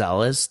Raquel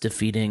Gonzalez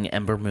defeating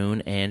Ember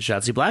Moon and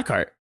Shotzi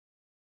Blackheart.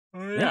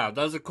 Yeah,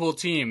 that was a cool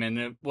team.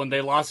 And when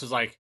they lost, it was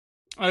like,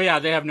 oh yeah,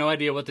 they have no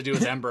idea what to do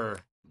with Ember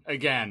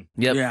again.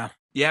 Yep. Yeah.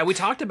 Yeah, we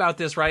talked about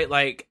this, right?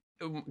 Like,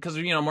 because,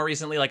 more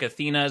recently, like,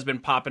 Athena has been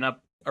popping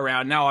up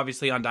around now,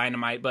 obviously on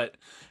Dynamite, but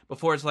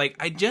before it's like,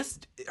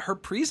 her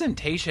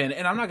presentation,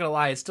 and I'm not going to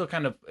lie,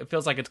 it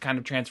feels like it's kind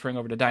of transferring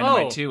over to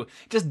Dynamite too.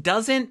 Just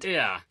doesn't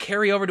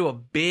carry over to a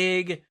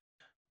big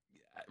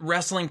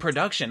wrestling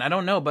production. I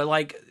don't know, but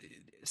like,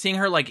 seeing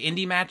her like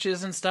indie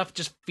matches and stuff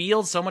just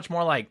feels so much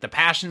more like the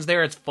passion's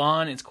there. It's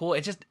fun. It's cool.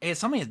 It's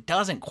something that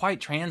doesn't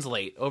quite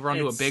translate over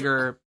onto a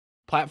bigger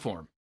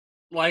platform.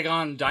 Like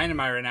on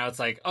Dynamite right now, it's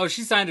like, oh,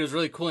 she signed. It was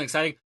really cool and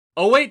exciting.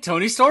 Oh wait,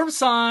 Tony Storm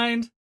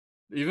signed.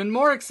 Even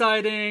more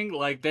exciting.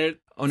 Like it's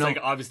like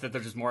obvious that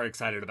they're just more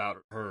excited about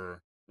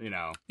her.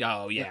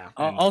 Oh yeah.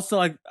 Also,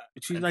 like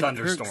she's like her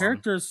Thunderstorm.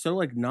 character is so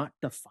like not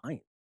defined.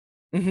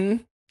 Mm-hmm.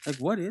 Like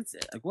what is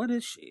it? Like what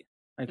is she?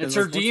 Like, It's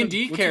her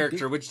D&D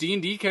character, which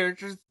D&D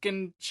characters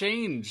can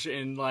change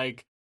and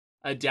like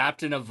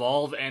adapt and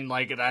evolve, and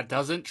like that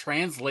doesn't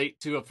translate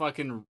to a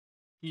fucking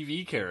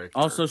TV character.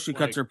 Also, she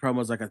cuts her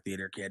promos like a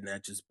theater kid, and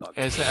that just bugs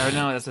me.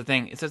 That's the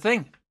thing. It's a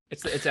thing.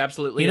 It's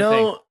absolutely You a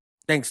thing. know,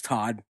 Thanks,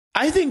 Todd.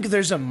 I think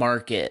there's a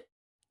market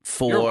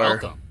You're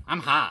welcome.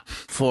 I'm hot.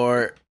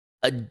 for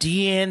a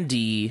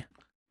D&D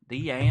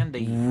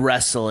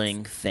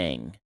wrestling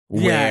thing.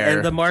 Yeah, where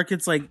and the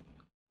market's like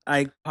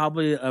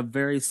probably a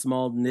very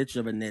small niche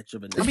of a niche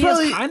of a niche. I mean,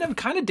 probably- it's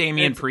kind of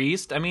Damian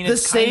Priest. I mean, the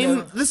it's same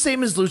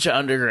as Lucha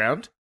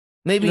Underground.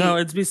 Maybe No,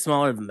 it'd be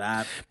smaller than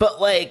that.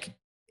 but like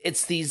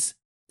it's these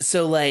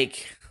so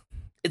like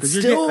it's 'Cause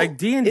you're still like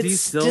D&D it's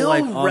still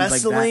like on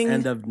wrestling. like that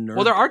end of nerd.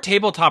 Well, there are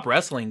tabletop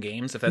wrestling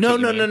games. If that's No, what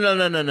you no,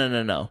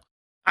 mean. no.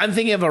 I'm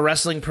thinking of a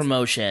wrestling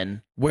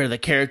promotion where the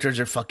characters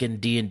are fucking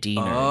D&D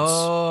nerds.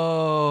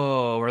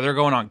 Oh, where they're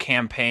going on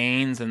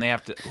campaigns and they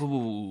have to.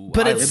 Ooh,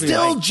 But it's it'd be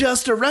still like-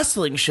 just a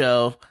wrestling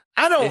show.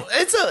 I don't.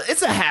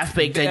 It's a half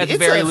baked idea. It's It's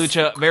very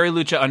a- very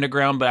Lucha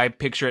Underground, but I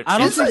picture it I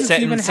don't think it's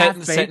set even set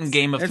half-baked. in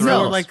Game of It's more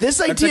Thrones. like- This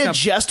it's idea like a-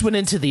 just went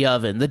into the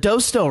oven. The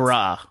dough's still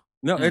raw.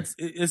 No,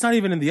 it's not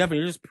even in the oven.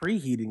 You're just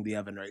preheating the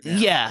oven right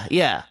now.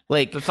 Yeah.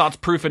 Like The thought's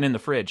proofing in the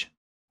fridge.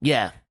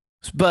 yeah.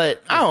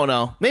 But I don't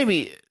know.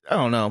 Maybe I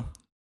don't know.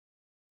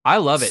 I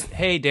love it.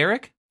 Hey,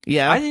 Derek,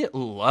 Yeah. I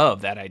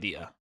love that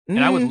idea,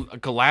 and I would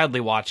gladly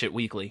watch it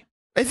weekly.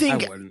 I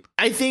think I wouldn't.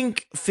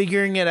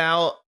 figuring it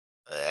out.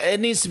 It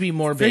needs to be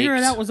more baked. Figure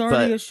It Out was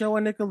already but- a show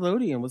on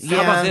Nickelodeon. With Yeah.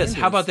 How about Sarah this?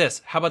 How about Sanders.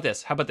 this? How about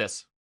this? How about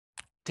this?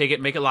 Take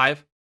it, make it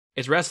live.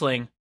 It's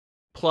wrestling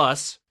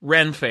plus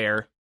Ren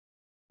Fair.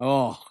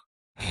 Oh,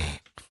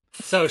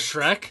 So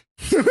Shrek.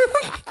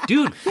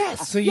 Dude,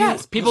 So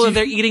yes, people are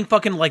there eating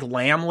fucking like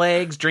lamb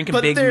legs, drinking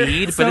But big they're-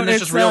 mead, but So then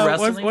there's it's, just real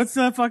what's- wrestling. What's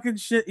the fucking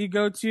shit you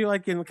go to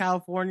like in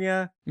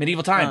California?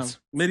 Medieval times.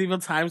 Medieval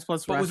times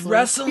plus But wrestling. with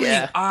wrestling,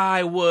 Yeah.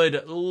 I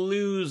would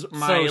lose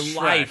my Shrek.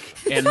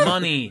 life and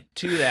money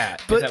to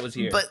that if that was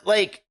here. But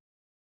like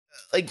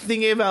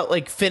thinking about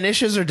like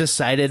finishes are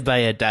decided by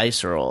a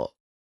dice roll.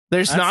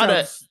 There's That not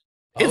sounds-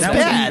 it's that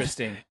bad. was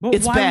interesting. But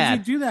It's why bad.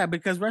 would you do that?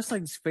 Because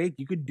wrestling's fake.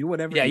 You could do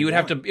whatever. Yeah, you would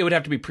have want. to. It would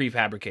have to be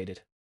prefabricated.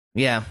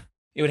 Yeah.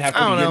 It would have I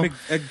to don't be. know.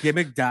 a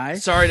gimmick die.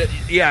 Sorry to.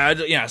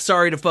 Yeah.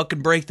 Sorry to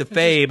fucking break the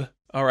fabe.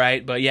 All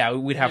right, but yeah,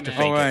 we'd have to Hey,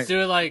 fake man, All right. Let's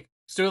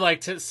do it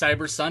like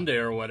Cyber Sunday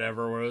or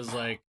whatever, where it was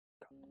like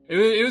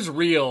it was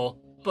real,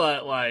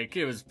 but like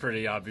it was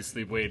pretty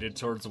obviously weighted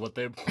towards what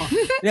they want.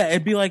 Yeah,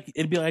 it'd be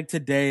like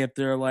today if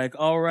they're like,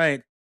 all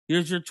right,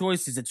 here's your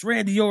choices. It's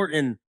Randy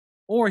Orton,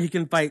 or he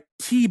can fight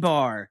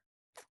T-Bar.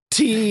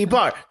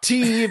 T-bar.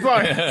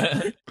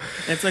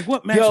 It's like,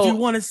 what match Yo, do you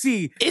want to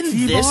see? in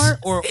T-Bar this-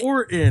 or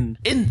Orton?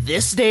 In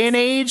this day and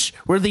age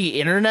where the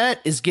internet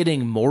is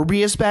getting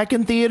Morbius back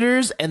in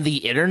theaters and the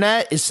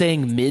internet is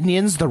saying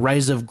Minions The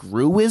Rise of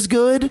Gru is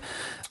good,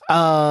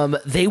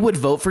 they would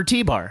vote for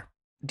T-bar.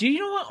 Do you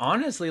know what?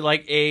 Honestly,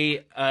 like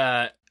a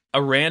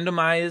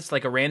randomized,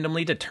 like a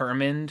randomly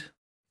determined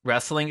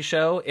wrestling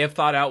show, if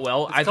thought out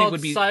well, I think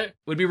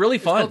would be really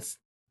fun.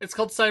 It's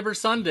called Cyber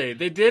Sunday.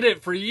 They did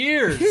it for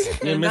years,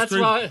 and that's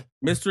why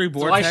Mystery why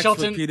Vortex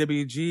Shelton- with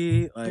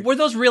PWG. Like, Were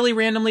those really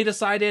randomly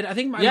decided? I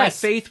think my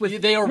faith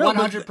with they are No,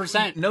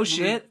 100%. No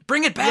shit.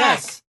 Bring it back.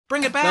 Yes.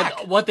 Bring it back.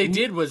 But what they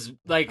did was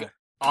like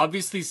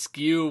obviously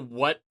skew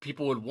what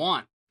people would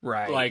want,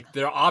 Right. like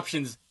their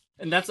options,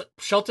 and that's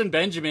Shelton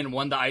Benjamin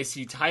won the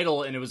IC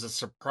title, and it was a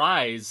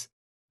surprise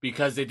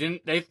because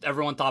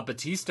everyone thought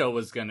Batista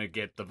was gonna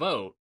get the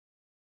vote,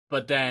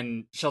 but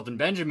then Shelton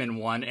Benjamin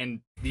won,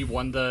 and he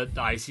won the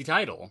IC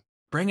title.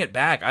 Bring it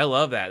back. I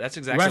love that. That's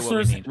exactly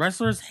what we need.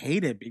 wrestlers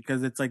hate it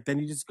because it's like then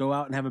you just go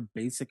out and have a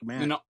basic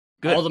match. You know,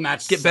 Good. all the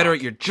matches Get better suck.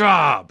 at your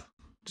job.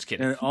 Just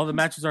kidding. And all the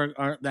matches aren't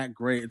that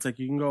great. It's like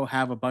you can go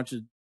have a bunch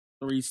of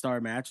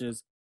 3-star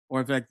matches, or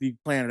if like you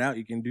plan it out,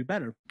 you can do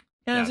better.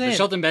 Yeah, the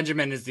Shelton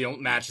Benjamin is the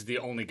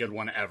only good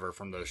one ever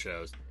from those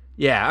shows.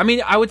 Yeah, I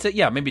mean, I would say,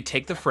 maybe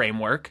take the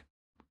framework,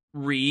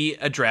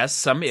 readdress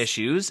some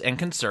issues and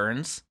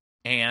concerns,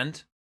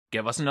 and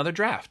give us another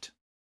draft.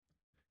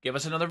 Give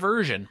us another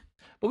version.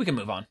 But we can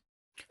move on.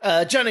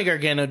 Johnny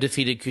Gargano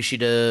defeated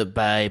Kushida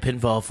by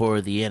pinfall for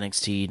the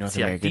NXT North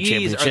American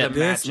these are Championship. the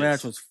This matches.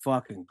 match was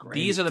fucking great.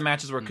 These are the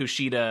matches where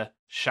Kushida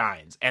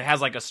shines and has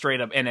like a straight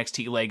up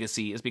NXT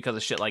legacy is because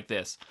of shit like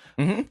this.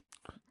 Mhm.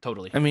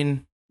 Totally. I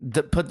mean,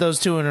 put those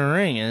two in a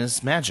ring and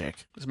it's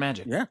magic. It's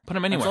magic. Yeah. Put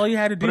them anywhere. That's all you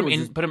had to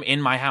do. Put them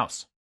in my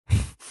house.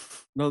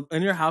 No,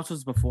 and your house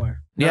was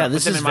before. Yeah, put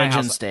this them is in my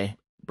Vengeance house. Day.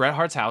 Bret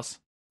Hart's house.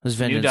 This is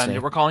New Vengeance dungeon. Day.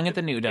 We're calling it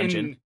the new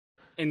dungeon.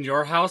 In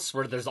your house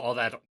where there's all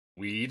that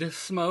weed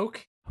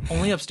smoke.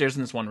 Only upstairs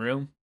in this one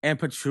room. And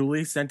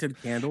patchouli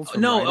scented candles. from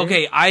No, Rite Aid.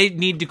 okay, I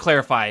need to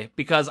clarify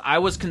because I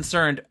was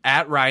concerned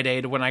at Rite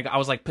Aid when I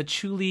was like,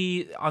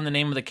 patchouli on the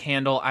name of the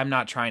candle. I'm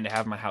not trying to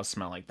have my house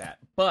smell like that.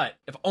 But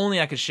if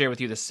only I could share with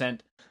you the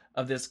scent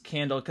of this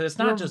candle, because it's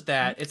not just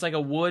that. It's like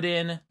a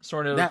wooden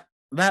sort of...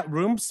 That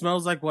room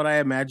smells like what I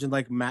imagined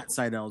like Matt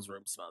Seidel's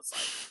room smells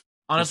like.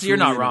 Honestly, you're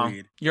not patchouli and wrong.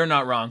 weed. You're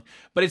not wrong.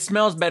 But it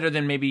smells better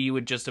than maybe you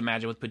would just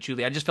imagine with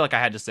patchouli. I just feel like I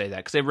had to say that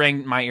because it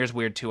rang my ears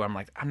weird too. I'm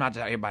like, I'm not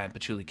out here buying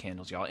patchouli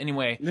candles, y'all.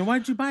 Anyway, Then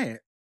why'd you buy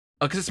it?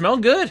 because it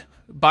smelled good.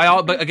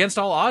 But against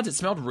all odds, it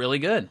smelled really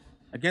good.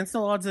 Against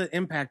all odds of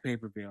Impact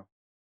pay-per-view.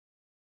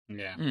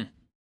 Yeah,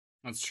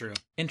 that's true.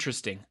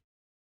 Interesting.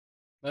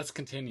 Let's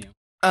continue.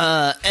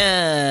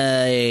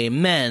 A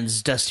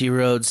men's Dusty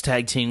Rhodes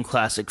Tag Team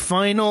Classic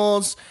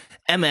Finals.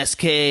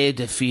 MSK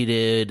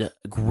defeated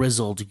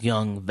grizzled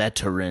young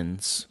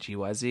veterans.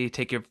 GYZ,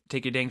 take your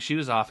dang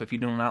shoes off if you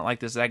do not like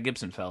this Zach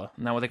Gibson fella.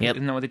 Isn't that what they, Yep.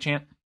 isn't that what they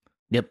chant?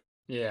 Yep.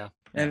 Yeah,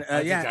 And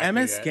that's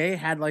exactly MSK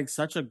had like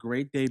such a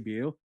great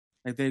debut.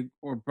 Like they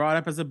were brought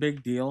up as a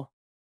big deal,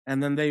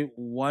 and then they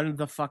won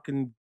the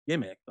fucking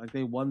gimmick. Like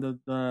they won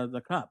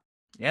the cup.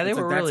 Yeah, they It's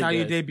were like, really that's how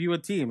you good. debut a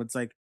team. It's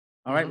like,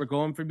 all right, Mhm. we're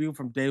going for you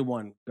from day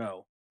one.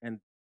 Go, and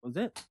that was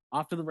it.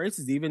 Off to the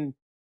races, even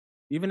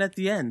at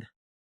the end.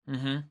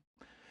 Mm-hmm.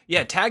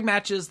 Yeah, tag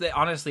matches that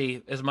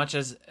honestly, as much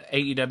as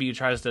AEW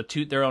tries to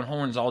toot their own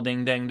horns all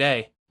ding dang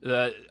day,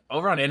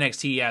 over on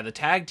NXT, yeah, the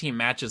tag team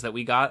matches that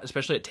we got,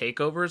 especially at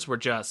takeovers, were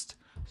just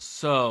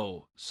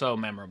so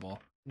memorable.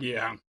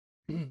 yeah.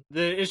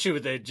 The issue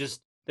with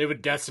they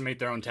would decimate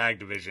their own tag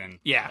division.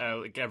 Yeah.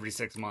 like every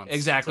 6 months.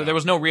 Exactly. So- There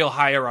was no real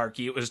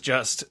hierarchy. It was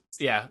just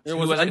It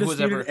was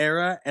Undisputed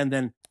Era, and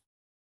then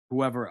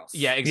whoever else.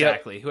 Yeah,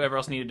 exactly. Whoever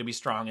else needed to be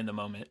strong in the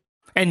moment.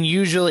 And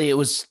usually it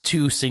was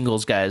two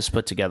singles guys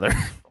put together.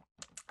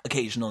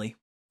 Occasionally.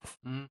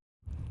 Like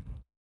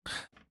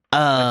me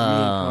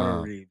and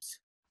Kona Reeves.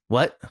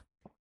 What?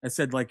 I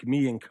said like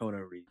me and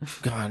Kona Reeves.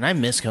 God, I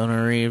miss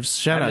Kona Reeves.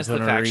 Shout I out miss the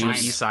Kona faction of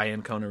Reeves. Isai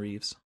and Kona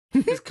Reeves.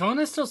 Is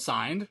Kona still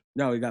signed?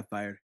 No, he got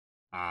fired.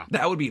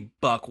 That would be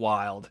buck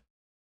wild.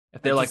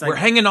 If they're It's like, just we're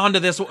like- hanging on to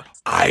this.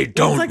 I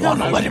don't like want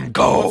to how- let him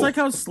go. It's like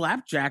how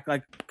Slapjack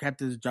like kept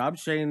his job.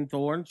 Shane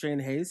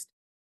Haste,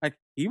 like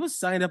he was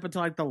signed up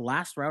until like the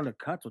last round of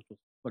cuts, which was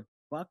what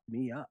fucked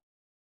me up.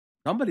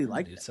 Somebody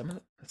liked Dude, it. some of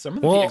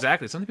the Well-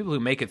 exactly. Some of the people who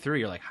make it through,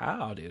 you're like,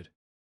 how, dude?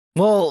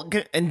 Well,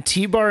 and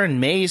T-Bar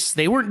and Mace,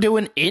 they weren't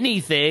doing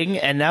anything,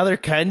 and now they're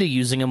kind of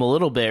using them a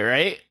little bit,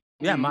 right?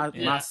 Yeah,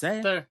 Mm-hmm.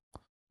 Marseille.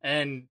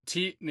 And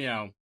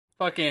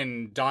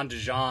fucking Don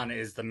DeJean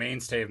is the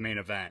mainstay of main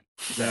event.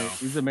 So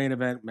He's the main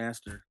event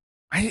master.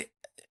 I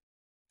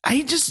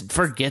just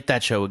forget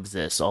that show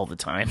exists all the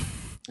time.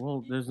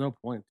 Well, there's no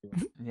point to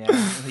it.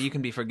 Yeah, you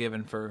can be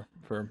forgiven for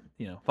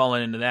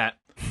falling into that.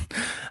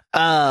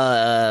 Io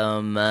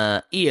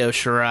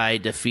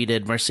Shirai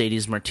defeated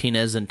Mercedes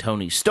Martinez and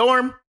Tony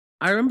Storm.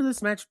 I remember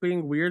this match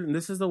being weird, and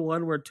this is the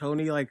one where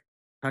Tony like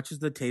touches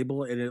the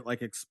table and it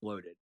like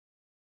exploded.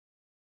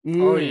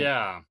 Oh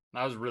yeah,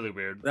 that was really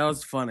weird. That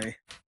was funny.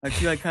 Like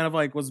she like kind of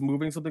like was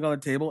moving something on the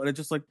table, and it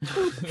just like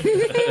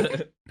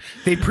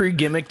They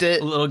pre-gimmicked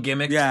it. A little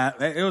gimmick. yeah,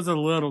 it was a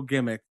little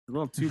gimmick, a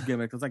little too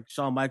gimmick. It was like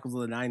Shawn Michaels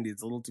of the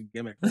 '90s, a little too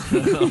gimmick.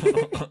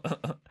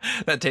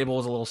 That table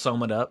was a little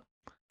sewed up.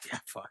 Yeah,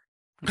 fuck.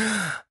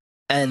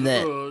 And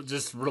then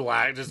Just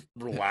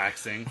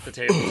relaxing. The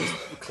table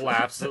just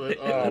collapsed.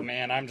 Oh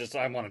man, I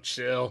want to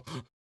chill.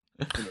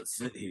 I'm gonna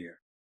sit here.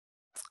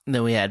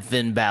 we had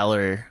Finn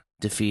Balor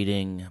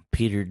defeating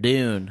Peter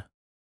Dune.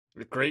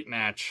 A great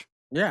match.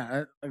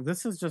 Yeah,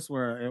 this is just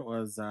where it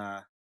was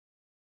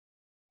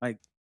like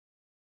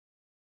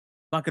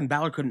fucking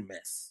Balor couldn't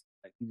miss.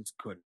 Like he just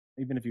couldn't,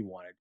 even if he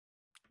wanted.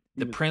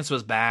 The Prince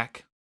was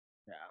back.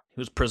 Yeah. He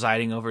was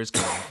presiding over his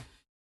kingdom.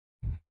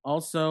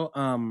 Also,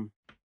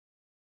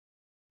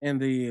 in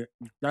the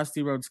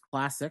Dusty Rhodes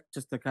Classic,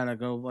 just to kind of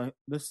go, like,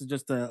 this is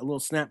just a little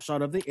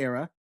snapshot of the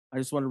era. I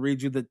just want to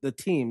read you the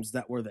teams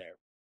that were there.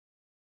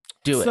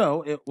 Do it.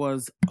 So it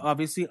was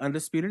obviously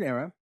Undisputed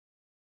Era,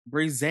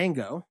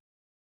 Breezango.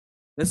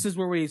 This is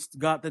where we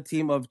got the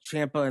team of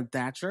Ciampa and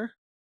Thatcher.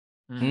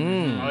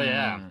 Mm. Oh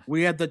yeah.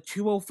 We had the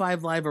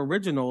 205 Live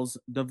Originals,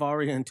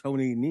 Daivari and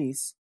Tony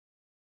Nese.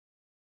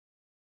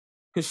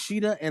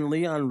 Kushida and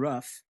Leon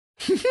Ruff.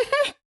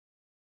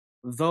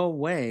 The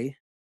Way.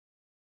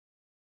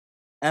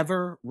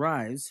 Ever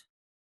Rise.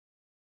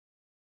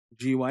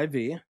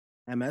 GYV.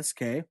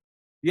 MSK.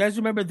 You guys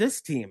remember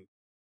this team?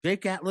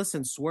 Jake Atlas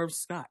and Swerve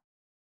Scott.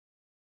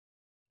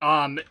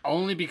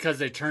 Only because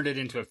they turned it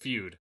into a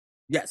feud.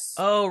 Yes.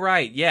 Oh,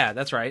 right. Yeah,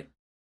 that's right.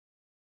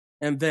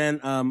 And then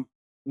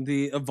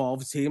the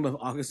Evolve team of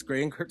August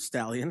Gray and Kurt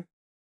Stallion.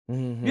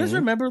 Mm-hmm. You guys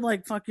remember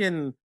like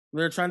fucking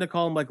they're trying to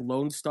call him like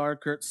Lone Star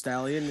Kurt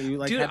Stallion? And you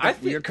like Dude, had that I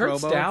think weird Kurt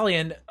promo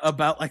Stallion.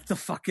 about like the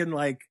fucking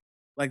like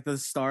the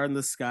star in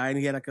the sky, and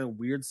he had like a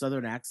weird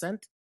southern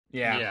accent.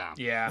 Yeah.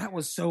 That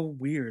was so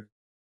weird.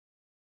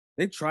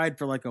 They tried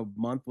for like a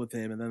month with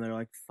him, and then they're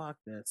like, "Fuck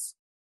this."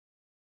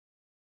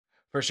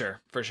 For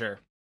sure.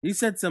 He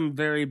said some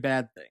very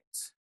bad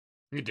things.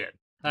 You did.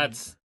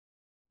 That's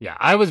yeah.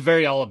 I was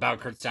very all about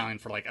Kurt Stallion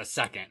for like a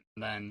second.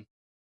 Then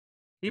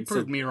he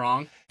proved me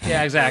wrong.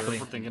 Yeah, exactly.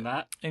 For thinking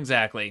that.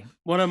 Exactly.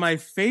 One of my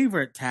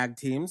favorite tag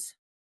teams,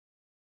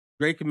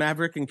 Drake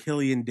Maverick and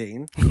Killian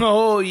Dane.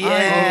 Oh Oh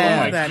yeah.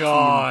 my that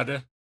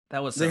god.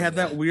 That was. They so had good.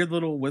 that weird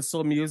little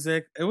whistle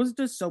music. It was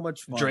just so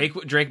much fun.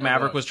 Drake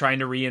Maverick was. was trying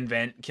to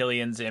reinvent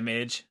Killian's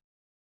image,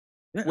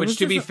 Yeah, it which, was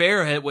to be just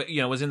fair,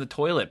 was in the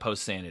toilet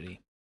post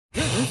Sanity.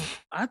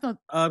 I thought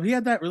he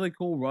had that really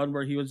cool run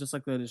where he was just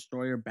like the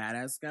destroyer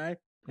badass guy.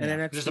 And Yeah.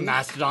 NXT. Just a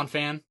Mastodon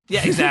fan.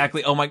 Yeah,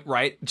 exactly. Oh my,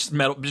 right? Just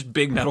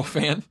big metal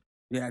fan.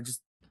 Yeah,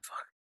 just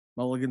fuck.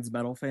 Mulligan's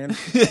metal fan.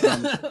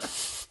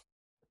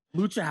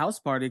 Lucha House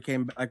Party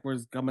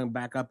was coming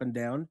back up and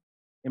down.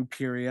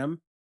 Imperium,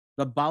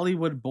 the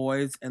Bollywood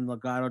Boys, and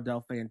Legado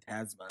del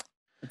Fantasma.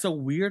 It's a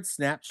weird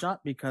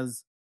snapshot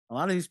because a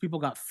lot of these people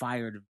got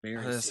fired I very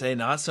was gonna soon. say,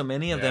 not so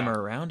many of them Yeah.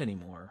 are around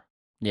anymore.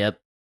 Yep.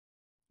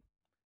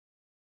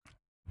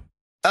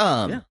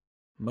 Yeah.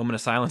 Moment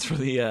of silence for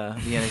the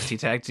NXT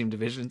tag team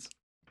divisions.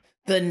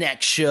 The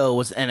next show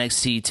was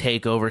NXT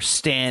Takeover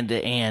Stand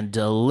and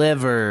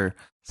Deliver,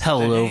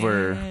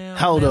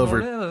 held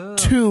over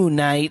 2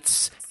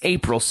 nights,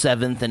 April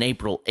 7th and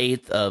April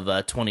 8th of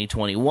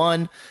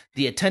 2021.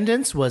 The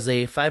attendance was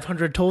a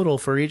 500 total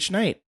for each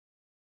night.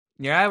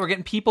 Yeah, we're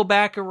getting people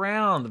back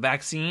around. The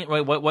vaccine.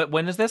 Wait, what?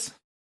 When is this?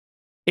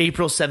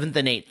 April 7th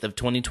and 8th of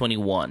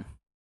 2021.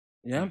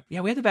 Yeah.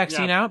 Yeah, we had the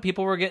vaccine Yeah. out.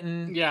 People were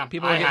getting. Yeah,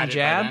 people were I had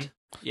getting it by jabbed. then.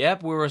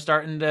 Yep, we were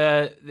starting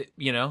to.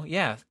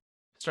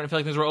 Starting to feel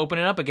like things were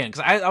opening up again.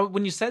 Because I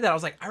when you said that, I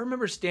was like, I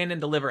remember Stand and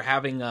Deliver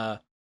having there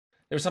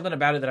was something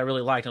about it that I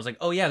really liked. I was like,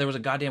 oh yeah, there was a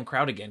goddamn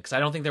crowd again. Because I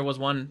don't think there was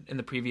one in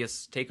the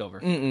previous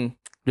takeover.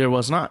 There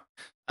was not.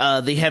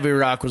 The Heavy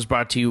Rock was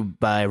brought to you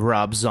by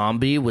Rob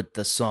Zombie with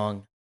the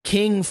song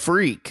King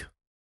Freak.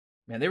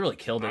 Man, they really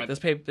killed it.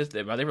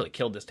 They really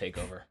killed this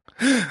takeover.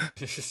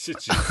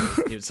 Jesus.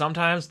 Dude,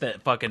 sometimes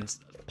that fucking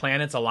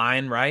planets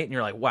align right, and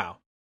you're like, wow,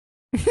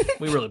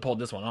 we really pulled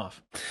this one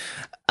off.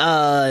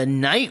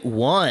 Night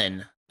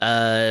 1,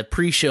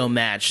 pre-show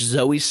match.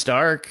 Zoe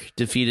Stark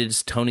defeated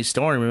Toni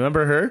Storm.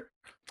 Remember her?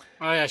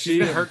 Oh yeah, she's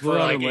been hurt for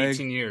Broad like leg.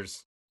 18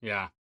 years.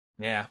 Yeah.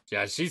 Yeah.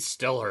 Yeah, she's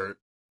still hurt.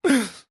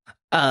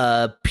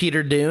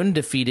 Peter Dune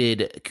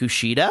defeated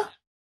Kushida.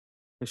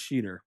 The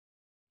Sheeter.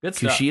 Good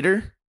stuff.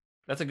 Kushida.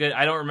 That's a good.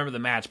 I don't remember the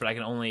match, but I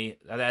can only.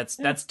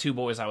 That's two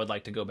boys I would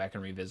like to go back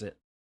and revisit.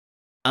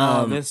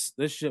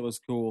 This shit was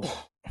cool.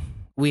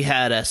 We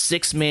had a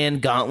 6-man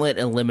gauntlet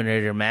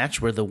eliminator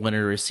match where the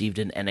winner received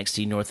an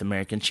NXT North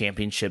American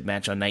Championship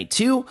match on night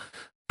 2.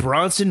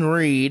 Bronson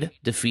Reed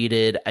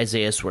defeated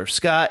Isaiah Swerve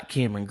Scott,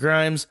 Cameron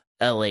Grimes,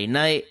 LA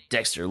Knight,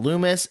 Dexter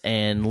Loomis,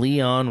 and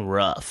Leon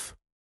Ruff.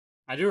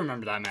 I do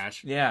remember that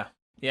match. Yeah.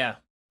 That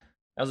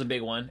was a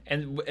big one,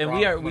 and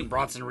When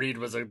Bronson Reed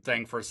was a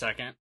thing for a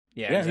second.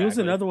 Yeah, He was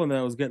exactly. another one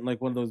that was getting like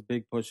one of those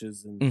big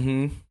pushes, and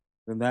Mm-hmm.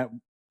 then that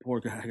poor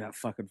guy got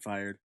fucking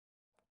fired.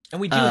 And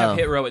we do have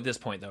Hit Row at this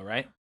point, though,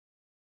 right?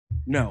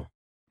 No.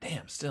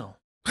 Damn, still.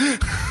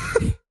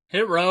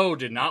 Hit Row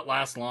did not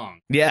last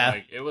long. Yeah.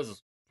 Like, it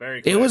was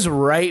very quick. It was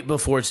right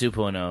before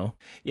 2.0.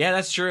 Yeah,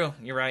 that's true.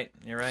 You're right.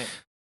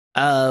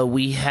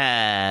 We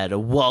had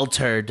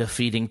Walter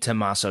defeating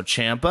Tommaso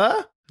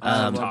Ciampa.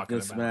 I I'm love talking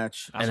this about.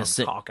 match. That's And what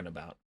I'm talking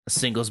about. A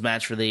singles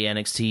match for the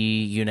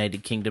NXT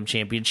United Kingdom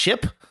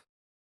Championship.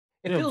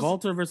 It Yeah, feels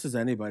Walter versus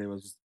anybody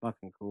was just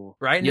fucking cool.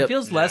 right, and Yep. it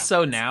feels less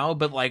so now.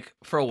 But like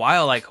for a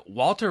while, like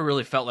Walter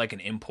really felt like an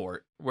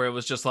import, where it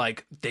was just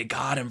like they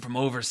got him from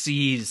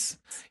overseas.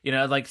 You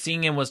know, like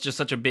seeing him was just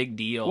such a big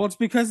deal. Well, it's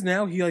because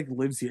now he like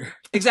lives here.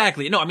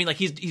 Exactly. No, I mean like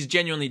he's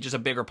genuinely just a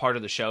bigger part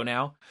of the show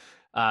now.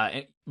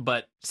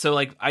 But so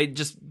like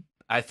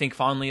I think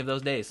fondly of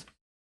those days.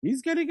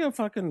 He's getting a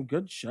fucking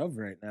good shove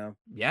right now.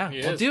 Yeah. He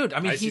Well, is. dude, I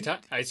mean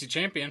IC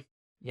champion.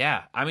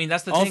 yeah. I mean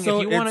that's the thing. Also,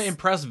 If you want to it's-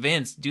 impress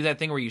Vince, do that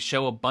thing where you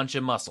show a bunch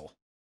of muscle.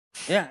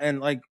 Yeah, and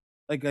like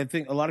I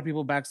think a lot of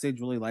people backstage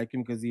really like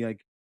him because he like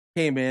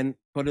came in,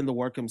 put in the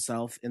work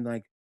himself, and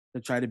like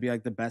to try to be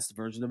like the best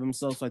version of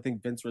himself. So I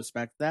think Vince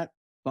respects that.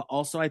 But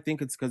also I think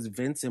it's because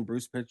Vince and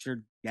Bruce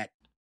Pritchard get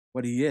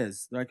what he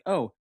is. They're like,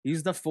 oh,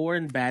 he's the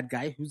foreign bad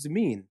guy who's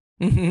mean.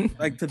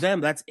 Like to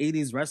them, that's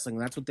 80s wrestling.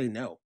 That's what they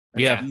know.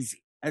 That's Yeah.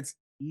 easy. That's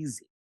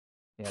easy.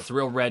 Yeah, it's a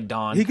real Red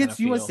Dawn. He kinda gets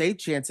feel. USA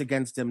chants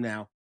against him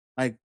now.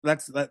 Like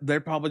they're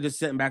probably just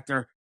sitting back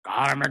there.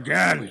 Got him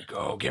again.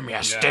 Go, give me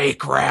a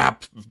steak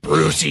wrap,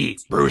 Brucey.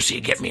 Brucey,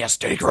 get me a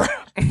steak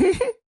wrap.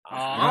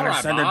 All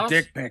right, Send boss. a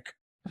dick pic.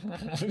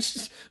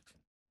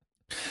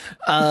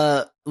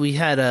 We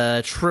had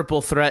a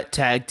triple threat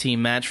tag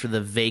team match for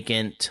the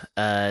vacant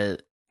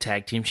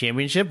tag team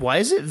championship. Why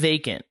is it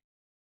vacant?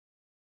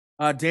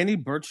 Danny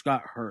Burch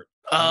got hurt.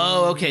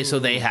 Oh, okay, so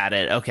they had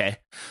it. Okay.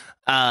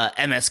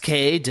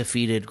 MSK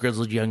defeated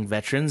Grizzled Young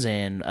Veterans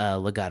and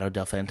Legado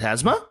del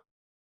Fantasma.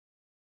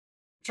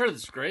 Sure,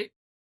 this is great.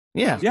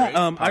 Yeah. Great.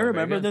 Yeah, I Power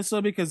remember Vega. this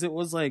though because it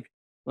was like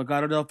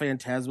Legado del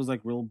Fantasma was like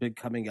real big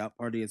coming out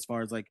party as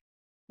far as like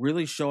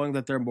really showing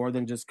that they're more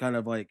than just kind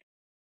of like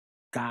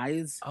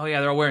guys. Oh yeah,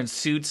 they're all wearing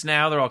suits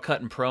now. They're all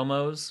cutting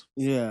promos.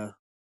 Yeah.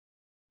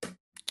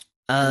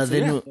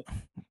 So,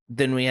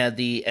 Then we had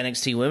the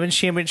NXT Women's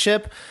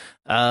Championship.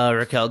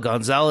 Raquel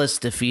Gonzalez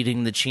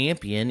defeating the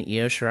champion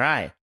Io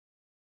Shirai.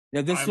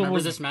 Yeah, this I one remember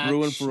was this match,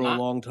 brewing for not- a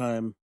long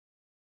time.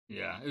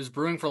 Yeah, it was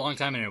brewing for a long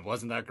time and it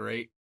wasn't that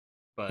great.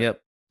 But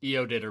Yep.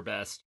 Io did her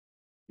best.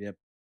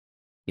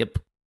 Yep.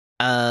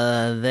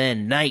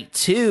 Then night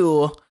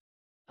 2,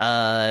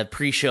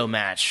 pre-show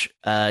match.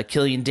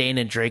 Killian Dane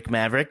and Drake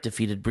Maverick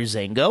defeated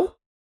Breezango.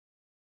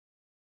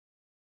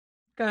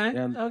 Okay.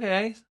 Yeah.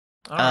 Okay.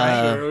 All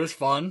right. Sure, it was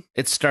fun.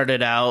 It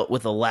started out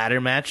with a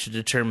ladder match to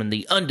determine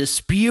the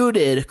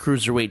undisputed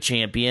cruiserweight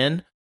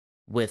champion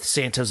with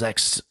Santos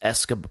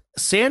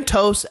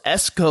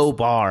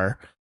Escobar,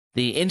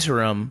 the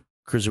interim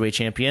cruiserweight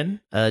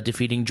champion,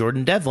 defeating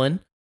Jordan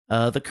Devlin,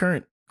 the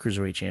current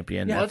cruiserweight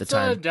champion at the What's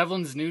time.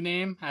 Devlin's new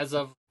name as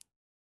of?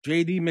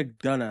 JD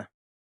McDonough.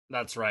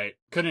 That's right.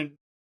 Couldn't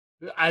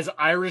as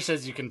Irish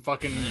as you can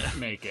fucking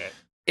make it.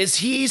 Is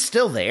he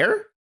still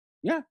there?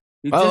 He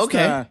Oh, just,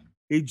 okay.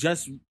 He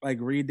just like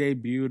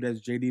re-debuted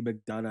as JD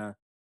McDonough,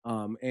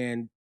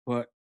 and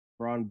put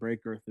Braun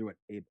Breaker through a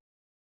table.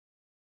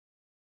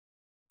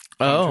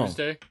 On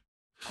Tuesday.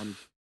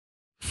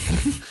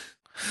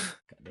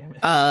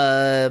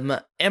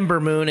 Ember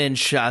Moon and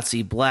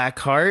Shotzi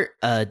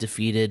Blackheart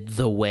defeated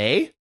The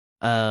Way.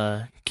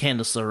 Candice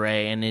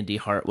LeRae and Indy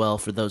Hartwell,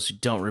 for those who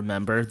don't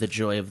remember, the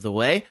joy of The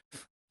Way.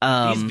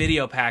 These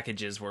video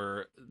packages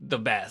were the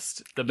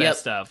best. The best Yep.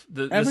 stuff.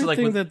 This is Everything like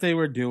with, that they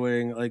were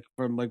doing, like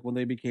from like when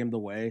they became the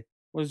way,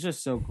 was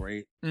just so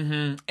great.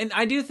 and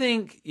I do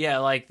think, yeah,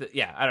 like,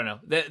 I don't know.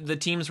 The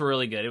teams were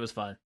really good. It was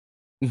fun.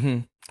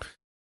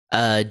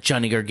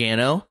 Johnny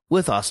Gargano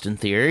with Austin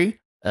Theory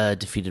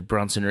defeated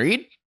Bronson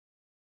Reed.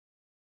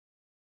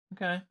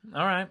 Okay.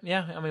 All right.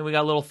 Yeah. I mean, we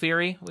got a little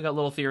theory. We got a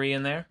little theory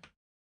in there.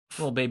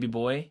 Little baby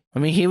boy. I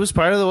mean, he was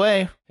part of The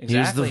Way.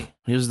 Exactly.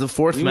 He was the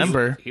fourth He was-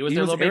 member. He was He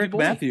their was little Eric baby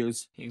boy.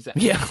 Matthews.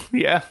 Exactly.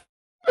 Yeah.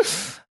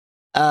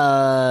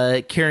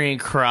 Karrion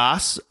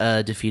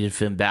Kross defeated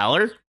Finn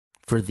Balor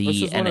for the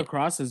This is one of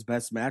Cross's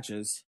best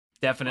matches.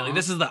 Definitely.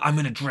 This is the I'm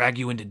going to drag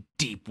you into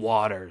deep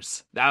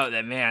waters.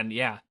 That man,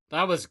 yeah.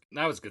 That was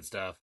good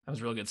stuff. That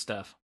was real good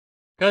stuff.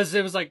 Because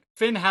it was like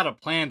Finn had a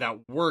plan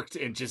that worked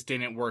and just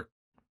didn't work.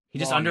 He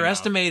just long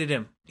underestimated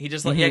him. He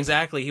just Mhm. yeah,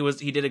 exactly.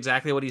 He did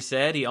exactly what he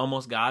said. He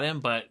almost got him,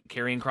 but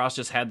Karrion Kross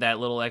just had that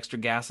little extra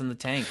gas in the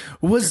tank.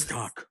 Was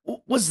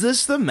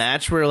this the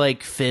match where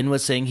like Finn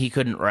was saying he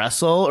couldn't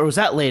wrestle, or was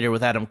that later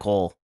with Adam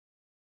Cole?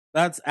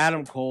 That's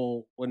Adam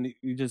Cole when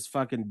he just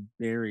fucking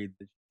buried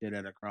the shit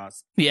out of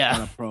Cross on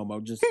Yeah. a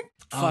promo. Just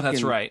Oh, that's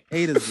fucking right.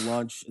 ate his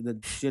lunch, and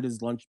then shit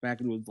his lunch back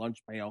into his lunch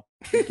pail,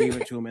 and gave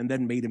it to him, and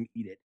then made him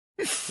eat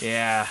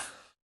Yeah.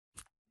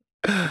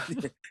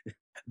 it.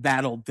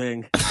 That old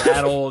thing.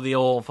 The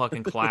old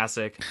fucking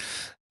classic.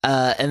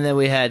 And then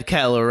we had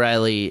Kyle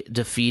O'Reilly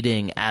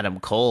defeating Adam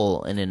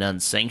Cole in an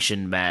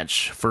unsanctioned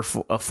match for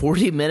a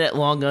 40-minute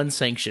long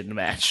unsanctioned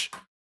match.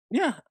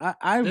 Yeah,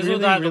 I This really,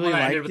 was the really one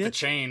I ended liked with the it.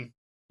 chain.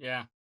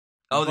 Yeah.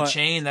 Oh, the But-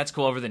 chain, that's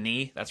cool over the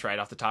knee. That's right,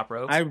 off the top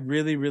rope. I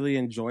really, really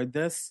enjoyed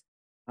this.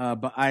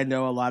 But I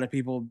know a lot of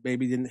people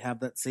maybe didn't have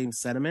that same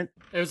sentiment.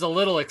 It was a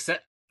little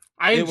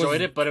I It was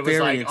enjoyed it, but it was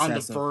very like on the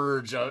excessive.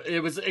 verge of.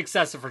 It was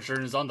excessive for sure.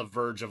 It was on the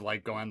verge of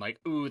like going like,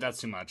 ooh, that's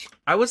too much.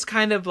 I was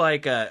kind of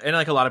like, and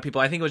like a lot of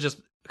people, I think it was just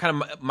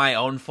kind of my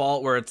own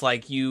fault, where it's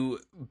like you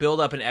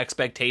build up an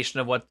expectation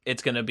of what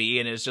it's going to be,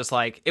 and it's just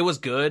like, it was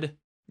good.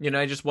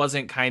 It just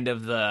wasn't kind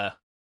of to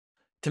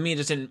me, it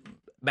just didn't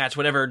match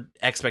whatever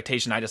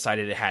expectation I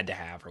decided it had to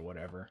have or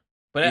whatever.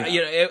 But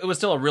Yeah. it was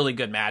still a really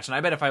good match, and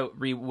I bet if I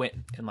went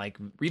and like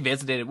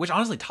revisited it, which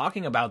honestly,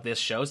 talking about this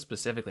show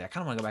specifically, I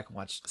kind of want to go back and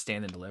watch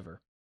Stand and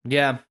Deliver.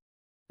 Yeah,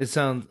 it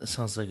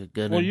sounds like a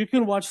good Well, one. you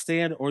can watch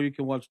Stand or you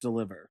can watch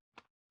Deliver.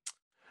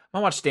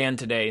 I'll watch Stand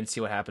today and see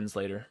what happens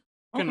later.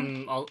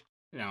 Can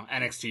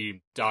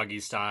NXT Doggy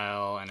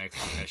Style,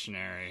 NXT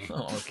Missionary.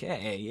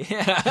 Okay,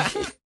 yeah.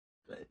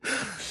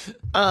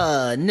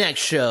 Next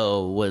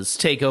show was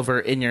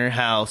Takeover in Your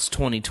House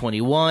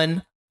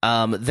 2021.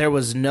 There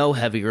was no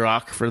heavy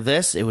rock for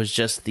this. It was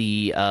just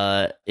the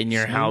In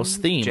Your House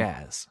theme.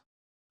 Jazz.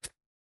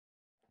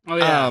 Oh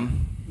yeah,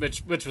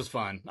 which was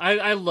fun.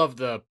 I love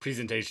the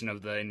presentation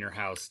of the In Your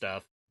House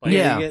stuff. Like,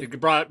 Yeah. they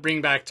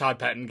bring back Todd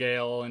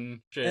Pettengill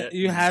and shit.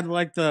 You had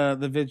like the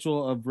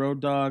visual of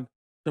Road Dogg,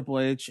 Triple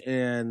H,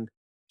 and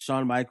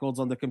Shawn Michaels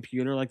on the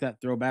computer, like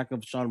that throwback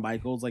of Shawn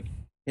Michaels like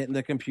hitting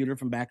the computer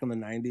from back in the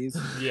 90s.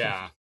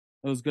 Yeah.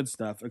 It was good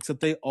stuff,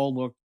 except they all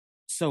look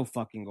so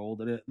fucking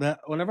old. And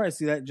whenever I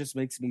see that, it just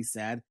makes me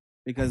sad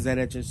because then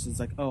it just is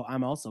like, oh,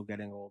 I'm also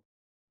getting old.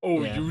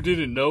 Oh, Yeah. you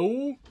didn't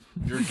know?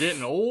 You're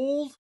getting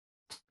old?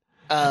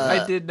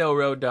 I did know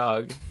Road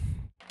Dogg.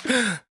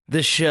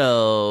 The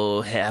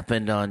show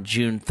happened on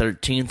June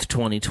 13th,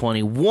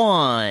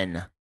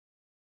 2021.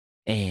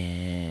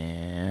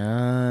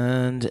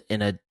 And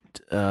in a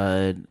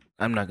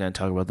I'm not going to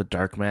talk about the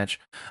dark match.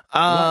 You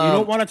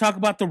don't want to talk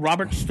about the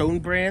Robert Stone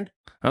brand?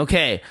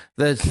 Okay,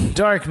 the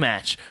dark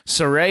match.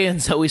 Saray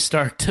and Zoe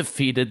Stark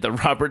defeated the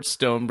Robert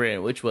Stone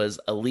brand, which was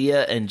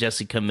Aaliyah and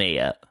Jessica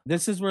Maya.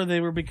 This is where they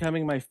were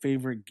becoming my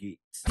favorite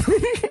geeks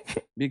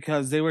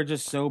because they were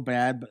just so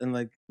bad, and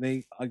like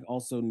they like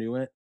also knew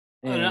it.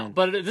 And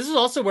But this is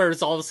also where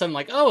it's all of a sudden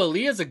like, oh,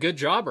 Aaliyah's a good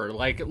jobber.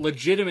 Like,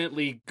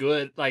 legitimately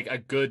good, like a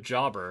good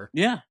jobber.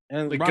 yeah,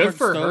 and Like, Robert good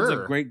for Stone's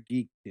her. a great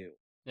geek too.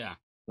 Yeah.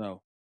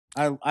 So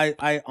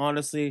I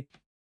honestly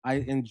I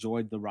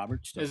enjoyed the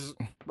Robert Stone.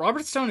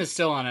 Robert Stone is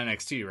still on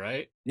NXT,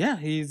 right? Yeah,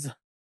 he's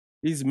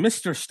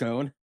Mr.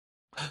 Stone.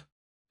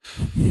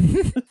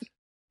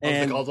 Of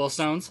the Caldwell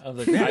Stones?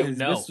 Yeah, I he's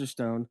know. Mr.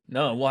 Stone.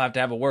 No, we'll have to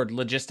have a word.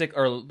 Logistic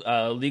or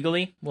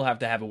legally, we'll have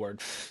to have a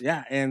word.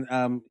 Yeah,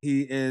 and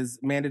he is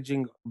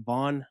managing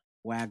Von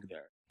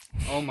Wagner.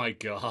 Oh my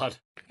god.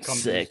 Come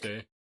Sick.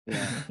 Tuesday.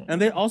 Yeah.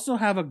 And they also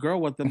have a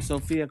girl with them,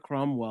 Sophia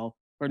Cromwell,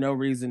 for no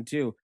reason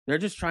too. They're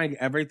just trying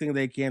everything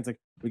they can. It's like,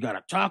 we got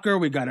a talker,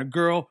 we got a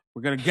girl,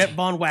 we're gonna get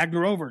Von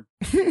Wagner over.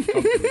 Come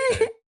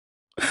Tuesday.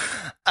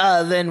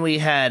 Then we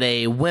had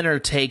a winner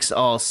takes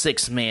all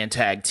 6-man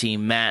tag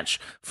team match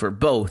for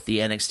both the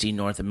NXT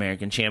North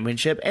American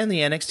Championship and the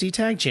NXT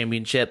Tag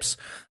Championships.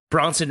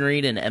 Bronson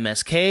Reed and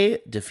MSK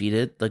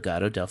defeated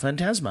Legado del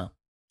Fantasma.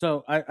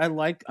 So I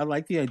like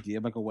the idea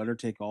of like a winner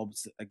take all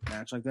like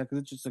match like that because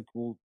it's just a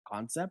cool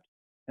concept.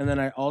 And then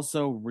I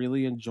also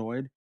really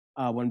enjoyed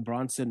when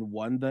Bronson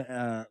won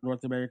the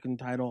North American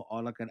title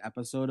on like an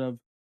episode of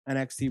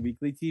NXT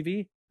Weekly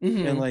TV,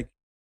 and like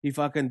he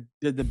fucking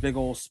did the big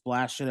old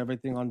splash and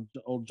everything on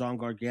old John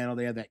Gargano.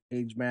 They had that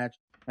cage match,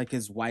 like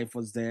his wife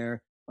was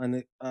there,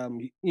 and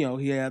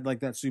he had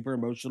like that super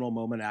emotional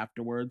moment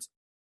afterwards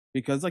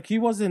because like he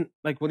wasn't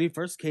like when he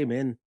first came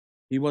in.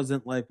 He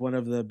wasn't like one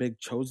of the big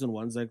chosen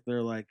ones. Like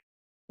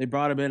they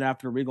brought him in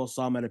after Regal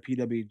saw him at a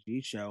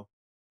PWG show,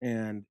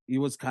 and he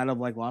was kind of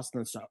like lost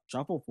in the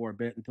shuffle for a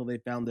bit until they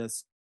found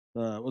this.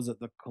 Was it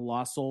the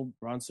Colossal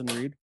Bronson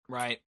Reed?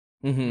 Right.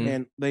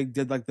 And they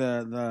did like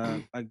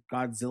the like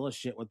Godzilla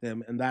shit with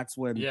him, and that's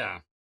when Yeah.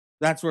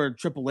 that's where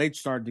Triple H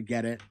started to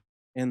get it,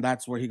 and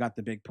that's where he got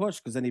the big push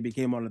because then he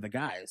became one of the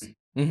guys.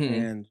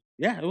 And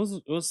yeah, it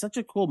was such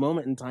a cool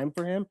moment in time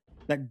for him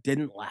that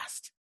didn't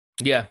last.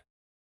 Yeah.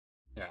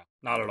 Yeah.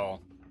 Not at all.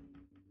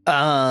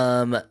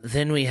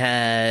 Then we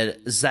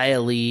had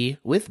Xia Li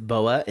with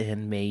Boa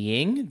and Mei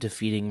Ying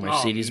defeating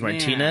Mercedes man.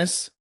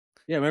 Martinez.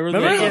 Yeah, remember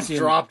Remember the his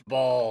dropped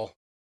ball?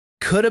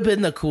 Could have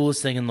been the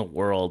coolest thing in the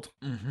world.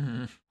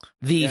 Mm-hmm.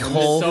 The Yeah,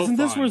 whole so isn't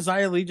this fun. where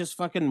Xia Li just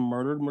fucking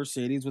murdered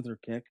Mercedes with her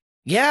kick?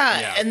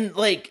 yeah, and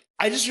like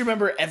I just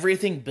remember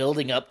everything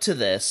building up to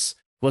this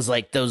was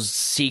like those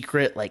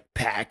secret like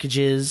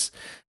packages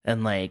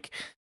and like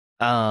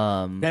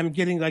Them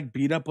getting like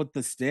beat up with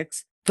the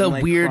sticks. the and,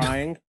 like, weird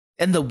crying.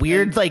 and the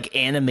weird like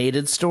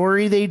animated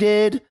story they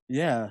did.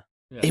 Yeah.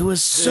 Yeah. It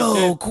was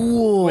so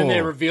cool. When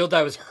they revealed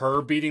that was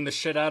her beating the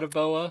shit out of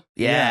Boa.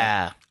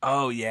 yeah.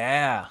 Oh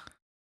yeah.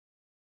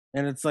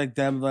 And it's like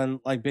them then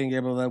like being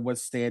able to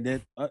withstand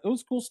it. It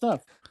was cool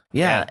stuff.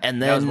 Yeah,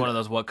 and that was then one of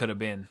those what could have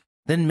been.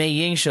 then Mei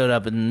Ying showed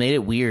up and made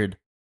it weird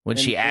when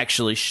And she it-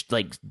 actually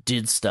like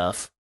did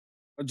stuff.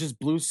 Just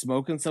blew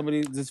smoke in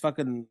somebody, this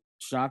fucking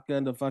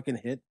shotgun to fucking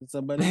hit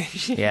somebody.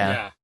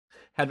 Yeah.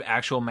 Had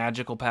actual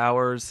magical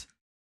powers.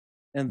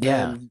 and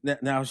then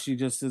now she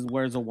just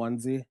wears a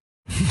onesie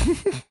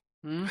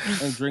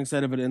and drinks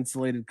out of an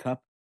insulated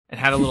cup. And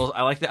had a little.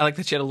 I like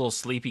that she had a little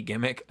sleepy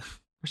gimmick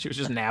where she was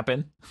just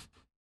napping.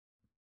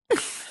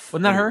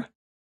 Wasn't that her?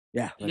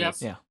 Yeah. Yep.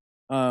 Yeah.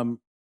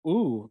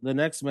 The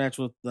next match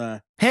with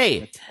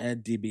Hey,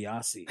 Ted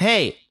DiBiase.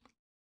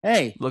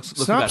 hey, Look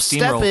stop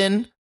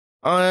stepping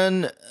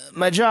on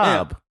my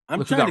job. I'm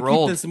Look who trying got to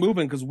rolled. keep this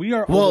moving because we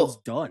are Well,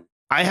 almost done.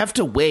 I have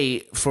to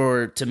wait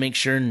to make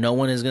sure no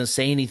one is going to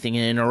say anything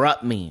and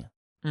interrupt me.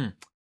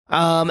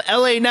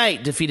 LA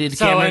Knight defeated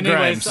Cameron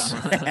Grimes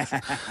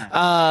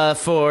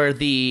for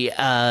the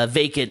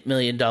vacant $1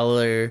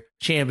 million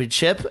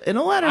championship in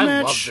a ladder I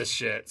match. love this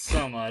shit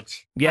so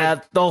much.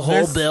 Yeah, the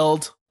whole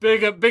build.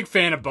 Big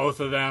fan of both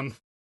of them.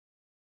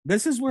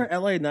 This is where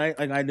LA Knight,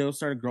 I know,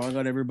 started growing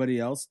on everybody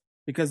else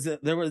because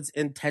there was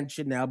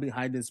intention now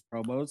behind his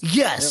promos.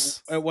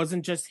 Yes. It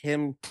wasn't just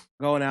him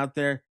going out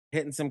there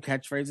hitting some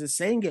catchphrases,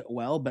 saying it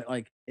well, but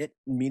it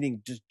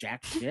meaning just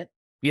jack shit.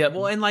 Yep.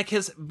 Well, and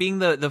his being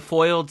the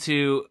foil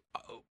to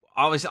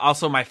obviously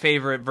also my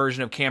favorite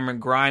version of Cameron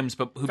Grimes,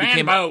 but who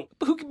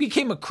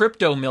became a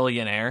crypto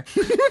millionaire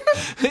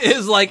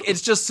is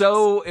it's just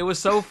it was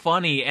so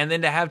funny. And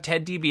then to have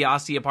Ted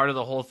DiBiase a part of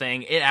the whole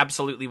thing, it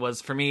absolutely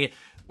was for me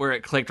where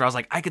it clicked. Where I was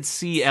like, I could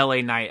see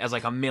LA Knight as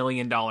 $1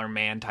 million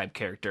man type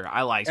character.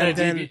 I liked And it.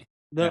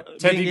 then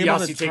Ted being able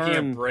to DiBiase taking a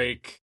turn-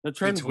 break to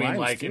turn between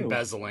Grimes, too.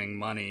 embezzling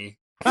money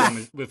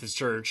with his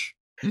church.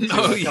 Oh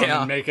Come yeah,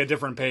 and make a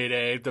different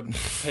payday to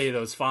pay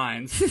those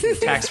fines.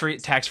 tax-free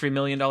 $1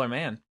 million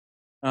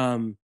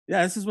man.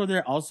 This is where they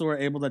also were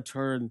able to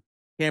turn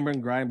Cameron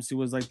Grimes, who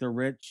was the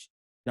rich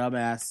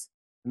dumbass,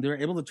 and they were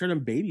able to turn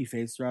him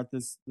babyface throughout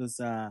this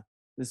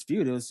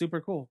feud. It was super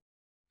cool.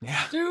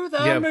 Yeah. To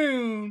the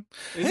moon.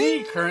 Is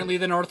he currently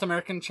the North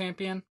American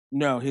champion?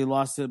 No, he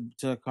lost it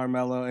to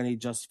Carmelo, and he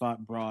just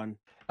fought Braun.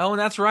 Oh, and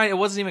that's right. It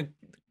wasn't even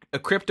a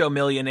crypto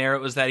millionaire.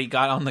 It was that he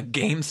got on the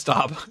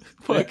GameStop.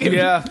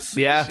 Yeah.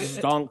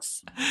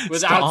 Stonks.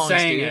 Without Stonks,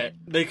 saying dude. it.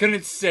 They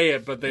couldn't say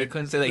it, but They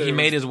couldn't say that he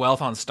made his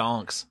wealth on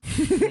stonks.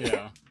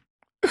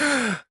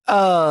 Yeah.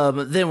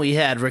 Then we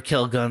had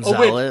Raquel Oh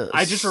Gonzalez. wait,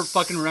 I just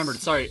fucking remembered.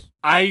 Sorry.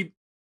 I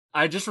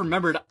just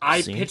remembered I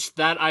See? pitched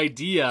that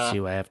idea See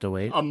why I have to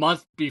wait. a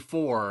month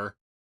before.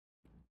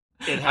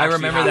 I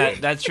remember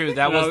that. That's true.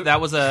 That No.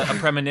 was a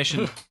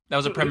premonition. That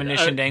was a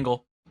premonition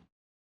dangle.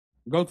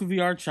 Go through the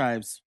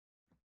archives.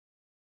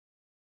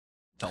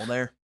 It's all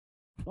there.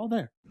 All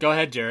there. Go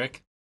ahead,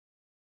 Jarek.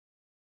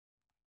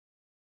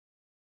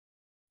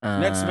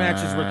 Next match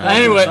is Raquel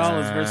Anyway.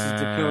 Gonzalez versus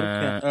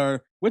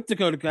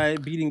Dakota Kai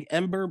beating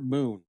Ember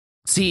Moon.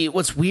 See,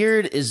 what's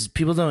weird is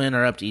people don't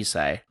interrupt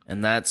Isai,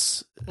 and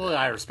that's Well,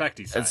 I respect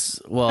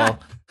Isai.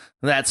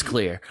 that's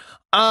clear.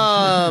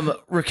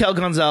 Raquel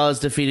Gonzalez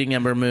defeating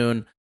Ember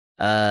Moon.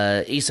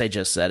 Isai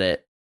just said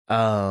it.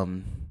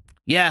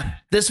 Yeah,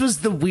 this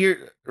was the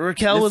weird.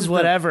 Raquel This was is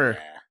whatever,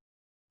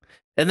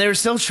 and they were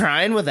still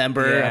trying with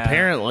Ember. Yeah.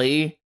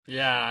 Apparently,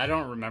 Yeah, I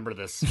don't remember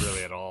this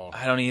really at all.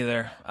 I don't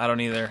either.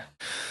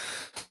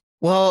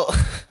 well,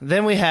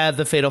 then we had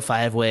the Fatal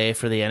 5-Way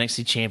for the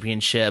NXT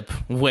Championship,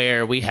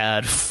 where we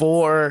had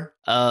 4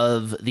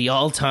 of the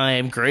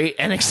all-time great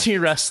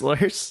NXT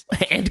wrestlers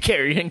and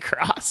Karrion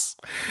Kross.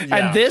 Yeah.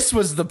 And this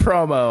was the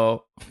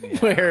promo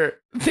where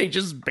they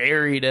just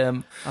buried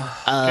him.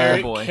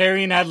 boy.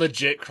 Karrion had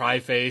legit cry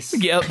face.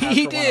 Yep. after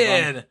He one of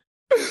them. did.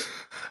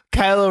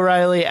 Kyle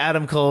O'Reilly,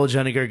 Adam Cole,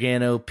 Johnny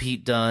Gargano,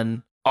 Pete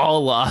Dunne,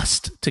 all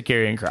lost to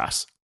Karrion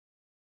Kross.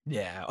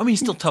 Yeah. I mean, he's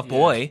still a tough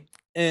boy.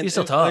 And He's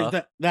still and,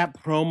 tough.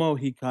 that promo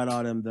he cut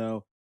on him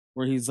though,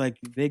 where he's like,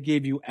 they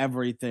gave you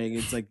everything.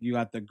 It's like you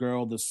got the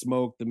girl, the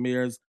smoke, the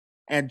mirrors,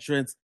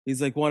 entrance.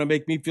 He's like, want to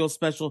make me feel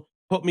special?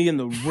 Put me in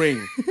the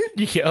ring.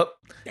 Yep.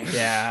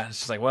 Yeah. It's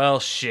just like, well,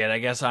 shit. I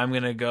guess I'm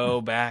gonna go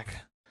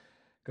back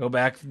to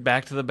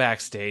the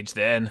backstage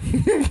then.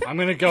 I'm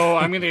gonna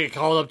get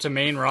called up to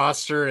main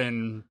roster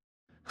and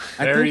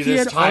I bury think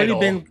this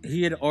title.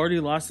 he had already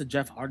lost to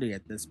Jeff Hardy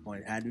at this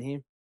point, hadn't he?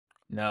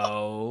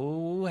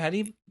 No, had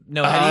he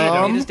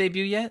made his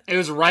debut yet? It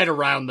was right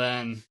around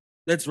then.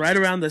 That's right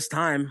around this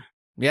time.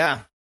 Yeah.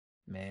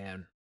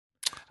 Man,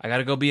 I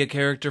gotta go be a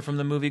character from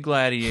the movie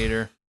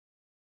Gladiator.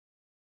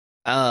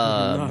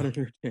 Not in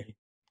her day.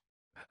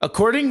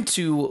 According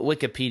to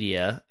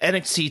Wikipedia,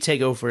 NXT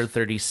TakeOver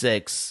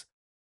 36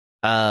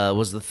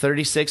 was the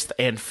 36th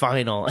and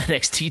final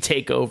NXT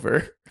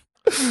TakeOver.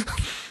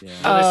 They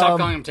stopped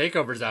calling them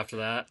takeovers after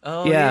that.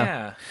 Oh Yeah.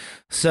 yeah.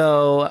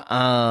 So,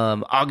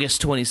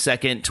 August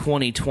 22nd,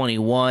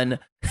 2021,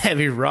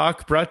 Heavy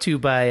Rock brought to you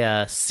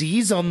by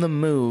Seas on the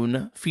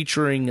Moon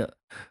featuring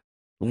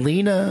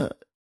Lena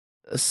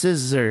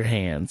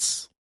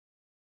Scissorhands.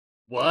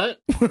 What?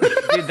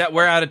 Dude,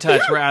 we're out of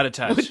touch. We're out of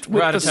touch.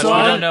 We're out of the touch.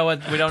 song?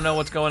 We don't know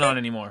what's going on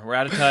anymore. We're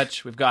out of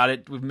touch. We've got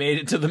it. We've made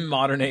it to the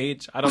modern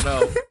age. I don't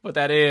know what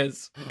that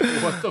is.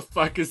 What the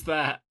fuck is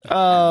that?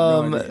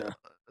 No idea.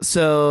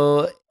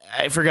 So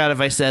I forgot if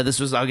I said this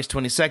was August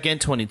 22nd,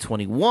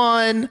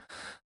 2021.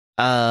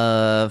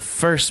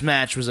 First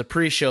match was a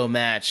pre-show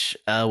match.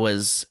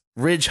 Was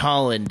Ridge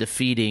Holland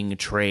defeating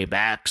Trey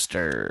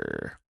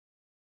Baxter.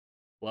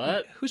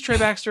 What? Who's Trey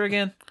Baxter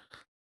again?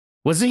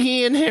 Wasn't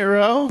he in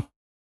Hero?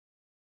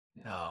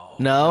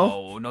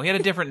 No. He had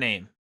a different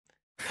name.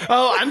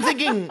 Oh, I'm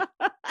thinking.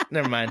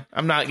 Never mind.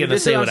 I'm not gonna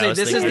say what I was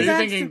Are thinking. you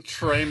thinking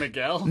Trey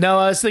Miguel? No,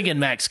 I was thinking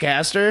Max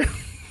Caster.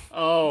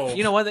 Oh,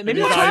 You know what? Maybe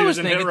you that's thought what I he was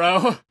in thinking. Hit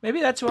Row? Maybe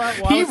that's why.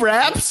 He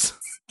raps.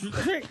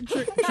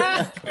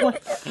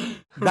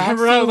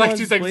 Remember like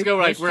 2 seconds ago,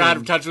 we're out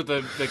of touch with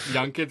the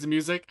young kids'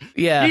 music?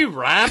 Yeah. He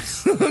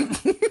raps?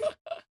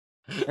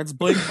 That's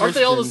Blake Christian. Aren't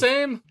they all the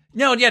same?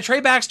 No, yeah,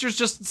 Trey Baxter's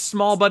just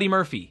small Buddy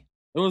Murphy.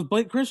 It was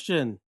Blake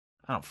Christian.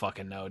 I don't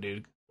fucking know,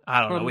 dude.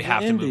 I don't know. from We the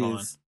have to move on.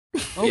 Indies.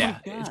 Oh Yeah,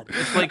 my god.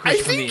 It's Blake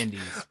Christian from the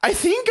Indies. I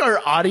think our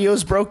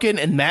audio's broken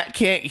and Matt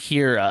can't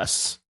hear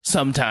us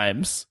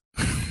sometimes.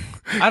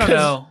 I don't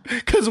know.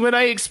 Because when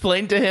I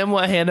explained to him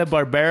what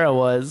Hanna-Barbera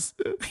was,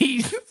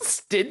 he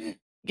didn't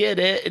get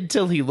it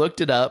until he looked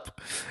it up.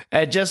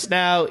 And just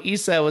now,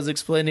 Issa was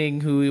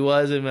explaining who he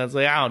was, and I was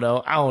like, I don't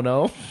know. I don't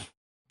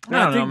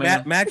know,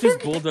 man. Matt just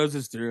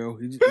bulldozes through.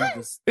 He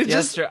just It's Yeah,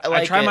 just, I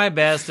like try it. my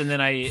best, and then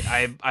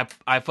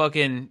I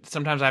fucking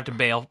sometimes I have to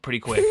bail pretty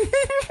quick.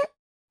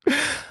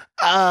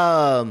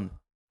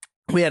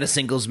 We had a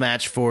singles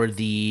match for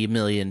the $1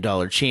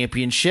 Million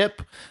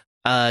Championship.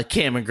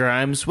 Cameron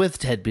Grimes with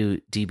Ted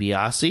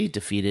DiBiase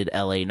defeated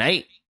LA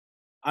Knight.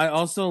 I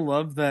also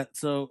love that.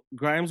 So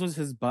Grimes was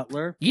his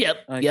butler.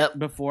 Yep.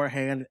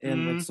 Beforehand,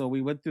 and like, so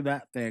we went through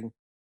that thing,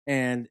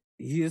 and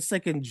he just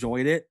like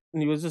enjoyed it,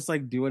 and he was just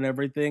like doing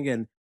everything,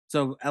 and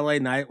so LA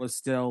Knight was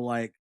still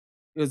like,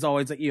 it was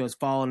always like he was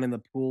falling in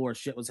the pool or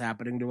shit was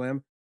happening to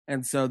him,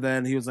 and so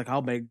then he was like,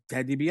 I'll make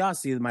Ted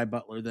DiBiase my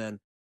butler then,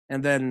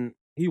 and then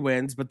he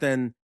wins, but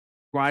then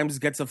Grimes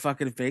gets a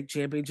fucking fake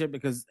championship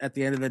because at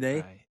the end of the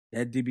day,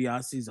 Ted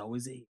DiBiase is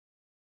always a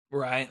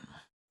Right.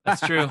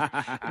 That's true.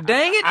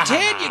 Dang it,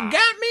 Ted, you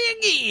got me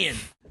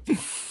again.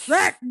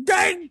 that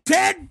dang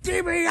Ted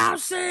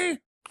DiBiase.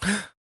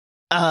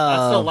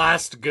 That's the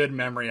last good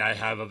memory I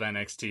have of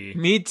NXT.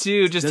 Me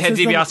too. Just This Ted is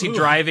the- DiBiase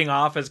driving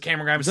off as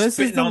Cameron Grimes This is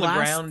spitting the on the last-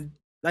 ground.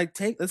 Like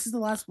this is the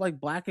last like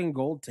black and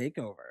gold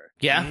takeover.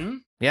 Yeah.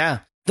 Mhm. Yeah.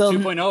 The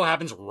 2.0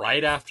 happens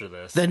right after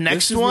this. the This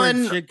next is where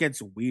one shit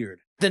gets weird.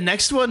 the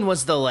next one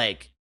was the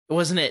like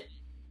wasn't it?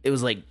 It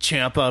was like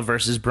Ciampa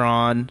versus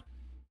Braun.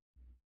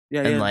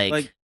 Yeah, And, yeah,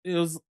 like- it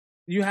was.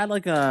 You had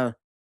like a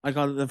like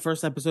on the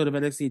first episode of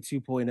NXT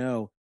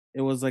 2.0.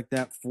 It was like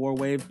that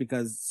 4-wave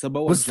because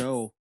Samoa Was-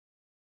 Joe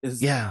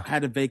Yeah.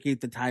 had to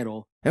vacate the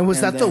title. And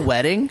was And that the then-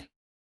 wedding?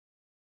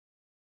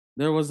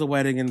 There was a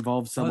wedding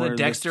involved somewhere. the in this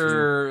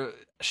Dexter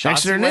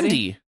Dexter and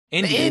wedding?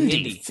 Indy.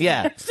 Indy.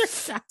 Yeah.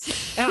 too.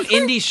 Now,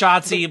 Indy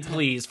Shotzi,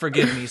 please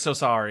forgive me. So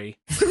sorry.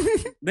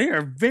 They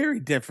are very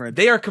different.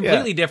 They are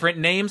completely different.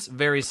 Names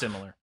very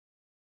similar.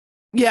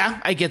 Yeah,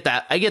 I get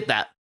that.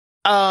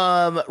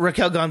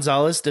 Raquel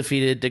Gonzalez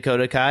defeated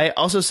Dakota Kai.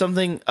 Also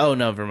something. Oh,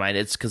 no, never mind.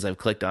 It's because I've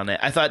clicked on it.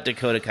 I thought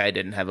Dakota Kai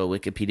didn't have a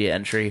Wikipedia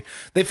entry.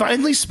 They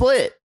finally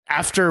split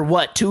after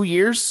what, 2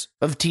 years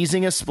of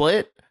teasing a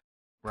split?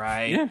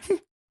 Right. Yeah.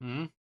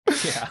 Mhm.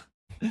 Yeah.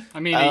 I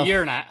mean, a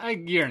year and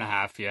a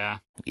half, yeah.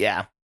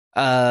 Yeah.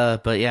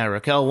 But yeah,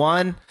 Raquel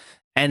won.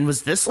 And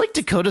was this like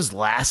Dakota's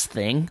last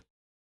thing?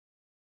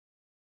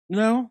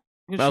 No.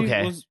 'Cause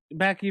Okay. She was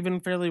back even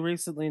fairly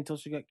recently until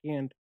she got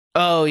canned.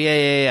 Oh,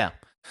 yeah.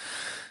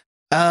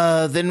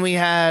 Then we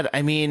had,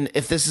 I mean,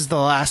 if this is the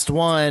last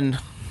one,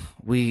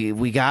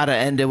 we gotta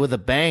end it with a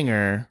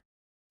banger.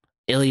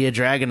 Ilya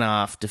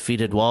Dragunov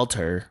defeated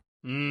Walter.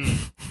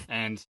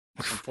 And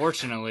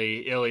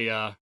unfortunately,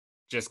 Ilya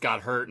just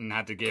got hurt and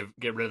had to get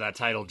rid of that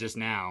title just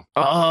now.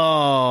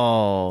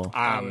 Oh.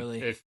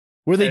 really? If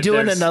Were they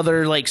doing there's-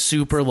 another like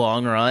super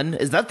long run?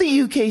 Is that the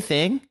UK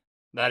thing?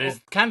 that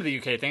is kind of the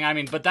UK thing. I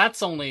mean, but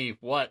that's only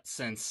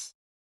since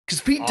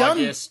Because Pete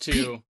August Dunne,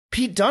 to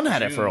Pete Dunne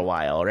had it for a June.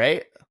 while,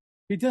 right?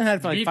 He did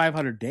have for like He-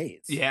 500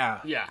 days.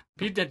 Yeah. yeah.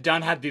 Pete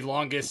Dunne had the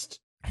longest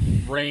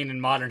reign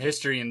in modern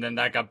history, and then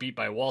that got beat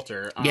by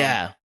Walter.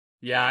 Yeah.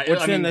 Yeah. Which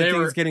I then mean, I they think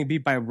were is getting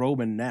beat by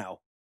Roman now.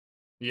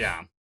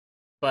 Yeah.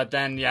 But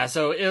then, yeah,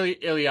 so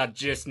Ilya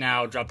just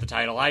now dropped the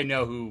title. I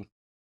know who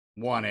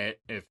won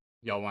it. If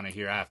y'all want to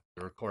hear after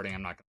the recording,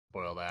 I'm not going to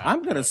spoil that.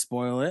 I'm gonna but-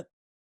 spoil it.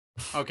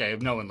 Okay,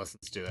 no one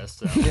listens to this,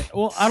 so. Yeah,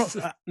 well, I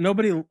don't.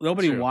 Nobody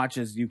True.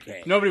 watches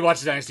UK. Nobody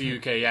watches NXT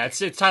UK. Yeah,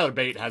 it's Tyler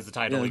Bate has the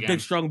title Yeah, again. big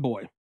strong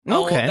boy.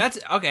 Oh, Okay. that's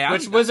okay.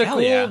 Which was a hell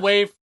cool yeah.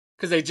 way,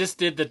 because they just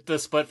did the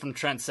split from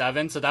Trent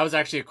Seven, so that was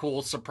actually a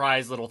cool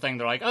surprise little thing.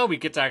 They're like, oh, we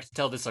get to actually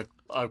tell this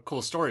a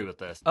cool story with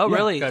this. Oh, Yeah,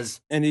 really? Because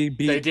And he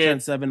beat They did.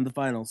 Trent 7 in the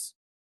finals.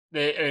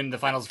 they in the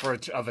finals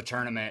of a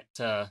tournament.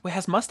 Wait,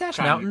 has Mustache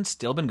Trying- Mountain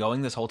still been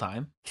going this whole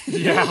time?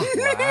 Yeah.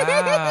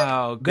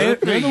 Wow. They're, Good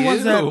for they're the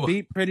ones that you.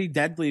 beat Pretty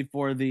Deadly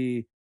for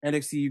the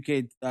NXT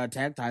UK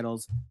tag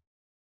titles.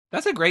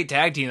 That's a great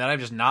tag team that I've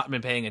just not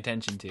been paying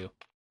attention to. You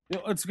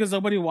know, it's because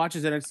nobody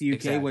watches NXT UK,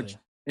 Exactly. which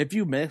if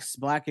you miss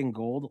Black and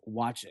Gold,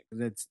 watch it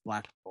because it's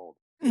Black and Gold.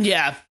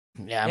 Yeah.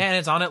 Yeah, and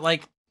it's on at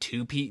like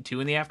 2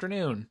 in the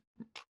afternoon.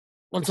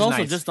 Well, it's Which is also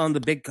nice. just on the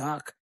big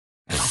cock.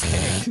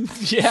 Okay.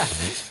 Yeah.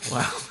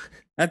 Wow.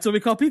 That's what we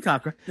call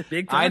peacock, right? The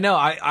big cock. I know.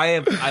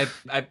 I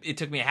it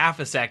took me half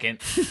a second.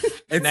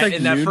 It's that- like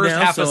in that noon first now,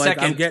 half so a like I'm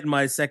second- getting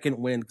my second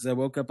wind because I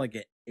woke up like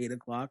at 8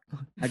 o'clock.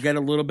 I get a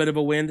little bit of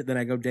a wind, then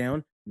I go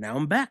down. Now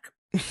I'm back.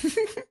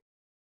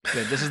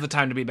 Good. This is the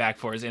time to be back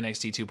for is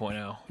NXT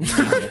 2.0. We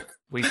need you.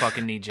 We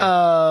fucking need you.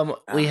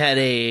 We had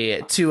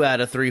a 2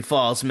 out of 3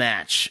 falls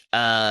match.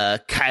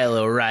 Kyle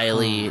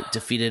O'Reilly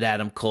defeated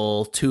Adam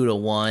Cole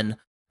 2-1.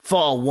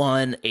 Fall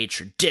 1, a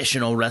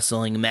traditional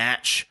wrestling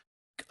match.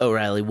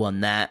 O'Reilly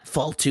won that.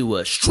 Fall 2,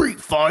 a street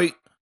fight.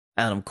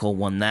 Adam Cole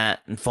won that.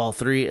 And Fall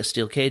 3, a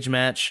steel cage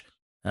match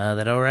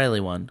that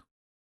O'Reilly won.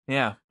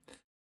 Yeah.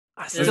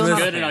 It Still was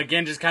not a good, and fan.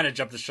 again, just kind of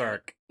jumped the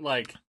shark.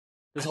 Like,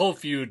 this whole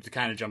feud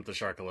kind of jumped the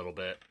shark a little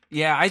bit.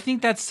 Yeah, I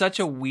think that's such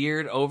a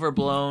weird,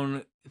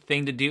 overblown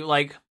thing to do.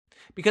 Like,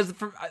 because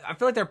I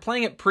feel like they're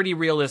playing it pretty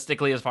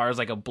realistically as far as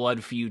like a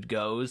blood feud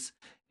goes.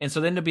 And so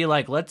then to be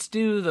like, let's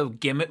do the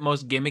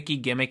most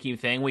gimmicky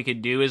thing we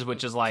could do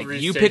which is like, 3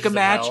 you stages pick a of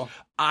match, hell.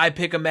 I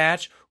pick a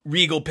match,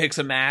 Regal picks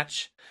a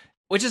match,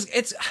 which is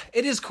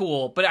it is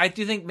cool. But I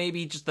do think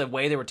maybe just the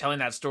way they were telling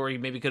that story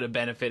maybe could have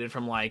benefited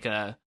from like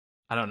a,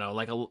 I don't know,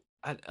 like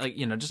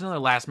just another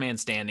last man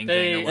standing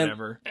thing or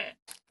whatever.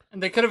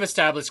 And they could have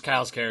established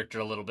Kyle's character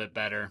a little bit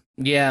better.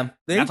 Yeah.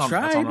 They That's on-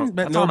 tried, that's on- but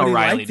that's on nobody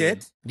O'Reilly, liked dude.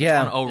 it.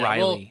 Yeah. On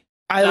O'Reilly.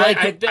 I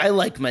like I- I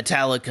like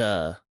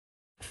Metallica.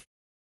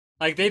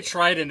 Like, they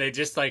tried, and they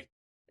just, like,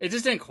 it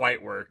just didn't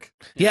quite work.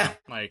 you Yeah. know?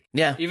 Like,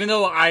 Yeah. even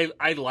though I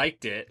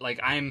liked it, like,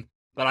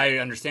 but I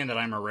understand that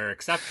I'm a rare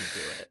exception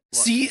to it.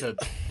 See- to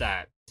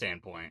that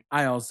standpoint.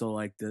 I also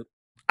liked it.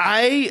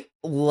 I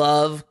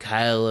love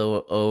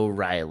Kyle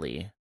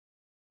O'Reilly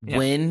Yeah.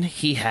 when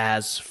he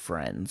has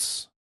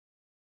friends.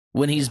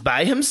 When he's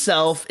by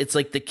himself, it's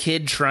like the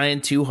kid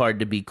trying too hard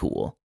to be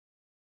cool.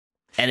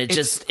 And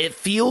it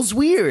feels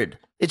weird.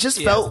 It just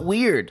Yeah. felt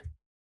weird.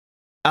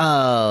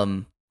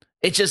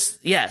 It just,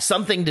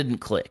 something didn't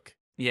click.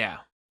 Yeah.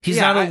 He's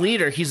Yeah, not a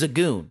leader, he's a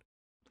goon.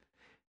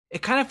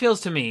 It kind of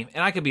feels to me,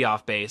 and I could be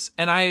off base,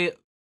 and I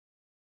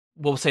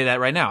will say that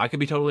right now. I could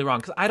be totally wrong,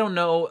 because I don't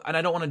know, and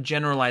I don't want to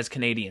generalize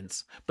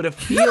Canadians, but it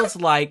feels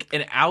like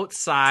an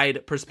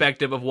outside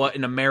perspective of what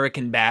an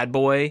American bad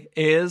boy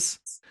is.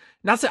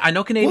 Not say, I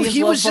know Canadians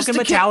he love was just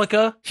fucking a Ca-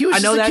 Metallica. He was I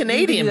know just a that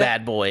Canadian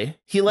bad boy.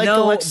 He liked to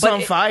light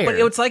on fire. But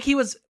it's like he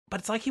was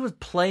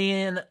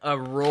playing a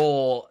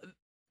role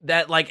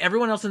that like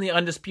everyone else in the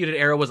Undisputed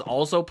Era was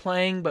also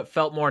playing, but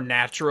felt more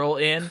natural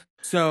in.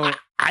 So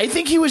I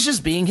think he was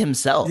just being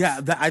himself. yeah,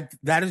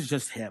 that is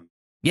just him.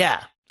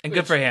 Yeah. And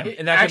good for him. Which,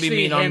 And that could be actually,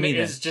 mean on him me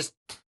then. is just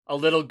a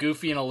little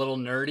goofy and a little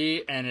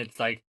nerdy, and it's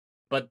like,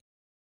 but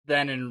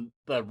then in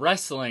the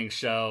wrestling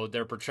show,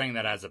 they're portraying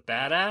that as a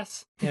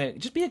badass. Yeah,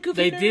 just be a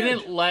goofy They nerd.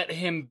 didn't let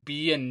him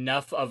be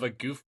enough of a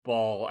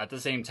goofball at the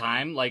same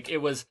time. Like,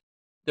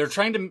 they're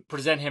trying to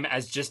present him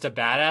as just a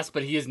badass,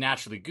 but he is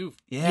naturally goofy.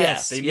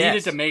 Yes, They yes.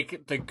 needed to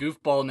make the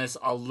goofballness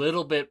a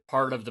little bit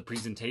part of the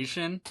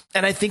presentation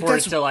And I think for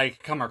that's it to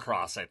like come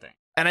across, I think.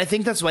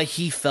 that's why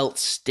he felt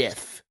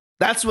stiff.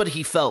 That's what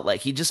he felt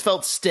like. He just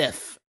felt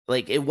stiff.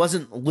 Like it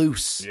wasn't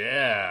loose.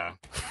 Yeah.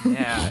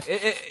 Yeah,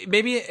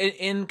 maybe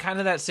in kind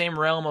of that same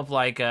realm of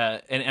like an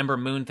Ember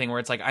Moon thing, where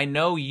it's like, I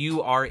know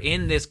you are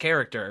in this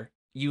character,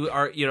 you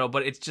are,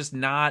 but it's just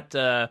not.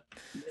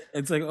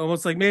 It's like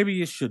almost like maybe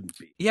you shouldn't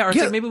be. Yeah, or it's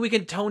Yeah. like maybe we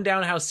can tone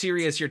down how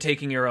serious you're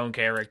taking your own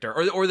character,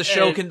 or the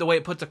show And- the way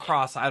it puts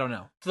across. I don't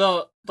know.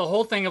 The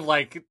whole thing of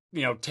like,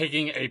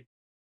 taking a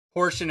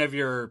portion of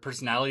your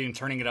personality and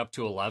turning it up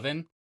to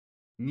 11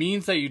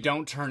 means that you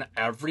don't turn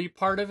every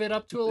part of it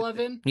up to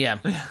 11. Yeah.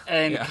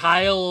 And Yeah.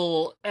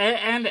 Kyle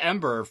and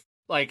Ember,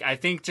 like, I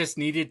think just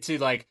needed to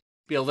like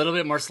be a little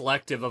bit more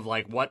selective of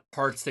like what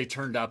parts they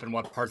turned up and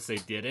what parts they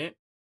didn't.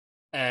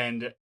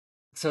 And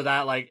so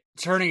that like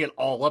turning it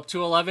all up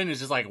to 11 is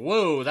just like,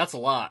 whoa, that's a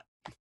lot.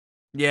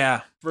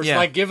 Yeah, Versus yeah.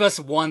 like give us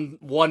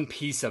one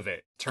piece of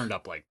it turned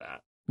up like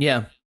that.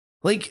 Yeah.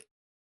 Like,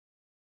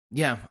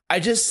 yeah. I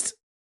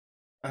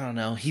don't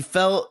know.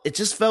 It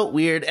just felt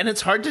weird. And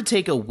it's hard to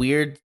take a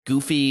weird,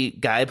 goofy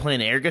guy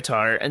playing air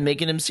guitar and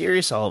making him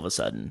serious all of a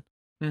sudden.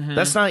 Mhm.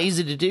 That's not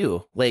easy to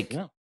do. Like,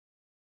 Yeah.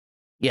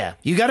 yeah,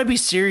 you got to be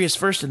serious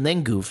first and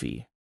then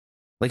goofy.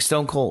 Like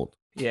Stone Cold.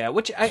 Yeah,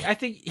 which I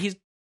think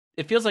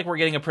it feels like we're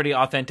getting a pretty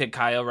authentic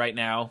Kyle right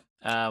now.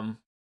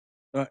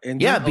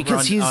 And Yeah, over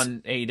because he's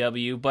on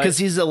AEW, but because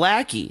he's a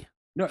lackey.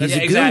 no, he's yeah, a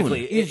goon.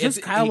 exactly. he's just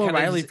It's- Kyle he kinda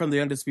O'Reilly just- from the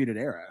Undisputed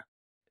Era.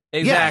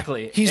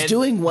 exactly. Yeah, he's And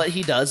doing what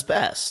he does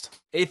best.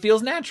 It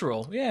feels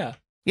natural. Yeah.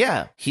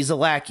 Yeah, he's a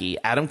lackey.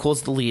 Adam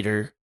Cole's the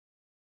leader.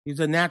 He's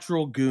a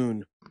natural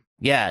goon.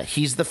 Yeah,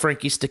 he's the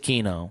Frankie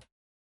Stacchino.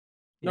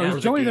 No, Yeah.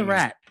 he's Joey the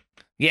Rat.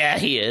 Yeah,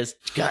 he is.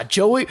 God,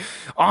 Joey.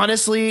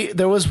 Honestly,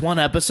 there was one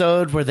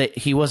episode where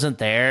he wasn't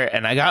there,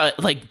 and I got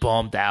like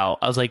bummed out.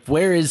 I was like,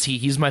 "Where is he?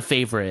 He's my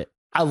favorite."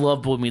 I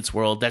love Boy Meets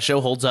World. That show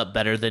holds up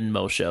better than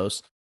most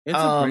shows. It's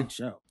a great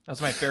show. That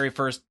was my very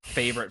first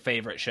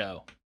favorite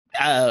show.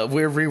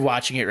 We're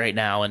rewatching it right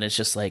now, and it's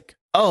just like,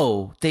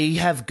 oh, they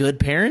have good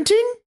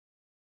parenting.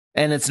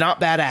 and it's not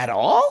bad at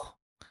all.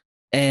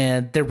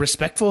 And they're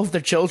respectful of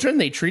their children.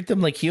 They treat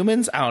them like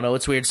humans. I don't know.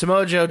 It's weird.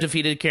 Samoa Joe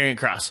defeated Karrion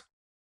Kross.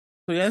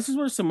 So yeah, this is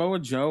where Samoa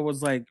Joe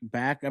was like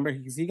back. Remember,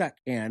 because he got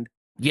canned.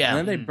 Yeah. And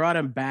then they brought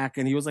him back,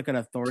 and he was like an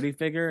authority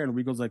figure. And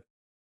Regal's like,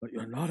 "But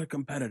you're not a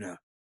competitor."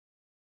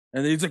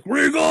 And then he's like,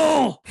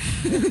 "Regal!"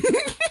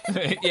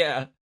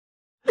 Yeah.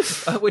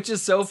 Which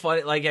is so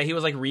funny. Like, yeah, he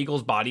was like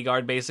Regal's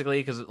bodyguard basically,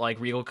 because like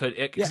Regal could,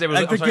 because Yeah, it was,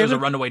 like I'm the sorry, it was a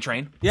gimmick- runaway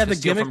train. Yeah, to the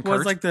steal gimmick from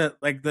was Kurt.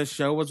 like the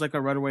show was like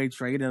a runaway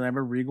train, and I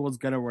remember Regal was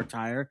gonna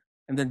retire,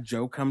 and then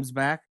Joe comes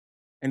back,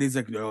 and he's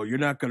like, "No, you're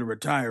not gonna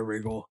retire,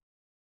 Regal."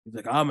 He's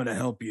like, "I'm gonna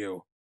help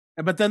you."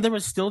 But then there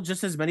was still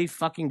just as many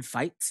fucking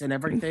fights and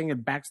everything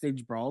and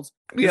backstage brawls.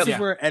 This Yep. is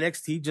where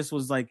NXT just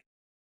was like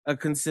a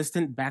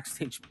consistent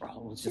backstage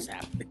brawl was just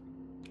happening.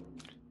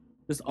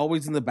 Just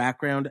always in the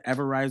background.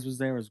 Everrise was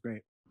there. It was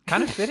great.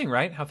 Kind of fitting,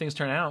 right? How things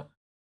turn out.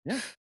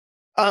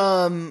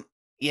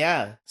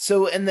 Yeah.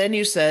 So, and then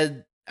you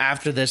said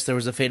after this there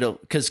was a fatal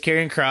because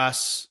Karrion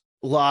Kross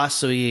lost,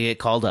 so he get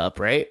called up,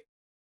 right?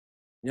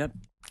 Yep.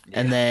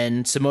 And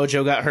then Samoa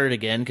Joe got hurt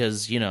again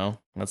because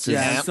that's his.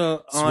 Yeah.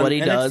 So It's on what he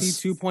NXT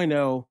does.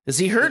 2.0, Is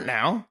he hurt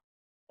now?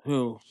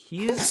 who?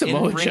 He's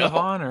Samoa in Ring of Joe.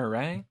 Honor,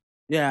 right?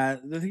 Yeah,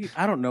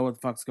 I don't know what the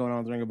fuck's going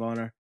on with Ring of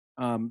Honor.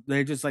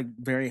 They just like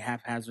very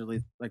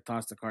haphazardly like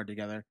tossed the card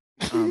together.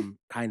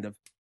 Kind of.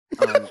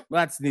 Well,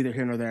 that's neither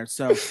here nor there.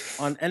 So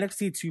on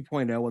NXT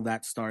 2.0, when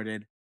that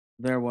started,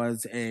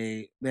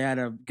 they had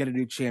to get a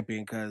new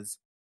champion because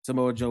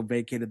Samoa Joe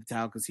vacated the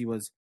title because he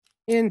was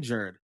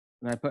injured,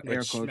 and I put air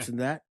Which quotes in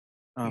that.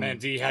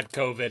 meant he had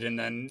COVID, and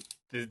then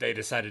they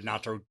decided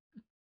not to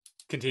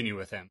continue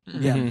with him.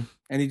 Yeah, Mhm.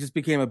 and he just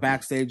became a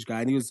backstage guy,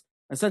 and he was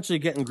essentially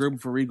getting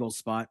groomed for Regal's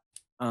spot.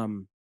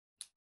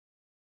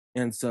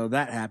 And so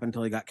that happened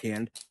until he got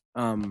canned.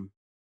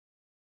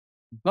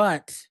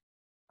 But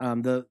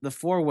the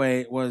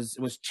four-way was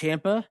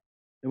Ciampa,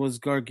 it was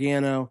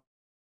Gargano,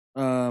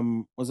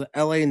 was it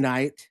LA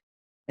Knight,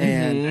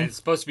 and Mhm. And it's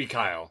supposed to be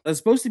Kyle. it was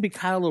supposed to be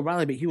Kyle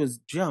O'Reilly, but he was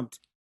jumped,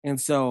 and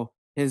so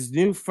his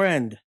new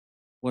friend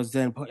was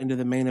then put into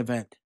the main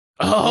event.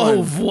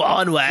 Oh,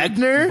 Von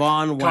Wagner.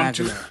 Von Come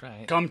to- Wagner.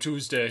 Right. Come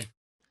Tuesday.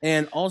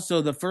 And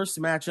also the first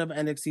matchup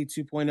NXT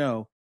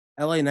 2.0,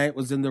 LA Knight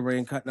was in the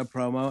ring cutting a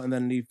promo, and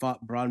then he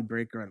fought Braun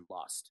Breaker and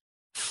lost.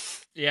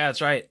 Yeah,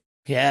 that's right.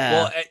 Yeah.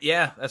 Well,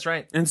 yeah, that's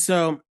right. And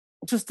so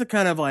just to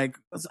kind of like,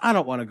 I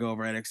don't want to go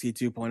over NXT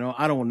 2.0.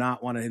 I do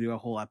not want to do a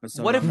whole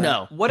episode. What if- on that.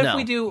 no. what if no.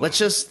 we do- Let's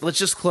just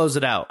close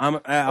it out.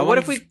 What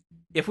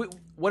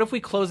if we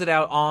close it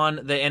out on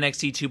the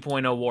NXT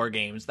 2.0 War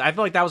Games? I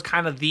feel like that was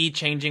kind of the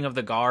changing of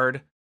the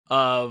guard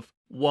of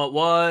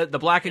what the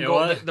black and You know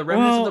gold, what? the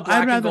remnants of the Well, black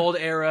I'd and rather- gold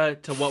era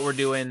to what we're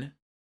doing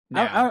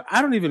now.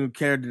 I don't even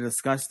care to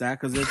discuss that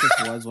because it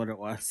just was what it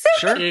was.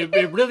 Sure.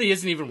 It really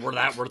isn't even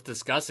that worth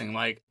discussing.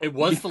 Like, it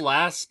was the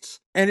last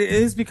And it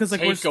is because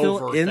like we're still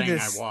takeover in thing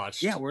this. I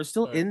watched. Yeah, we're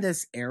still But- in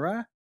this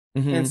era,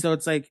 Mhm. and so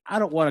it's like I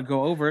don't want to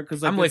go over it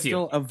because like I'm it's with you.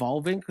 still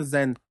evolving. Because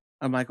then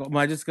I'm like, am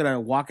I just gonna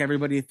walk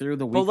everybody through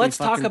the? Well, weekly let's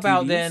talk fucking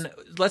about TVs? then.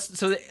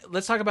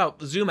 Let's talk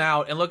about zoom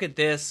out and look at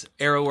this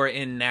era we're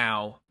in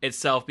now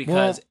itself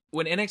because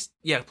when NXT,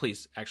 yeah,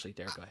 please, actually,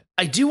 Derek, go ahead.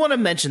 I do want to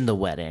mention the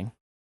wedding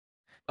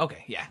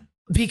Okay, yeah,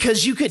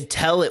 because you could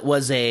tell it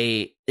was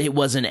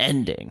an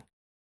ending.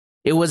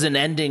 It was an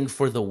ending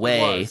for the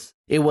way.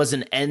 It was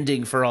an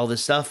ending for all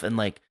this stuff, and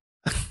like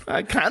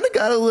I kind of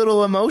got a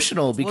little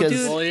emotional because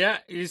dude, Well, yeah,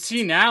 you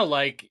see now,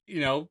 like,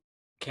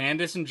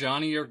 Candace and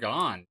Johnny are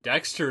gone.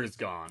 Dexter is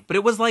gone. but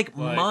it was like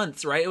Like-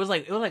 months, right? It was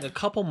like a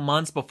couple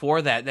months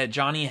before that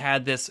Johnny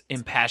had this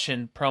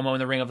impassioned promo in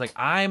the ring of like,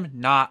 I'm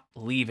not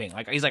leaving.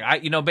 Like he's like,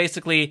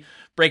 basically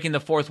breaking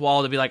the fourth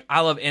wall to be like, I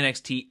love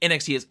NXT.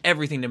 NXT is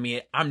everything to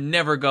me. I'm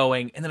never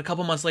going. And then a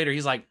couple months later,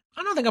 he's like,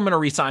 I don't think I'm gonna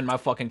re-sign my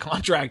fucking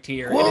contract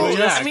here. Well, And it was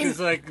yeah,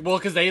 just-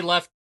 because they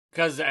left,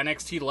 because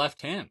NXT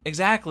left him.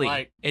 exactly.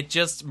 Like-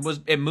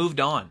 It moved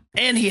on.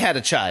 and he had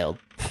a child.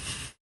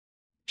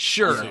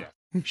 Sure. Yeah.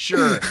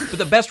 Sure. But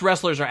the best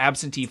wrestlers are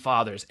absentee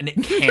fathers, and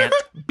it can't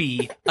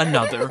be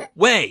another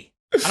way.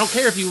 I don't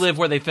care if you live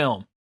where they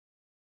film.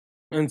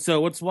 And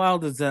so what's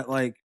wild is that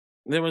like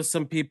there was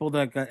some people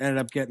that ended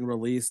up getting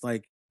released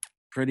like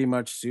pretty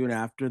much soon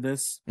after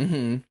this.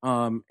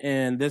 Mm-hmm.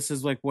 And this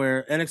is like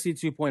where NXT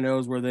 2.0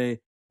 is where they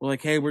were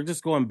like, hey, we're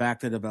just going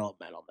back to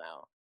developmental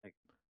now. Like,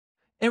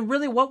 And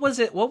really, what was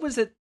it?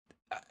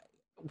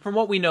 From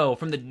what we know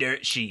from the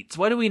dirt sheets,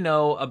 what do we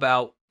know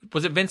about?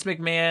 Was it Vince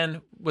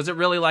McMahon? Was it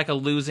really like a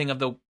losing of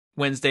the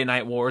Wednesday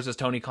Night Wars, as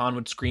Tony Khan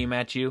would scream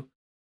at you?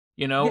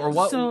 Or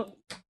what? So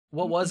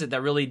What was it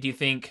that really do you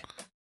think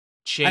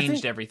changed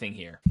think- everything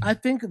here? I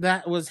think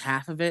that was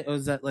half of it.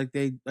 Was that like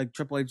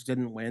Triple H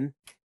didn't win,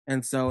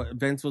 and so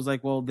Vince was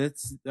like, "Well,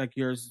 this like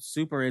your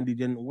super indie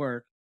didn't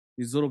work.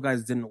 These little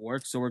guys didn't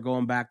work, so we're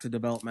going back to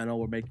developmental.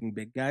 We're making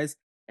big guys."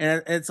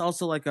 And it's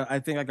also like I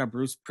think like a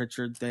Bruce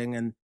Pritchard thing,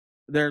 and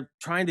they're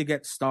trying to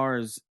get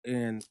stars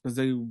in because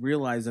they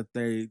realize that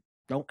they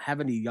don't have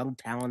any young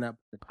talent at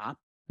the top.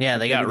 Yeah,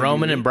 they got Maybe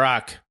Roman you- and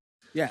Brock.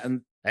 Yeah,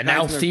 and And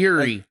now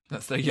Theory.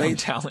 That's the young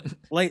talent.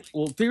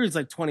 Theory's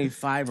like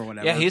 25 or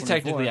whatever. Yeah, he's 24.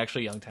 technically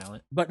actually young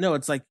talent. But no,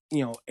 it's like,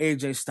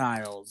 AJ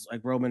Styles,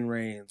 like Roman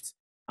Reigns,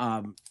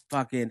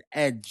 fucking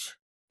Edge,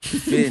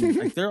 Finn.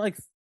 Like they're like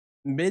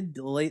mid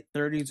to late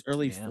 30s,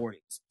 early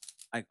 40s.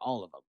 Like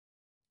all of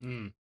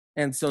them.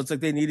 And so it's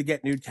like they need to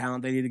get new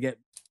talent. They need to get,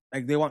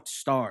 like, they want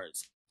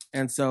stars.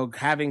 And so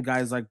having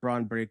guys like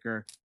Braun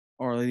Breaker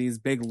or these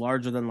big,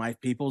 larger than life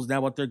people is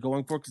now what they're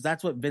going for, because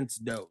that's what Vince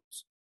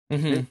knows.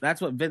 Mm-hmm.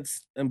 That's what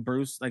Vince and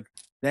Bruce, like,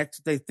 that's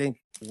what they think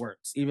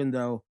works, even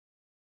though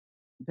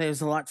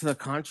there's a lot to the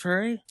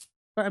contrary.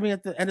 But I mean,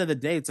 at the end of the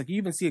day, it's like you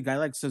even see a guy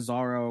like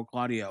Cesaro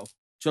Claudio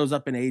shows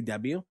up in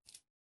AEW.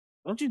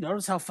 Don't you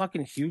notice how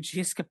fucking huge he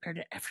is compared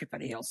to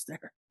everybody else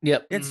there?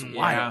 Yep. It's wild.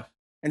 Yeah.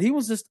 And he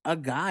was just a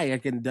guy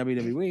like in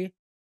WWE.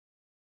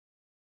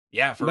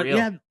 Yeah, for but real.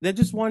 Yeah, they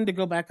just wanted to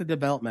go back to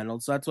developmental.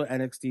 So that's what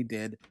NXT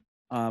did.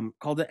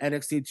 Called it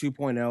NXT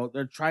 2.0.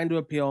 They're trying to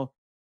appeal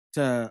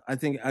to, I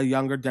think, a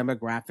younger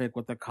demographic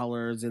with the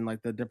colors and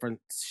like the different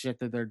shit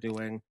that they're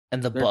doing.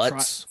 And the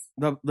butts.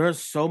 There's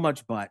so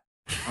much butt.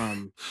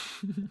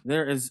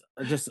 There is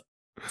just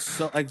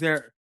so, like,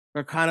 they're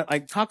kind of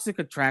like Toxic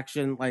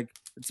Attraction. Like,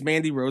 it's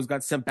Mandy Rose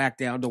got sent back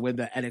down to win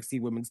the NXT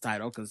Women's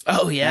title because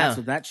that's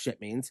what that shit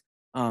means.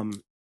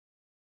 And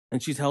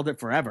she's held it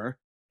forever.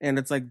 And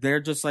it's like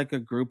they're just like a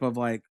group of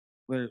like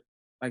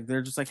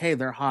they're just like, hey,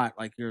 they're hot.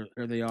 Like here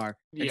they are.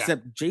 Yeah.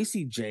 Except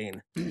JC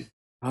Jane.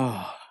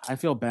 Oh, I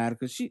feel bad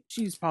because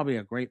she's probably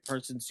a great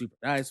person, super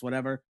nice,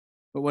 whatever.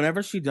 But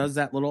whenever she does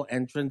that little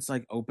entrance,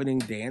 like opening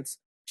dance,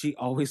 she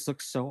always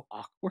looks so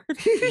awkward.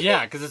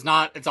 Yeah, because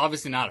it's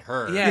obviously not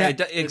her. Yeah,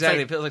 exactly.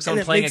 Like, it feels like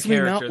someone playing a character.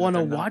 It makes me not want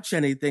to watch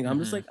anything. I'm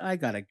just like, I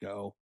gotta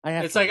go.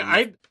 It's like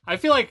I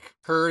feel like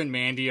her and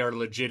Mandy are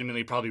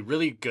legitimately probably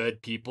really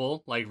good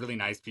people, like really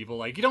nice people.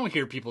 Like you don't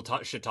hear people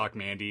shit talk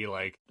Mandy,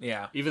 like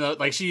even though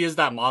like she is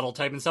that model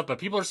type and stuff, but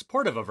people are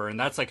supportive of her, and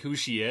that's like who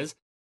she is.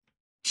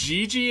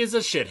 Gigi is a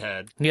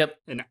shithead. Yep,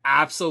 an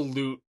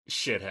absolute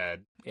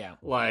shithead. Yeah,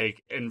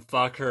 like, and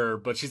fuck her,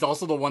 but she's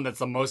also the one that's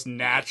the most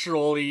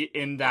naturally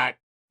in that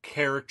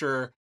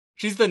character.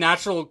 She's the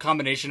natural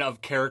combination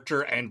of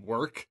character and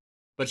work,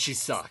 but she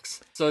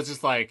sucks. So it's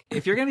just like,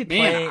 if you're gonna be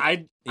playing,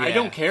 I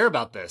don't care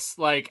about this.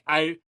 Like,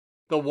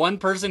 the one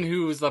person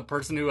who's the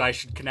person who I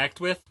should connect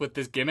with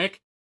this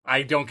gimmick,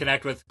 I don't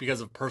connect with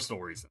because of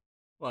personal reasons.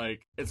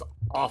 Like, it's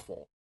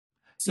awful.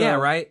 So, yeah,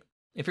 right.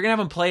 If you're gonna have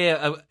them play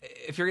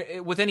if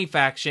you're with any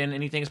faction,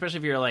 anything, especially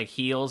if you're like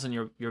heels and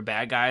you're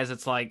bad guys,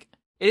 it's like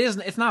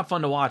it's not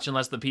fun to watch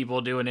unless the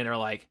people doing it are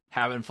like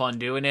having fun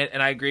doing it.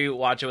 And I agree with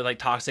watch it with like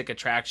Toxic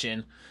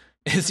Attraction.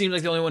 It seems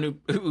like the only one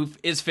who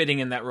is fitting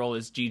in that role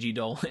is Gigi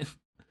Dolan.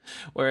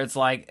 Where it's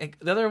like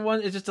the other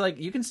one is just like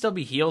you can still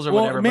be heels or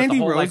whatever. Mandy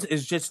but the whole, Rose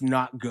is just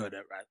not good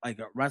at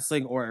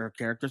wrestling or her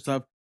character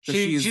stuff.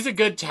 She's a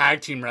good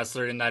tag team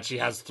wrestler in that she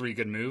has 3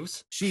 good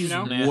moves. She's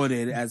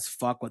wooded as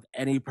fuck with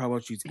any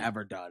promo she's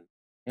ever done,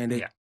 and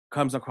it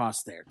comes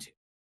across there too.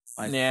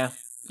 Like,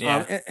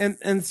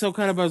 and so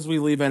kind of as we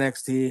leave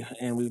NXT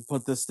and we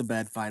put this to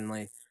bed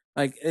finally,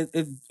 like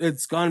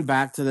it's gone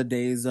back to the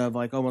days of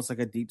like almost like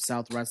a Deep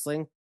South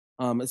wrestling,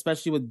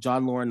 especially with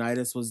John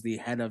Laurinaitis was the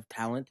head of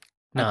talent.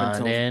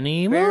 Not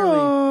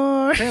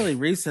anymore. Fairly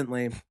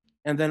recently,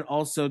 and then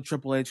also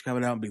Triple H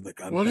coming out and being like,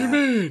 "What do you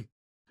mean?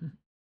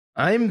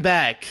 I'm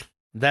back."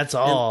 That's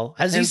all.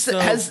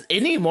 Has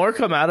any more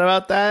come out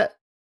about that?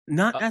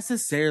 Not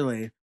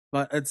necessarily,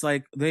 but it's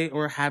like they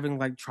were having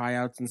like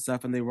tryouts and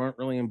stuff, and they weren't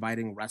really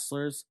inviting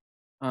wrestlers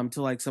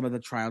to like some of the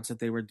tryouts that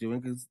they were doing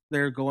because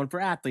they're going for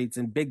athletes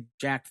and big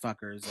jack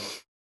fuckers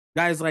and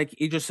guys like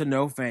Idris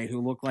Enofe who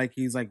look like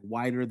he's like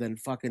wider than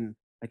fucking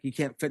like he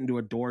can't fit into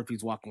a door if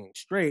he's walking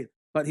straight,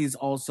 but he's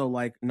also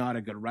like not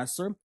a good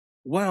wrestler.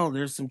 Well,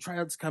 there's some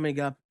tryouts coming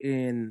up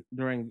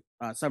during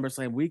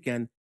SummerSlam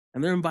weekend.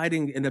 And they're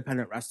inviting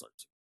independent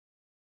wrestlers.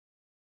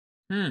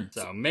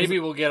 So maybe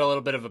we'll get a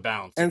little bit of a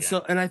bounce. And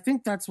again. and I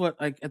think that's what,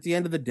 like, at the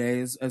end of the day,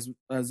 as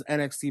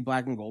NXT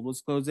Black and Gold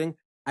was closing,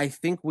 I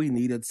think we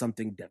needed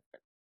something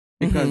different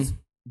because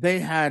they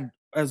had,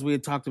 as we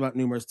had talked about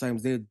numerous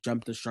times, they had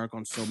jumped the shark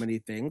on so many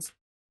things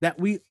that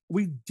we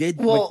did.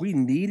 Well, like, we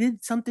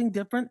needed something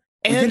different.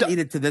 We didn't need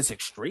it to this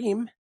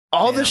extreme.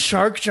 All the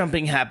shark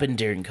jumping happened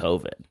during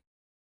COVID.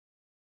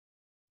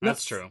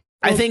 That's true.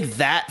 I think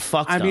that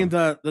fucked I mean,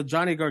 the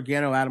Johnny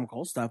Gargano, Adam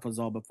Cole stuff was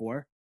all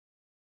before.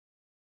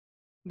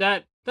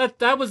 That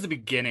was the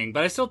beginning,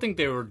 but I still think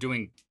they were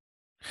doing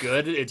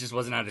good. It just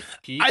wasn't at its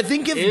peak. I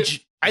think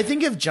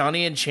if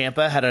Johnny and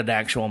Ciampa had an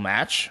actual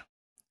match,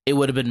 it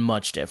would have been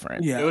much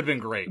different. Yeah, it would have been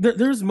great.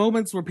 There's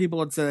moments where people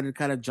had said it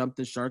kind of jumped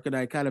the shark, and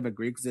I kind of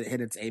agree because it hit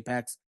its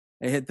apex,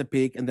 it hit the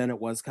peak, and then it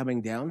was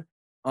coming down.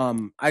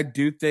 I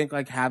do think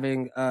like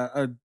having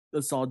a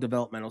solid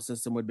developmental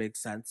system would make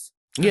sense.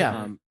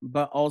 Yeah.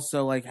 But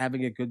also like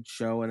having a good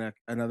show and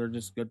another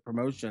just good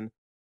promotion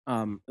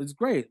is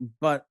great,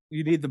 but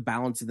you need the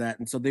balance of that.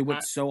 And so they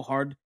went so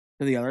hard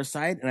to the other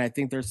side, and I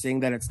think they're seeing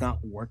that it's not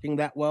working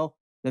that well,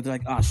 that they're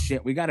like, oh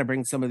shit, we got to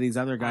bring some of these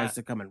other guys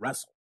to come and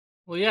wrestle.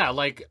 Well, yeah,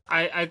 like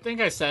I think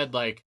I said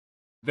like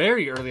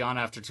very early on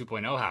after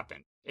 2.0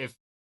 happened.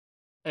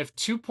 If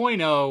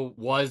 2.0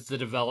 was the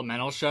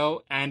developmental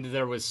show and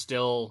there was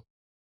still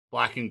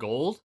Black and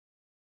Gold,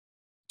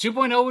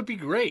 2.0 would be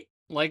great.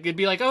 Like, it'd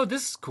be like, oh,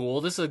 this is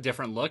cool. This is a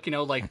different look,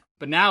 like,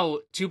 but now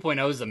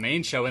 2.0 is the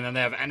main show, and then they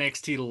have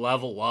NXT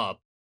Level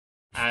Up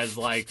as,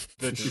 like,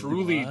 the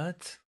truly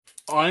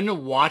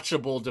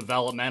unwatchable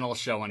developmental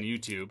show on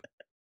YouTube.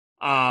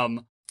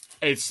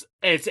 It's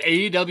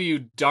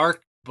AEW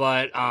Dark,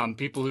 but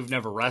people who've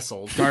never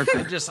wrestled.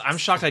 I'm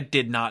shocked I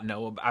did not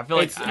know. I feel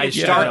like I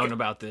should have known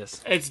about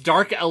this. It's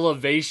Dark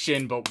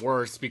Elevation, but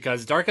worse,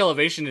 because Dark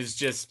Elevation is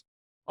just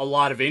a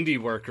lot of indie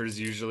workers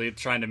usually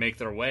trying to make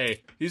their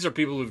way. These are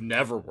people who've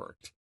never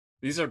worked.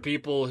 These are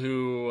people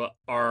who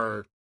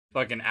are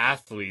fucking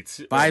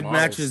athletes. 5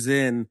 matches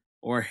in,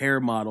 or hair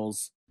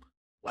models.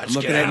 Let's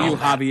looking at you,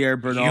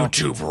 Javier Bernal.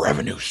 YouTube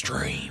revenue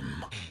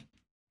stream.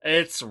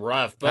 It's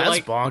rough, but That's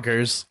like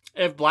bonkers.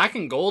 if Black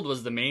and Gold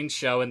was the main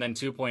show and then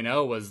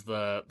 2.0 was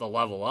the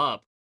level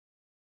up,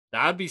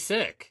 that would be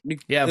sick.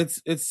 Yeah.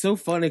 It's so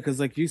funny because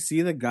like you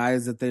see the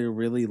guys that they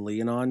really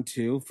lean on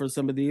too for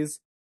some of these.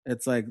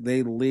 It's like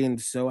they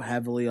leaned so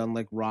heavily on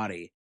like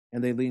Roddy,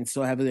 and they leaned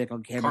so heavily like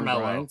on Cameron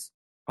Grimes,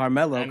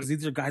 Carmelo, because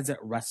these are guys that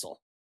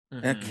wrestle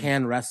and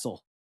can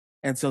wrestle,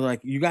 and so like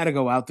you got to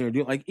go out there and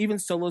do it. Like even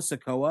Solo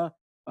Sikoa,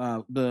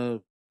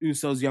 the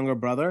Usos' younger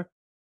brother,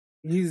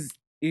 he's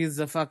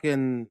a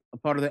fucking a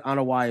part of the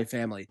Anawai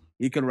family.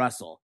 He can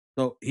wrestle,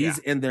 so he's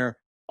in there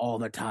all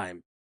the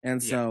time,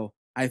 and so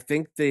I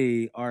think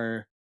they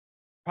are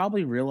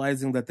probably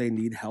realizing that they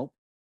need help,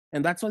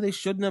 and that's why they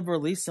shouldn't have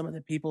released some of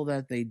the people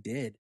that they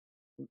did.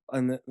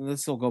 And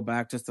this will go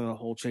back just to the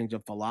whole change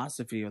of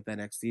philosophy with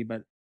NXT,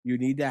 but you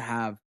need to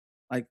have,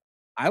 like,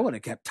 I would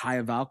have kept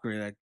Taya Valkyrie,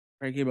 like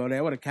Frankie Monet,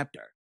 I would have kept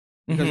her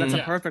because that's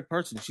a perfect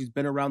person. She's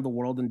been around the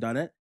world and done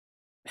it.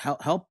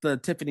 Help the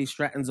Tiffany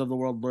Strattons of the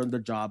world learn the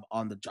job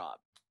on the job,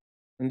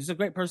 and she's a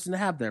great person to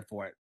have there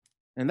for it.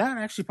 And that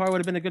actually probably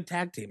would have been a good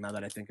tag team. Now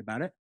that I think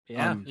about it,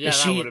 that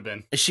would have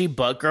been. Is she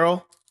Butt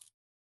Girl?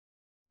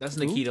 That's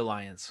Nikita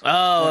Lyons.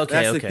 Oh,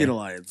 okay, that's Nikita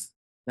Lyons.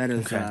 That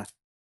is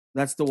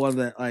that's the one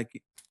that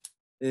like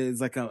is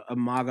like a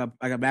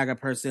MAGA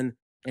person,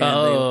 and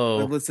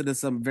they listen to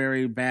some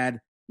very bad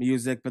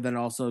music, but then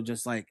also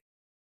just like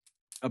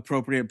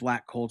appropriate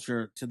Black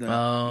culture to the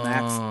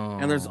max.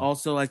 And there's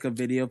also like a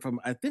video from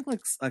I think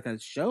like a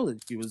show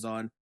that she was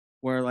on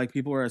where like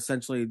people were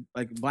essentially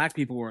like Black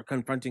people were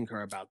confronting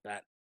her about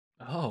that.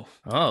 Oh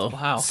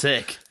wow,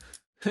 sick.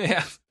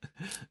 Yeah,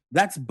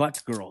 that's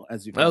Butt Girl,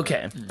 as you know.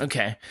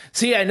 Okay.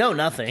 See, I know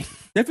nothing.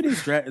 Tiffany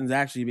Stratton's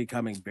actually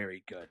becoming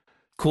very good.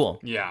 Cool.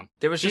 Yeah,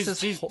 there was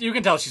just you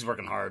can tell she's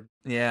working hard.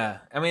 Yeah,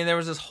 I mean, there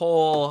was this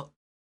whole,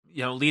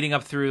 leading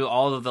up through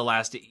all of the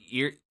last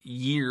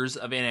years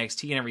of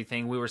NXT and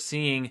everything, we were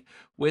seeing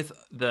with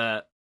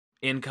the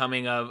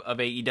incoming of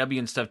AEW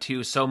and stuff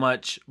too, so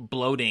much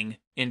bloating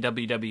in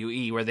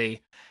WWE where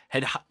they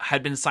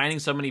had been signing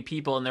so many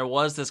people, and there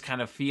was this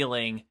kind of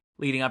feeling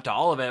leading up to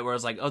all of it where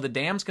it's like, oh, the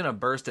dam's gonna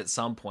burst at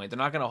some point. They're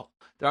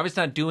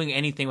obviously not doing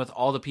anything with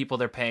all the people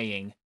they're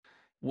paying.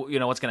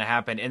 What's going to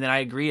happen. And then I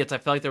agree. I feel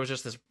like there was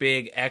just this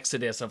big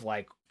exodus of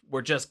like,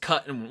 we're just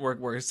cutting,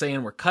 we're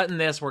saying we're cutting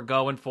this, we're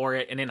going for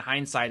it. And in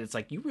hindsight, it's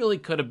like, you really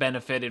could have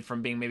benefited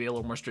from being maybe a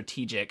little more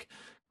strategic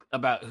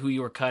about who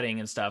you were cutting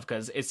and stuff.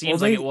 Cause it seems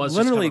like it was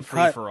literally just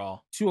kind of free for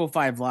all.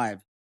 205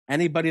 Live.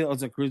 Anybody that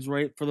was a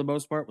cruiserweight for the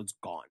most part was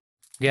gone.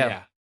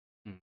 Yeah.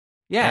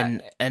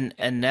 And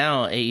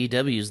now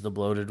AEW is the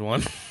bloated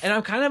one. And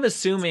I'm kind of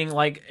assuming,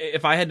 like,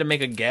 if I had to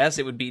make a guess,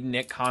 it would be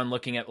Nick Khan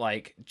looking at,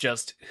 like,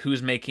 just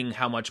who's making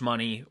how much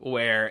money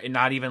where, and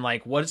not even,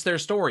 like, what's their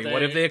story?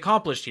 What have they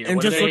accomplished here? And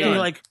what just looking at,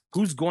 like,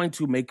 who's going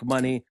to make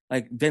money?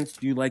 Like, Vince,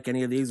 do you like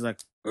any of these? Like,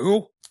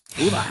 who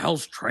the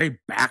hell's Trey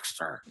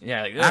Baxter?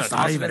 Yeah. Like, that's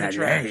not even a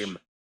name.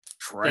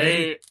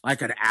 Trey?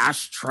 Like an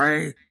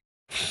ashtray?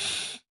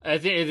 I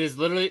think it is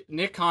literally,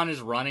 Nick Khan is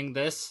running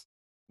this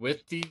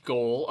with the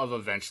goal of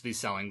eventually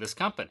selling this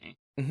company.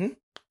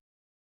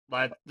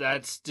 But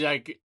that's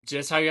like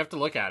just how you have to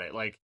look at it.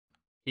 Like,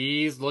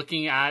 he's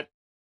looking at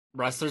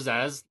wrestlers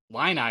as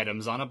line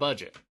items on a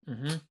budget.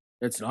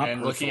 It's not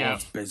and looking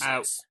at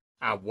business.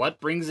 At what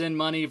brings in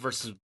money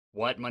versus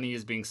what money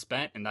is being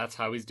spent, and that's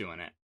how he's doing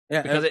it.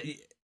 Yeah, because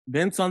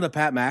Vince on the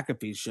Pat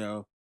McAfee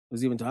show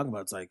was even talking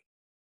about it's like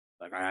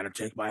I had to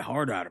take my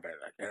heart out of it.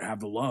 I can't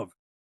have the love.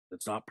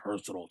 It's not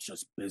personal. It's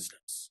just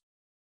business.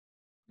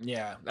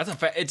 Yeah, that's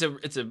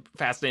it's a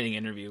fascinating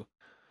interview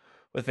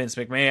with Vince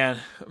McMahon,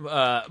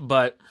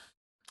 but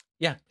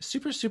yeah,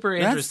 super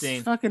interesting.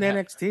 That's fucking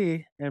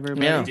NXT.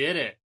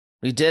 Everybody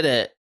We did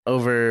it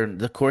over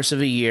the course of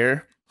a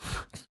year.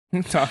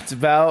 Talked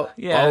about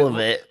all of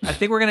it. I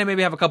think we're gonna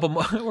maybe have a couple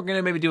more. We're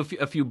gonna maybe do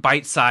a few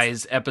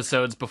bite-sized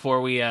episodes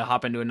before we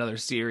hop into another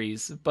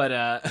series.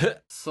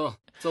 But so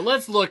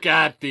let's look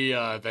at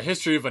the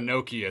history of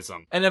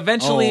Enochiism. And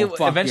eventually,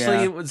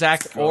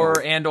 Zach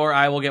or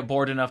I will get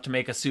bored enough to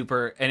make an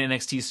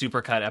NXT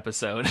Supercut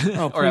episode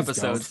or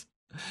episodes.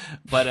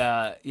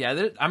 But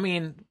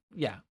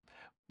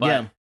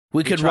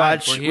We could tried.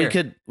 watch. We're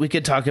here. We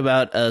could talk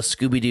about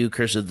Scooby Doo: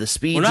 Curse of the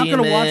Speed. We're not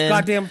gonna watch Demon.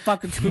 goddamn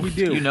fucking Scooby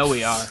Doo. You know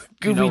we are.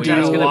 Scooby-Doo. It's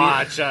We're gonna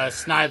watch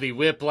Snidely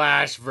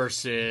Whiplash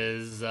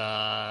versus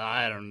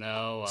I don't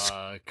know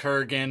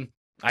Kurgan.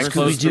 I Scooby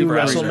closed Doo the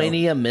browser.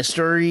 WrestleMania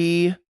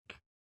Mystery.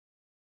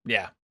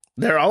 Yeah.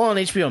 They're all on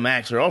HBO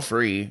Max. They're all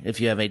free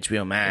if you have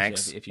HBO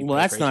Max. If you Well,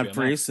 pay that's for not HBO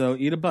free, Max. so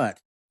eat a butt.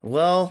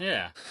 Well,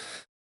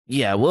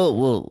 Yeah,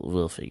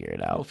 we'll figure it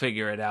We'll out.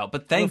 figure it out.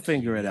 But We'll thank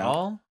figure it out.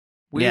 y'all.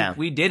 Yeah.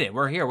 We did it.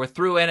 We're here. We're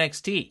through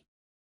NXT.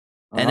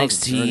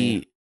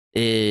 NXT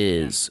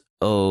is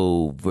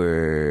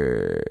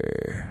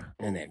over.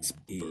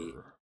 NXT.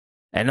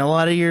 And a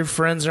lot of your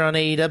friends are on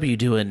AEW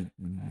doing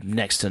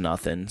next to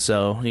nothing,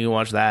 so you can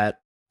watch that.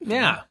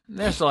 Yeah.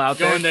 They're still out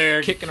going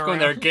there, kicking going around.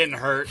 there, getting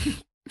hurt.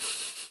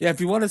 Yeah, if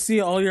you want to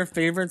see all your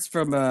favorites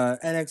from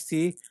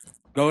NXT,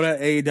 go to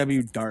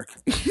AEW Dark.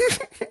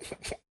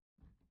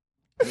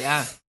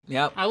 Yeah.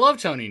 Yep. I love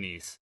Tony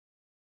Nese.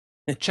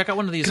 Check out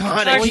one of these.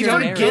 God, I Actually, keep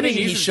Tony forgetting Nese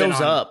he has shows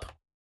been on- up.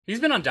 He's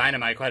been on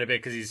Dynamite quite a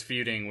bit because he's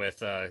feuding with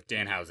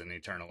Danhausen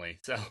eternally.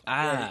 So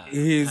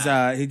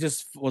He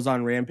just was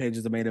on Rampage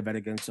as the main event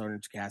against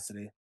Orange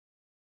Cassidy.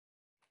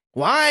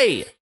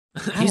 Why?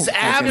 He's the Oh,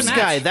 abs okay.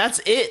 guy. That's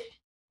it.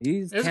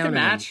 He's it was a good counting him.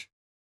 match.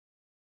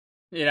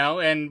 You know,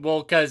 and well,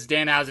 because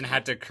Danhausen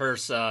had to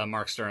curse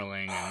Mark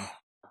Sterling. And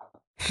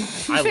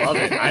I love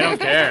it. I don't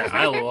care.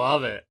 I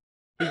love it.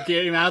 He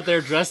came out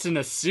there dressed in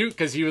a suit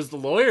because he was the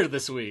lawyer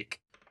this week.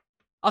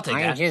 I'll take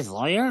I'm that. his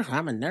lawyer.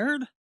 I'm a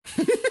nerd.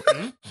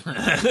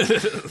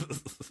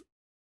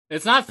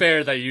 It's not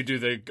fair that you do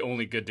the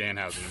only good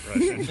Danhausen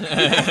impression.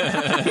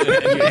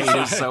 You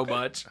hate it so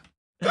much.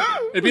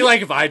 It'd be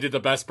like if I did the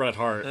best Bret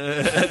Hart.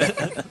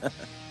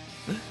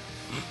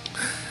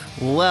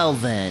 Well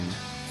then,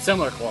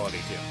 Similar quality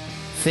too.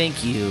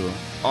 thank you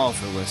all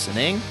for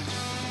listening.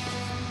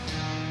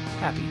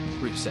 Happy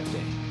Reset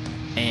Day.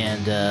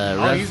 And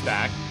Oh, he's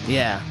back.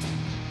 yeah,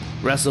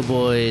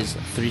 WrestleBoys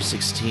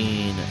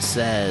 316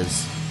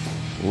 says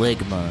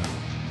Ligma.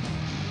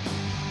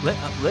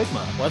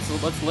 Ligma. What's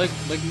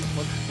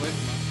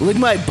Ligma? Lig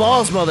my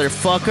balls,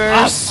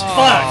 motherfuckers.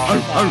 Fuck!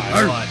 Come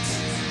on, what?